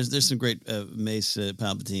 and there's some great Mace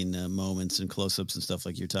Palpatine moments and close-ups and stuff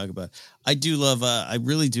like you're talking about. I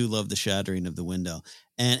really do love the shattering of the window.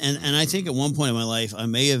 And I think at one point in my life, I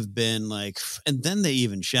may have been like, and then they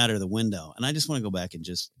even shatter the window. And I just want to go back and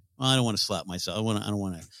just, I don't want to slap myself. I don't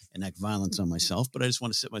want to enact violence on myself, but I just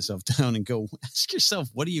want to sit myself down and go, ask yourself,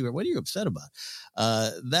 what are you upset about?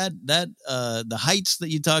 The heights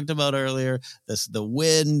that you talked about earlier, the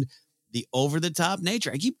wind, the over the top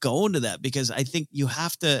nature. I keep going to that because I think you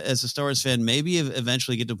have to, as a Star Wars fan, maybe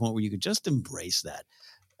eventually get to a point where you could just embrace that.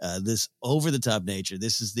 This over-the-top nature.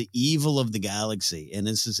 This is the evil of the galaxy, and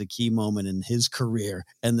this is a key moment in his career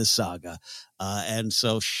and the saga. And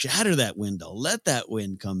so shatter that window. Let that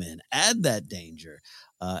wind come in. Add that danger.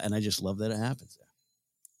 And I just love that it happens there.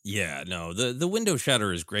 Yeah, no, the window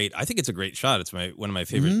shatter is great. I think it's a great shot. It's one of my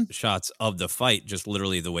favorite shots of the fight, just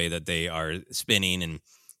literally the way that they are spinning and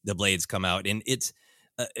the blades come out. And it's,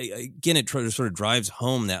 again, it sort of drives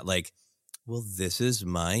home that, like, well, this is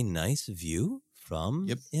my nice view from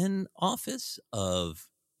an office of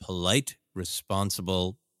polite,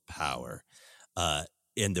 responsible power.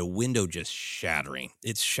 And the window just shattering.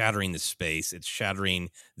 It's shattering the space. It's shattering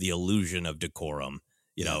the illusion of decorum.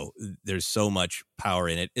 There's so much power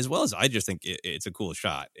in it, as well as I just think it's a cool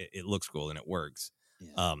shot. It looks cool and it works.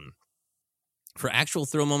 Yeah. For actual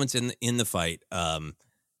thrill moments in the fight,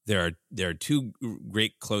 there are two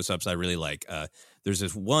great close-ups I really like. There's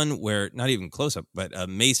this one where, not even close-up, but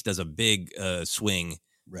Mace does a big swing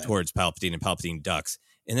towards Palpatine, and Palpatine ducks.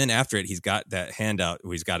 And then after it, he's got that hand out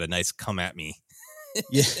where he's got a nice come at me.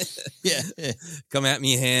 Come at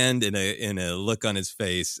me hand and a look on his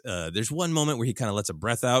face. There's one moment where he kind of lets a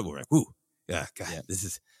breath out. We're like, "Ooh, yeah, God, this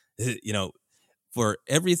is for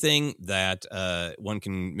everything that one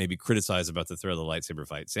can maybe criticize about the thrill of the lightsaber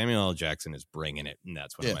fight, Samuel L. Jackson is bringing it, and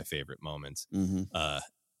that's one of my favorite moments.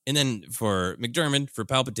 And then for McDiarmid, for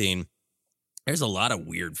Palpatine, there's a lot of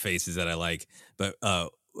weird faces that I like, but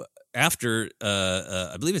after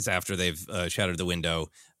I believe it's after they've shattered the window,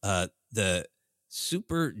 the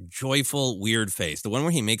super joyful weird face, the one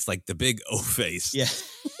where he makes like the big O face,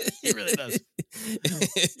 he really does.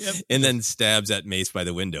 And then stabs at Mace by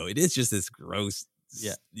the window. It is just this gross,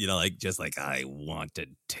 like I want to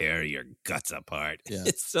tear your guts apart.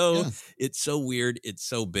 It's so weird, it's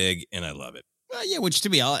so big, and I love it. Which to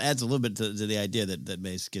me adds a little bit to the idea that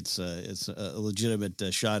Mace gets it's a legitimate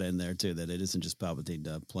shot in there too, that it isn't just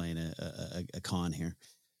Palpatine playing a con here.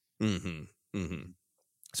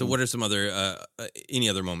 So what are some other any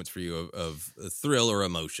other moments for you of thrill or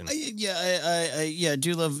emotion? I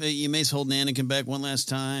do love Mace holding Anakin back one last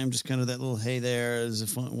time. Just kind of that little hey there is a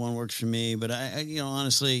fun one, works for me. But I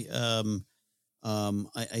honestly, I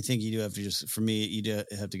think you do have to for me, you do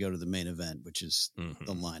have to go to the main event, which is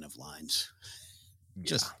the line of lines.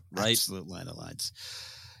 Just absolute line of lines.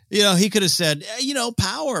 He could have said,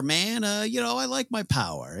 power, man. I like my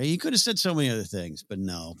power. He could have said so many other things, but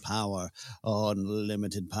no, power,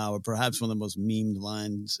 unlimited power. Perhaps one of the most memed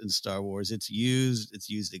lines in Star Wars. It's used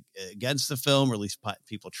against the film, or at least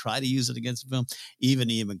people try to use it against the film. Even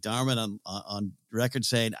Ian McDiarmid on record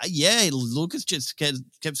saying, Lucas just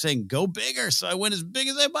kept saying, go bigger. So I went as big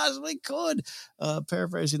as I possibly could.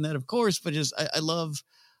 Paraphrasing that, of course, but just, I love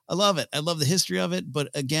it. I love the history of it. But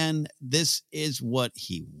again, this is what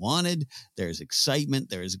he wanted. There's excitement.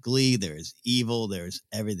 There is glee. There is evil. There's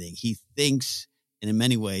everything. He thinks, and in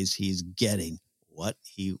many ways, he's getting what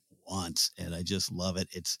he wants. And I just love it.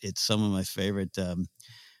 It's some of my favorite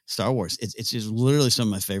Star Wars. It's just literally some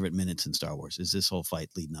of my favorite minutes in Star Wars is this whole fight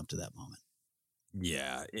leading up to that moment.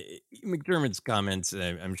 Yeah, McDiarmid's comments,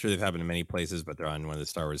 I'm sure they've happened in many places, but they're on one of the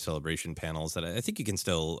Star Wars Celebration panels that I think you can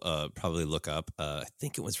still probably look up. I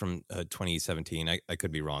think it was from 2017. I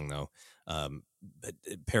could be wrong, though. But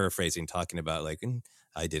paraphrasing, talking about like,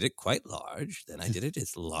 I did it quite large. Then I did it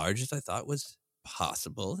as large as I thought was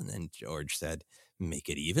possible. And then George said, make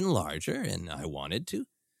it even larger. And I wanted to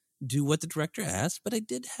do what the director asked, but I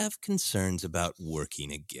did have concerns about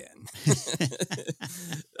working again.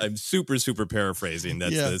 I'm super, super paraphrasing.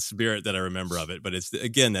 That's the spirit that I remember of it. But it's,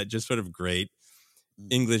 again, that just sort of great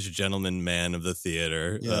English gentleman man of the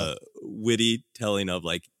theater, witty telling of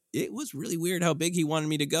like, it was really weird how big he wanted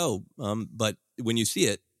me to go. But when you see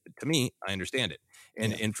it, to me, I understand it.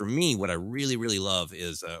 And for me, what I really, really love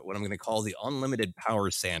is what I'm going to call the unlimited power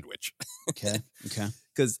sandwich. Okay.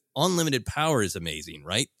 Because unlimited power is amazing,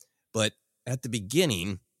 right? But at the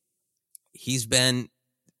beginning, he's been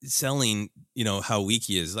selling, how weak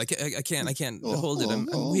he is. Like, I can't hold it. I'm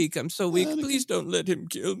weak. I'm so weak. Anakin. Please don't let him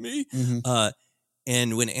kill me. Mm-hmm.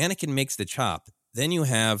 And when Anakin makes the chop, then you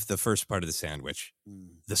have the first part of the sandwich,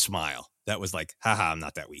 the smile. That was like, haha, I'm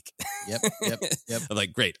not that weak. Yep. I'm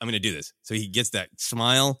like, great, I'm going to do this. So he gets that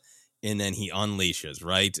smile, and then he unleashes,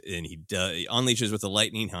 right? And he unleashes with the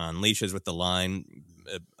lightning, he unleashes with the line,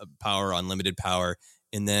 power, unlimited power.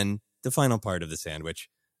 And then the final part of the sandwich,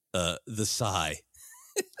 the sigh.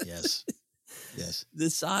 Yes. The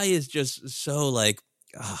sigh is just so like,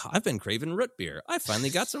 I've been craving root beer. I finally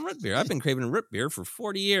got some root beer. I've been craving root beer for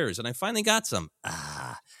 40 years, and I finally got some.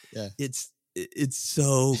 Yeah. It's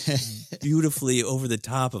so beautifully over the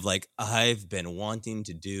top of like, I've been wanting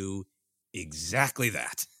to do exactly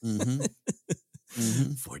that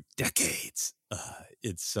for decades.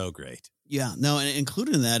 It's so great. Yeah, no, and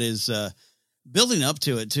included in that is building up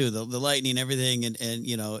to it too, the lightning, everything, and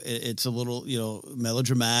it's a little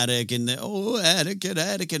melodramatic, and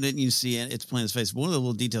Anakin, and you see it's playing his face. One of the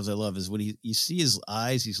little details I love is when you see his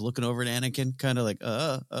eyes, he's looking over at Anakin, kind of like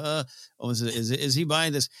is he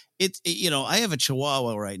buying this? I have a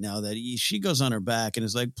Chihuahua right now that she goes on her back and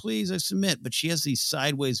is like, please, I submit, but she has these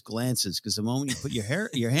sideways glances because the moment you put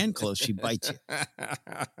your hand close, she bites you.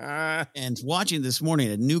 And watching this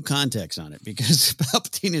morning, a new context on it because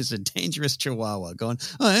Palpatine is a dangerous Chihuahua going,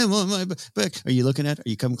 I am on my back. Are you looking at her? Are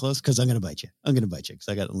you coming close? Because I'm going to bite you. I'm going to bite you because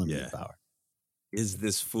I got unlimited power. Is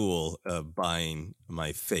this fool buying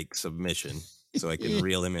my fake submission so I can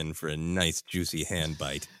reel him in for a nice, juicy hand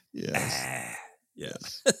bite? Yes.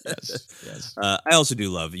 Yes. I also do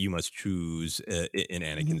love you must choose in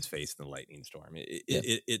Anakin's face in the lightning storm.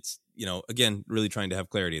 It's again really trying to have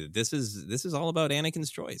clarity that this is all about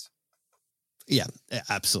Anakin's choice. Yeah,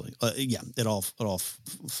 absolutely. It all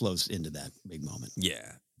flows into that big moment.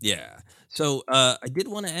 Yeah. So I did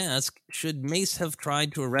want to ask, should Mace have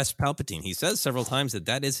tried to arrest Palpatine? He says several times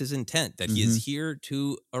that is his intent, that he is here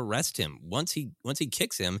to arrest him. Once he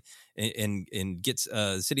kicks him and gets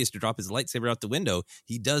Sidious to drop his lightsaber out the window,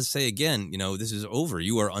 he does say again, this is over.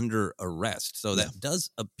 You are under arrest. So that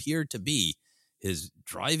does appear to be his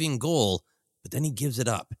driving goal, but then he gives it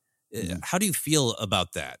up. How do you feel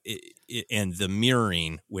about that and the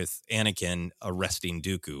mirroring with Anakin arresting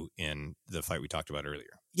Dooku in the fight we talked about earlier?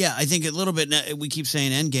 Yeah, I think a little bit, we keep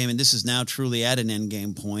saying endgame, and this is now truly at an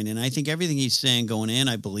endgame point. And I think everything he's saying going in,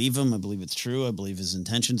 I believe him. I believe it's true. I believe his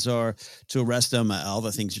intentions are to arrest him. All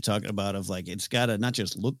the things you're talking about of like, it's got to not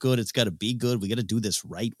just look good, it's got to be good. We got to do this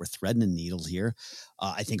right. We're threading a needle here.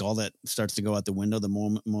 I think all that starts to go out the window the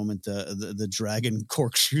moment the dragon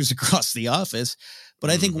corkscrews across the office. But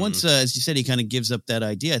I think once, as you said, he kind of gives up that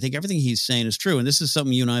idea. I think everything he's saying is true. And this is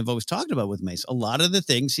something you and I have always talked about with Mace. A lot of the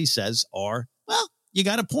things he says are, well, you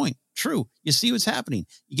got a point. True. You see what's happening.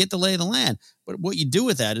 You get the lay of the land. But what you do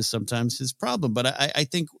with that is sometimes his problem. But I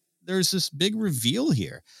think there's this big reveal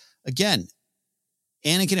here. Again,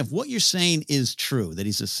 Anakin, if what you're saying is true, that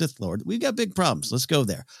he's a Sith Lord, we've got big problems. Let's go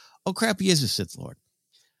there. Oh, crap, he is a Sith Lord.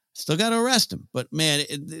 Still got to arrest him. But, man,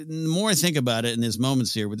 the more I think about it in these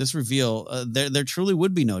moments here with this reveal, there truly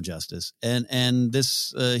would be no justice. And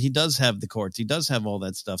this, he does have the courts. He does have all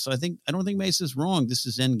that stuff. So I don't think Mace is wrong. This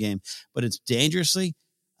is endgame. But it's dangerously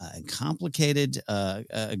complicated,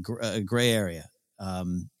 gray area.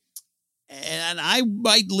 And I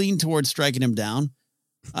might lean towards striking him down.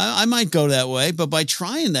 I might go that way. But by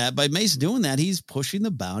trying that, by Mace doing that, he's pushing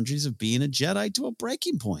the boundaries of being a Jedi to a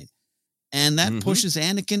breaking point. And that pushes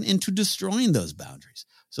Anakin into destroying those boundaries.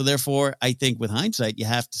 So therefore, I think with hindsight, you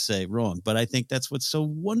have to say wrong. But I think that's what's so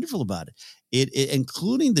wonderful about it. It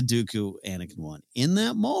including the Dooku Anakin one. In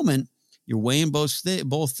that moment, you're weighing both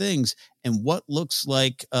things. And what looks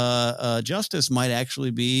like justice might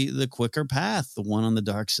actually be the quicker path, the one on the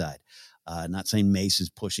dark side. Not saying Mace is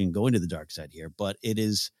going to the dark side here, but it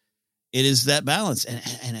is that balance.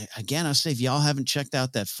 And again, I'll say if y'all haven't checked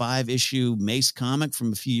out that 5-issue Mace comic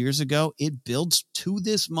from a few years ago, it builds to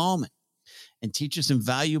this moment and teaches him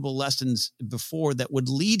valuable lessons before that would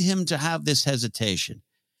lead him to have this hesitation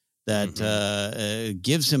that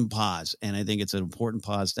gives him pause. And I think it's an important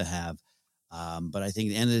pause to have. But I think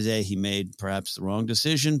at the end of the day, he made perhaps the wrong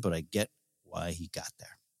decision, but I get why he got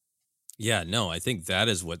there. Yeah, no, I think that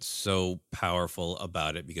is what's so powerful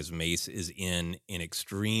about it because Mace is in an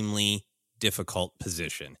extremely difficult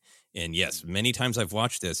position. And yes, many times I've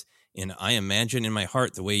watched this, and I imagine in my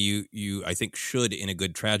heart the way you I think should in a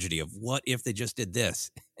good tragedy of what if they just did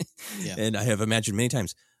this? Yeah. And I have imagined many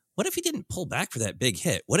times, what if he didn't pull back for that big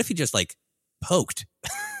hit? What if he just like poked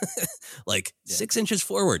like 6 inches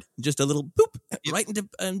forward, just a little boop right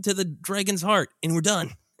into the dragon's heart, and we're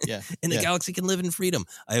done. Yeah. And the galaxy can live in freedom.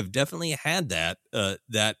 I have definitely had that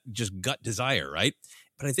just gut desire, right?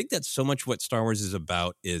 But I think that's so much what Star Wars is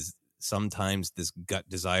about, is sometimes this gut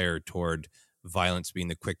desire toward violence being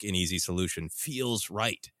the quick and easy solution feels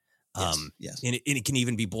right. Yes. And it can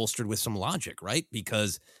even be bolstered with some logic, right?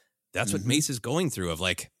 Because that's what Mace is going through of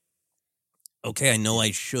like, okay, I know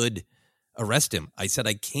I should arrest him. I said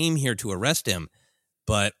I came here to arrest him,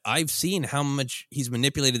 but I've seen how much he's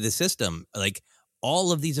manipulated the system. Like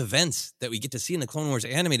all of these events that we get to see in the Clone Wars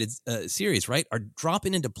animated series, right, are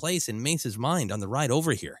dropping into place in Mace's mind on the ride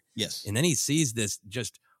over here. Yes. And then he sees this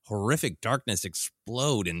just horrific darkness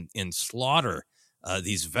explode and slaughter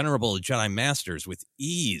these venerable Jedi Masters with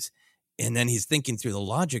ease. And then he's thinking through the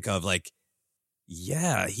logic of like,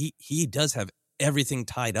 yeah, he does have everything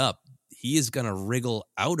tied up. He is going to wriggle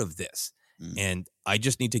out of this. And I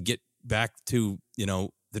just need to get back to,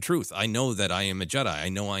 the truth. I know that I am a Jedi. I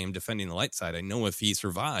know I am defending the light side. I know if he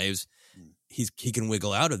survives, he can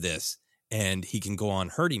wiggle out of this and he can go on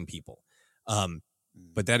hurting people.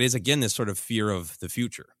 But that is, again, this sort of fear of the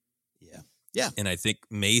future. Yeah. Yeah. And I think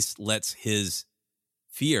Mace lets his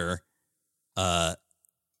fear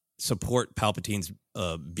support Palpatine's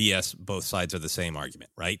BS. Both sides are the same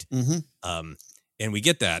argument, right? Mm-hmm. And we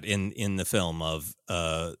get that in the film of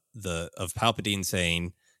Palpatine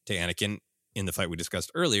saying to Anakin in the fight we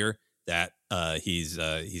discussed earlier that he's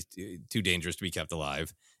too dangerous to be kept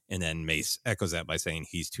alive, and then Mace echoes that by saying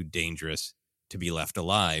he's too dangerous to be left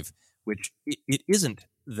alive, which it isn't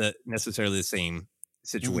necessarily the same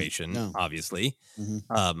situation, obviously.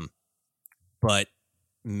 But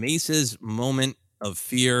Mace's moment of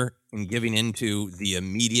fear and giving into the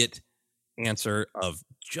immediate answer of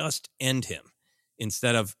just end him,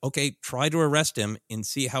 instead of, okay, try to arrest him and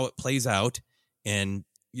see how it plays out, and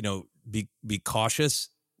be cautious,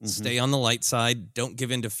 stay on the light side, don't give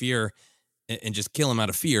in to fear, and just kill him out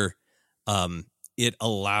of fear. It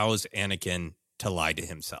allows Anakin to lie to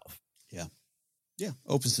himself. Yeah,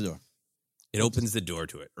 opens the door. It opens the door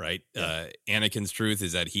to it, right? Yeah. Anakin's truth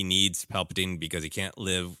is that he needs Palpatine because he can't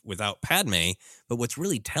live without Padme. But what's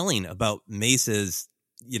really telling about Mace's,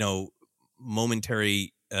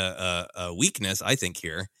 momentary weakness, I think,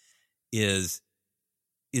 here is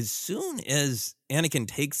as soon as Anakin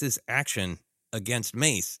takes this action against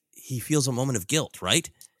Mace, he feels a moment of guilt, right?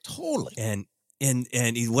 Totally. And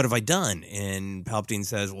he, what have I done? And Palpatine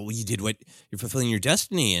says, well, you did what, you're fulfilling your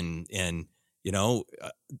destiny, and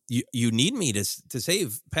you need me to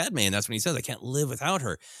save Padme. And that's when he says, I can't live without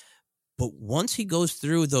her. But once he goes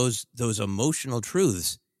through those emotional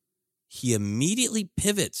truths, he immediately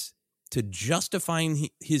pivots to justifying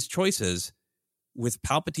his choices with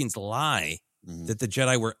Palpatine's lie that the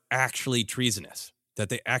Jedi were actually treasonous, that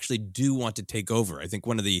they actually do want to take over. I think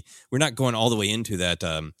we're not going all the way into that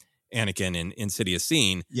Anakin and Insidious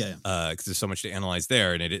scene, because there's so much to analyze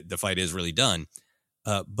there, and the fight is really done.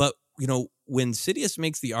 But when Sidious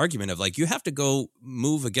makes the argument of like, you have to go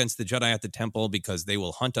move against the Jedi at the temple because they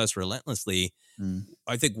will hunt us relentlessly.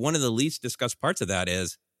 I think one of the least discussed parts of that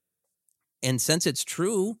is, and since it's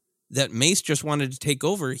true that Mace just wanted to take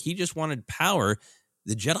over, he just wanted power,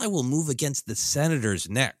 the Jedi will move against the senators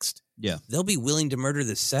next. Yeah. They'll be willing to murder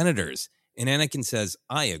the senators. And Anakin says,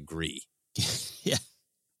 I agree. Yeah.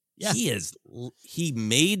 He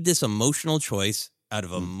made this emotional choice out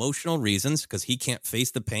of emotional reasons because he can't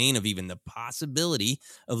face the pain of even the possibility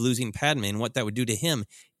of losing Padme and what that would do to him.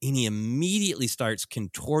 And he immediately starts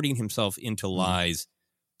contorting himself into lies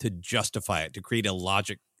to justify it, to create a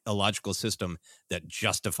logical system that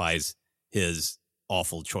justifies his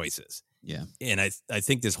awful choices. Yeah. And I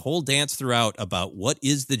think this whole dance throughout about what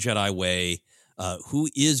is the Jedi way, who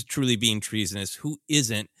is truly being treasonous, who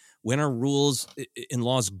isn't, when are rules and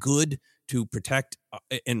laws good to protect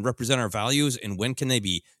and represent our values, and when can they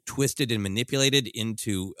be twisted and manipulated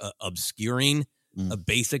into obscuring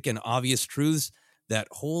basic and obvious truths? That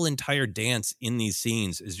whole entire dance in these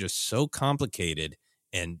scenes is just so complicated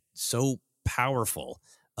and so powerful,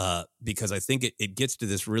 because I think it gets to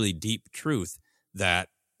this really deep truth that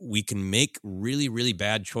we can make really, really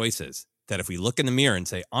bad choices that if we look in the mirror and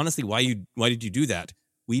say, honestly, why did you do that?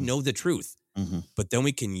 We know the truth. But then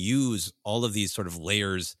we can use all of these sort of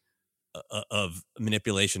layers of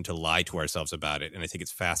manipulation to lie to ourselves about it. And I think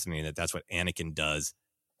it's fascinating that that's what Anakin does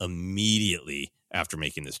immediately after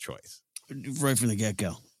making this choice. Right from the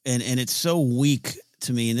get-go. And it's so weak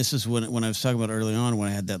to me, and this is when I was talking about early on, when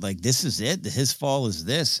I had that, like, this is it, his fall is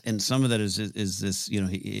this, and some of that is this,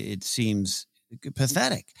 it seems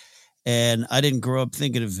pathetic. And I didn't grow up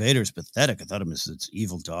thinking of Vader as pathetic. I thought of him as this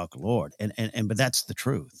evil dark lord, but that's the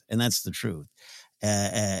truth, and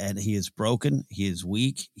he is broken, he is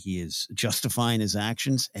weak, he is justifying his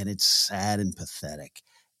actions, and it's sad and pathetic.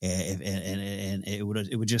 And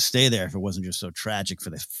it would just stay there if it wasn't just so tragic for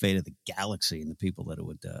the fate of the galaxy and the people that it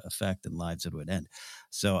would affect and lives that it would end.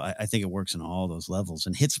 So I think it works on all those levels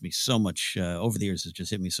and hits me so much over the years. It's just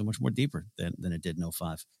hit me so much more deeper than it did in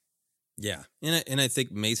 05. Yeah. And I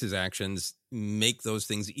think Mace's actions make those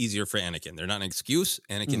things easier for Anakin. They're not an excuse.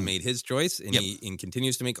 Anakin made his choice, and he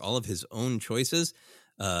continues to make all of his own choices.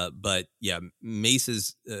 But yeah,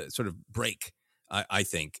 Mace's sort of break, I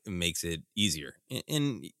think, makes it easier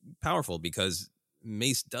and powerful, because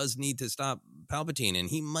Mace does need to stop Palpatine, and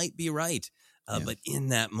he might be right. But in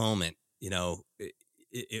that moment, I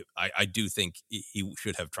do think he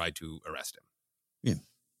should have tried to arrest him.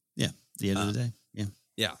 Yeah. At the end of the day.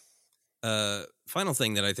 Yeah. Final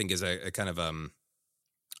thing that I think is a kind of a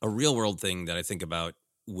real world thing that I think about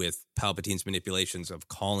with Palpatine's manipulations of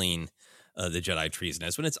calling the Jedi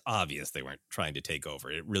treasonous, when it's obvious they weren't trying to take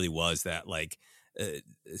over. It really was that, like,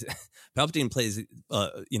 Palpatine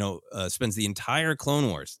spends the entire Clone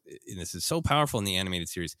Wars, and this is so powerful in the animated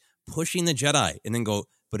series, pushing the Jedi, and then go,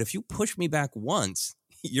 but if you push me back once,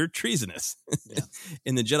 you're treasonous. Yeah.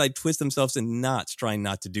 And the Jedi twist themselves in knots trying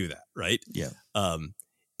not to do that, right? Yeah.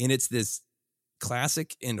 And it's this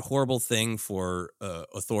classic and horrible thing for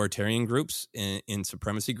authoritarian groups in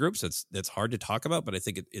supremacy groups. That's hard to talk about, but I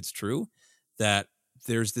think it's true that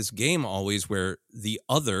there's this game always where the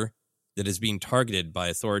other that is being targeted by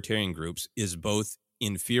authoritarian groups is both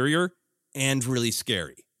inferior and really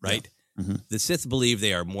scary, right? Yeah. Mm-hmm. The Sith believe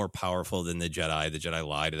they are more powerful than the Jedi. The Jedi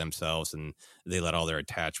lie to themselves, and they let all their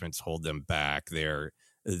attachments hold them back. They're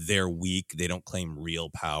weak. They don't claim real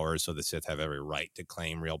power, so the Sith have every right to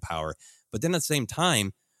claim real power. But then at the same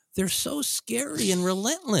time, they're so scary and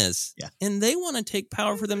relentless, and they want to take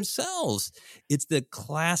power for themselves. It's the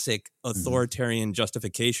classic authoritarian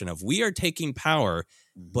justification of, we are taking power,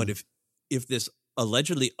 but if this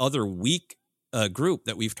allegedly other weak group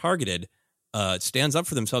that we've targeted stands up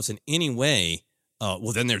for themselves in any way,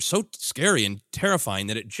 well, then they're so scary and terrifying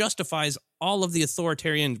that it justifies all of the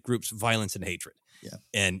authoritarian group's violence and hatred. Yeah.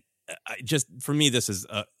 And for me, this is,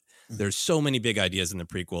 there's so many big ideas in the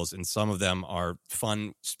prequels, and some of them are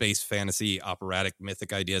fun space fantasy, operatic,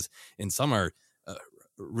 mythic ideas, and some are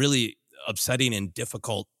really upsetting and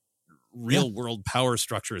difficult real world power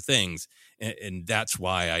structure things. And that's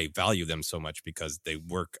why I value them so much, because they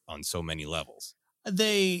work on so many levels.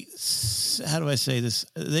 They, how do I say this?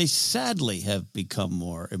 They sadly have become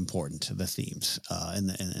more important, the themes, in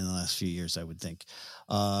the last few years, I would think.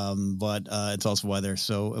 But it's also why they're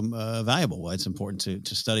so valuable, why it's important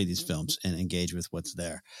to study these films and engage with what's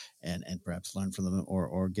there, and perhaps learn from them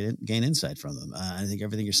or gain insight from them. I think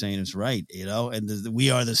everything you're saying is right, and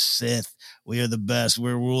we are the Sith. We are the best.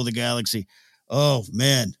 We're rule the galaxy. Oh,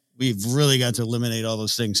 man, we've really got to eliminate all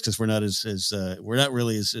those things, because we're not we're not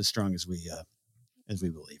really as strong as we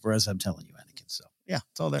believe, or as I'm telling you, Anakin. So yeah,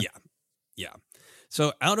 it's all there. Yeah.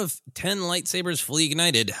 So out of 10 lightsabers fully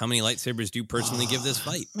ignited, how many lightsabers do you personally give this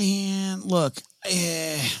fight? Man, look,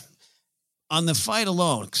 on the fight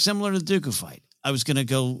alone, similar to the Dooku fight, I was going to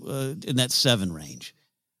go in that 7 range,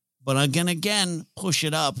 but I'm going to again push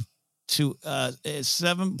it up to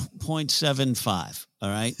 7.75. All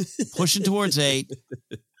right, pushing towards 8.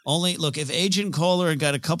 Only look, if Agent Kohler had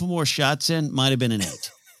got a couple more shots in, might have been an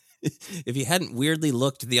 8. If he hadn't weirdly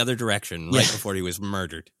looked the other direction right before he was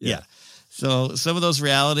murdered. Yeah. So some of those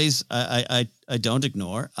realities I don't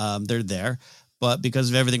ignore. They're there. But because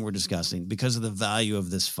of everything we're discussing, because of the value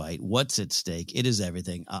of this fight, what's at stake, it is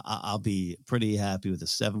everything. I'll be pretty happy with a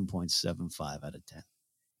 7.75 out of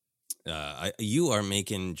 10. You are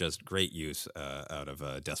making just great use out of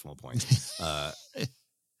a decimal point.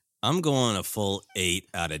 I'm going a full 8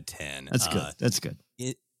 out of 10. That's good. That's good.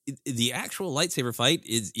 The actual lightsaber fight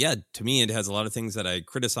is, to me, it has a lot of things that I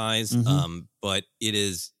criticize, but it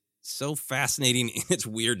is so fascinating in its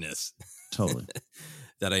weirdness. Totally.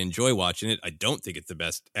 That I enjoy watching it. I don't think it's the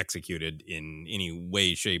best executed in any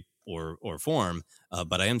way, shape, or form,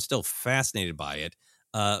 but I am still fascinated by it.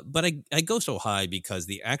 But I go so high because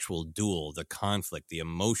the actual duel, the conflict, the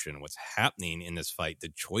emotion, what's happening in this fight, the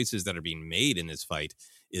choices that are being made in this fight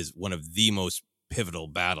is one of the most pivotal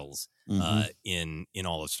battles in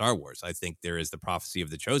all of Star Wars. I think there is the prophecy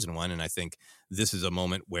of the chosen one, and I think this is a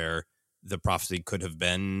moment where the prophecy could have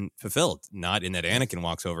been fulfilled. Not in that Anakin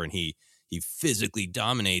walks over and he he physically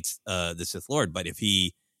dominates the Sith Lord. But if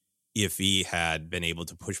he had been able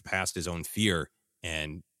to push past his own fear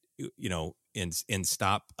and and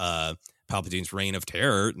stop Palpatine's reign of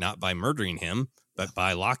terror, not by murdering him, but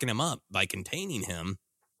by locking him up, by containing him,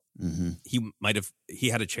 he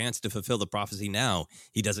had a chance to fulfill the prophecy. Now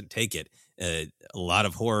he doesn't take it. A lot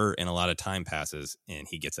of horror and a lot of time passes, and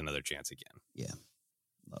he gets another chance again. Yeah.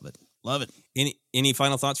 Love it. Any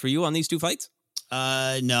final thoughts for you on these two fights?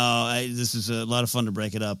 No, this is a lot of fun to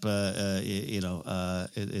break it up.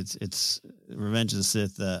 It's Revenge of the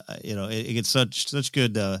Sith. It gets such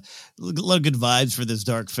good, a lot of good vibes for this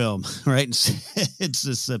dark film, right? It's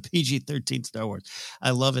this PG-13 Star Wars.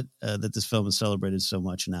 I love it that this film is celebrated so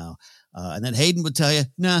much now. And then Hayden would tell you,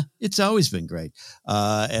 nah, it's always been great.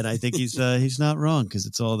 And I think he's not wrong, because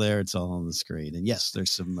it's all there. It's all on the screen. And yes,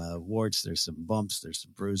 there's some warts, there's some bumps, there's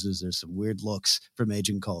some bruises, there's some weird looks from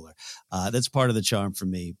Agent Kohler. That's part of the charm for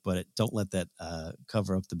me, but don't let that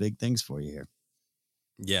cover up the big things for you here.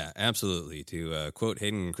 Yeah, absolutely. To quote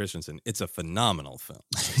Hayden Christensen, it's a phenomenal film.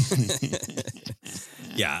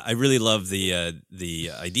 Yeah, I really love the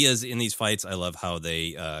ideas in these fights. I love how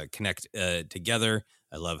they connect together.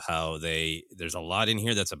 I love how there's a lot in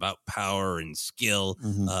here that's about power and skill,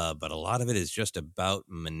 but a lot of it is just about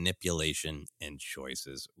manipulation and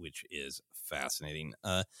choices, which is fascinating.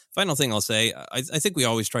 Final thing I'll say, I think we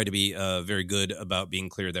always try to be very good about being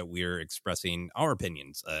clear that we're expressing our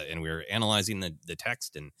opinions and we're analyzing the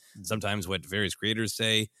text and sometimes what various creators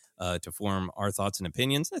say to form our thoughts and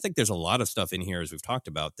opinions. I think there's a lot of stuff in here, as we've talked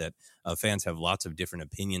about, that fans have lots of different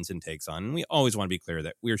opinions and takes on. And we always want to be clear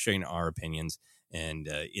that we're sharing our opinions and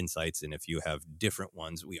insights. And if you have different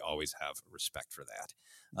ones, we always have respect for that.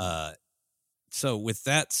 So with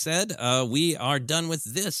that said, we are done with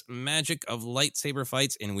this Magic of Lightsaber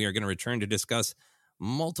Fights, and we are going to return to discuss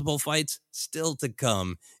multiple fights still to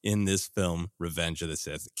come in this film, Revenge of the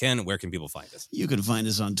Sith. Ken, where can people find us? You can find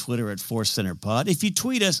us on Twitter at Force Center Pod. If you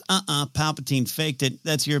tweet us, Palpatine faked it,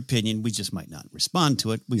 that's your opinion. We just might not respond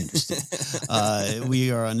to it. We understand.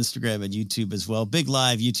 We are on Instagram and YouTube as well. Big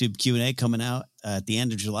live YouTube Q&A coming out at the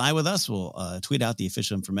end of July with us. We'll tweet out the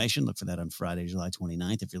official information. Look for that on Friday, July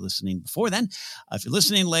 29th. If you're listening before then, if you're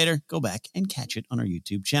listening later, go back and catch it on our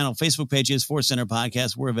YouTube channel. Facebook page is Force Center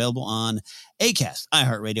Podcast. We're available on Acast,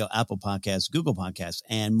 iHeartRadio, Apple Podcasts, Google Podcasts,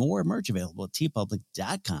 and more. Merch available at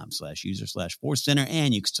tpublic.com/user/Force Center.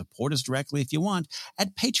 And you can support us directly if you want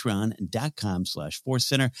at patreon.com/Force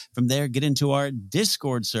Center. From there, get into our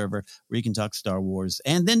Discord server where you can talk Star Wars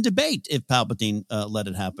and then debate if Palpatine let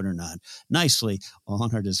it happen or not. Nicely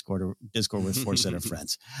on our Discord with Force Center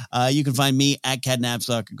friends. You can find me at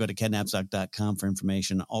Cadnapsock or go to cadnapsock.com for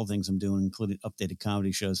information, all things I'm doing, including updated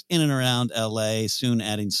comedy shows in and around LA, soon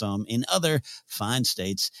adding some in other fine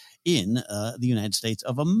states in the United States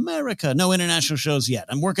of America. No international shows yet.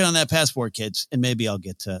 I'm working on that passport, kids, and maybe I'll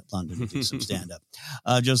get to London to do some stand-up.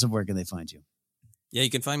 Joseph, where can they find you? Yeah, you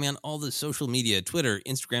can find me on all the social media, Twitter,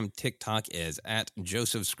 Instagram, TikTok as at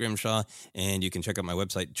Joseph Scrimshaw. And you can check out my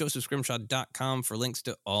website, josephscrimshaw.com, for links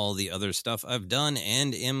to all the other stuff I've done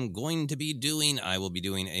and am going to be doing. I will be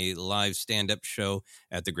doing a live stand-up show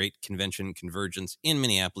at the Great Convention Convergence in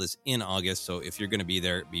Minneapolis in August. So if you're going to be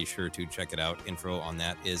there, be sure to check it out. Info on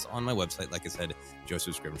that is on my website, like I said,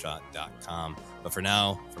 josephscrimshaw.com. But for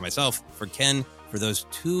now, for myself, for Ken, for those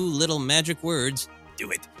two little magic words, do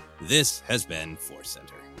it. This has been Force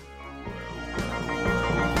Center.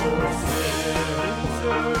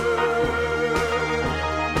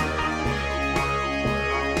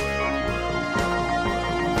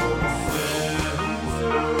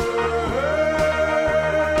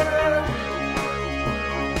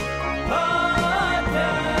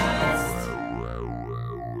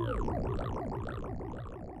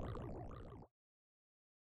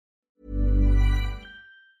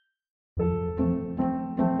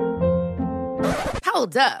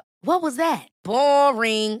 Hold up. What was that?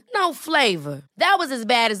 Boring. No flavor. That was as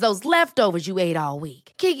bad as those leftovers you ate all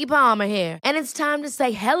week. Keke Palmer here. And it's time to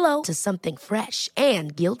say hello to something fresh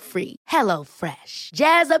and guilt-free. Hello Fresh.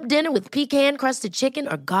 Jazz up dinner with pecan-crusted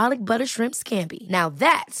chicken or garlic butter shrimp scampi. Now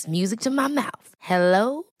that's music to my mouth.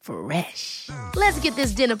 Hello Fresh. Let's get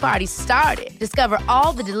this dinner party started. Discover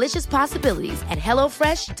all the delicious possibilities at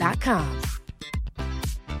HelloFresh.com.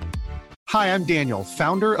 Hi, I'm Daniel,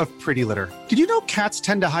 founder of Pretty Litter. Did you know cats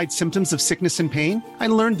tend to hide symptoms of sickness and pain? I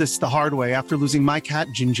learned this the hard way after losing my cat,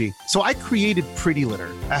 Gingy. So I created Pretty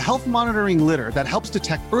Litter, a health monitoring litter that helps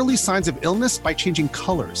detect early signs of illness by changing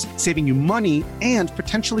colors, saving you money and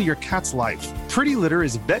potentially your cat's life. Pretty Litter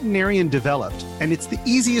is veterinarian developed, and it's the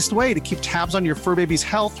easiest way to keep tabs on your fur baby's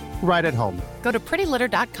health right at home. Go to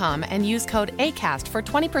prettylitter.com and use code ACAST for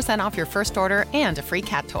 20% off your first order and a free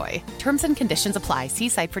cat toy. Terms and conditions apply. See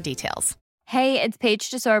site for details. Hey, it's Paige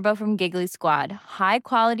DeSorbo from Giggly Squad. High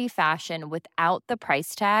quality fashion without the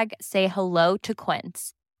price tag. Say hello to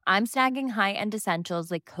Quince. I'm snagging high-end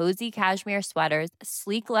essentials like cozy cashmere sweaters,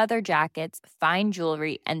 sleek leather jackets, fine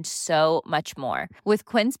jewelry, and so much more. With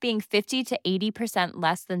Quince being 50 to 80%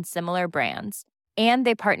 less than similar brands. And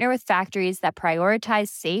they partner with factories that prioritize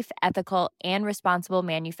safe, ethical, and responsible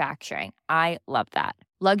manufacturing. I love that.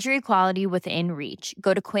 Luxury quality within reach.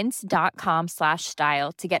 Go to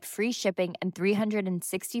quince.com/style to get free shipping and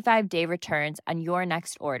 365-day returns on your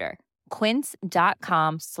next order.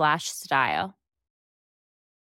 Quince.com/style.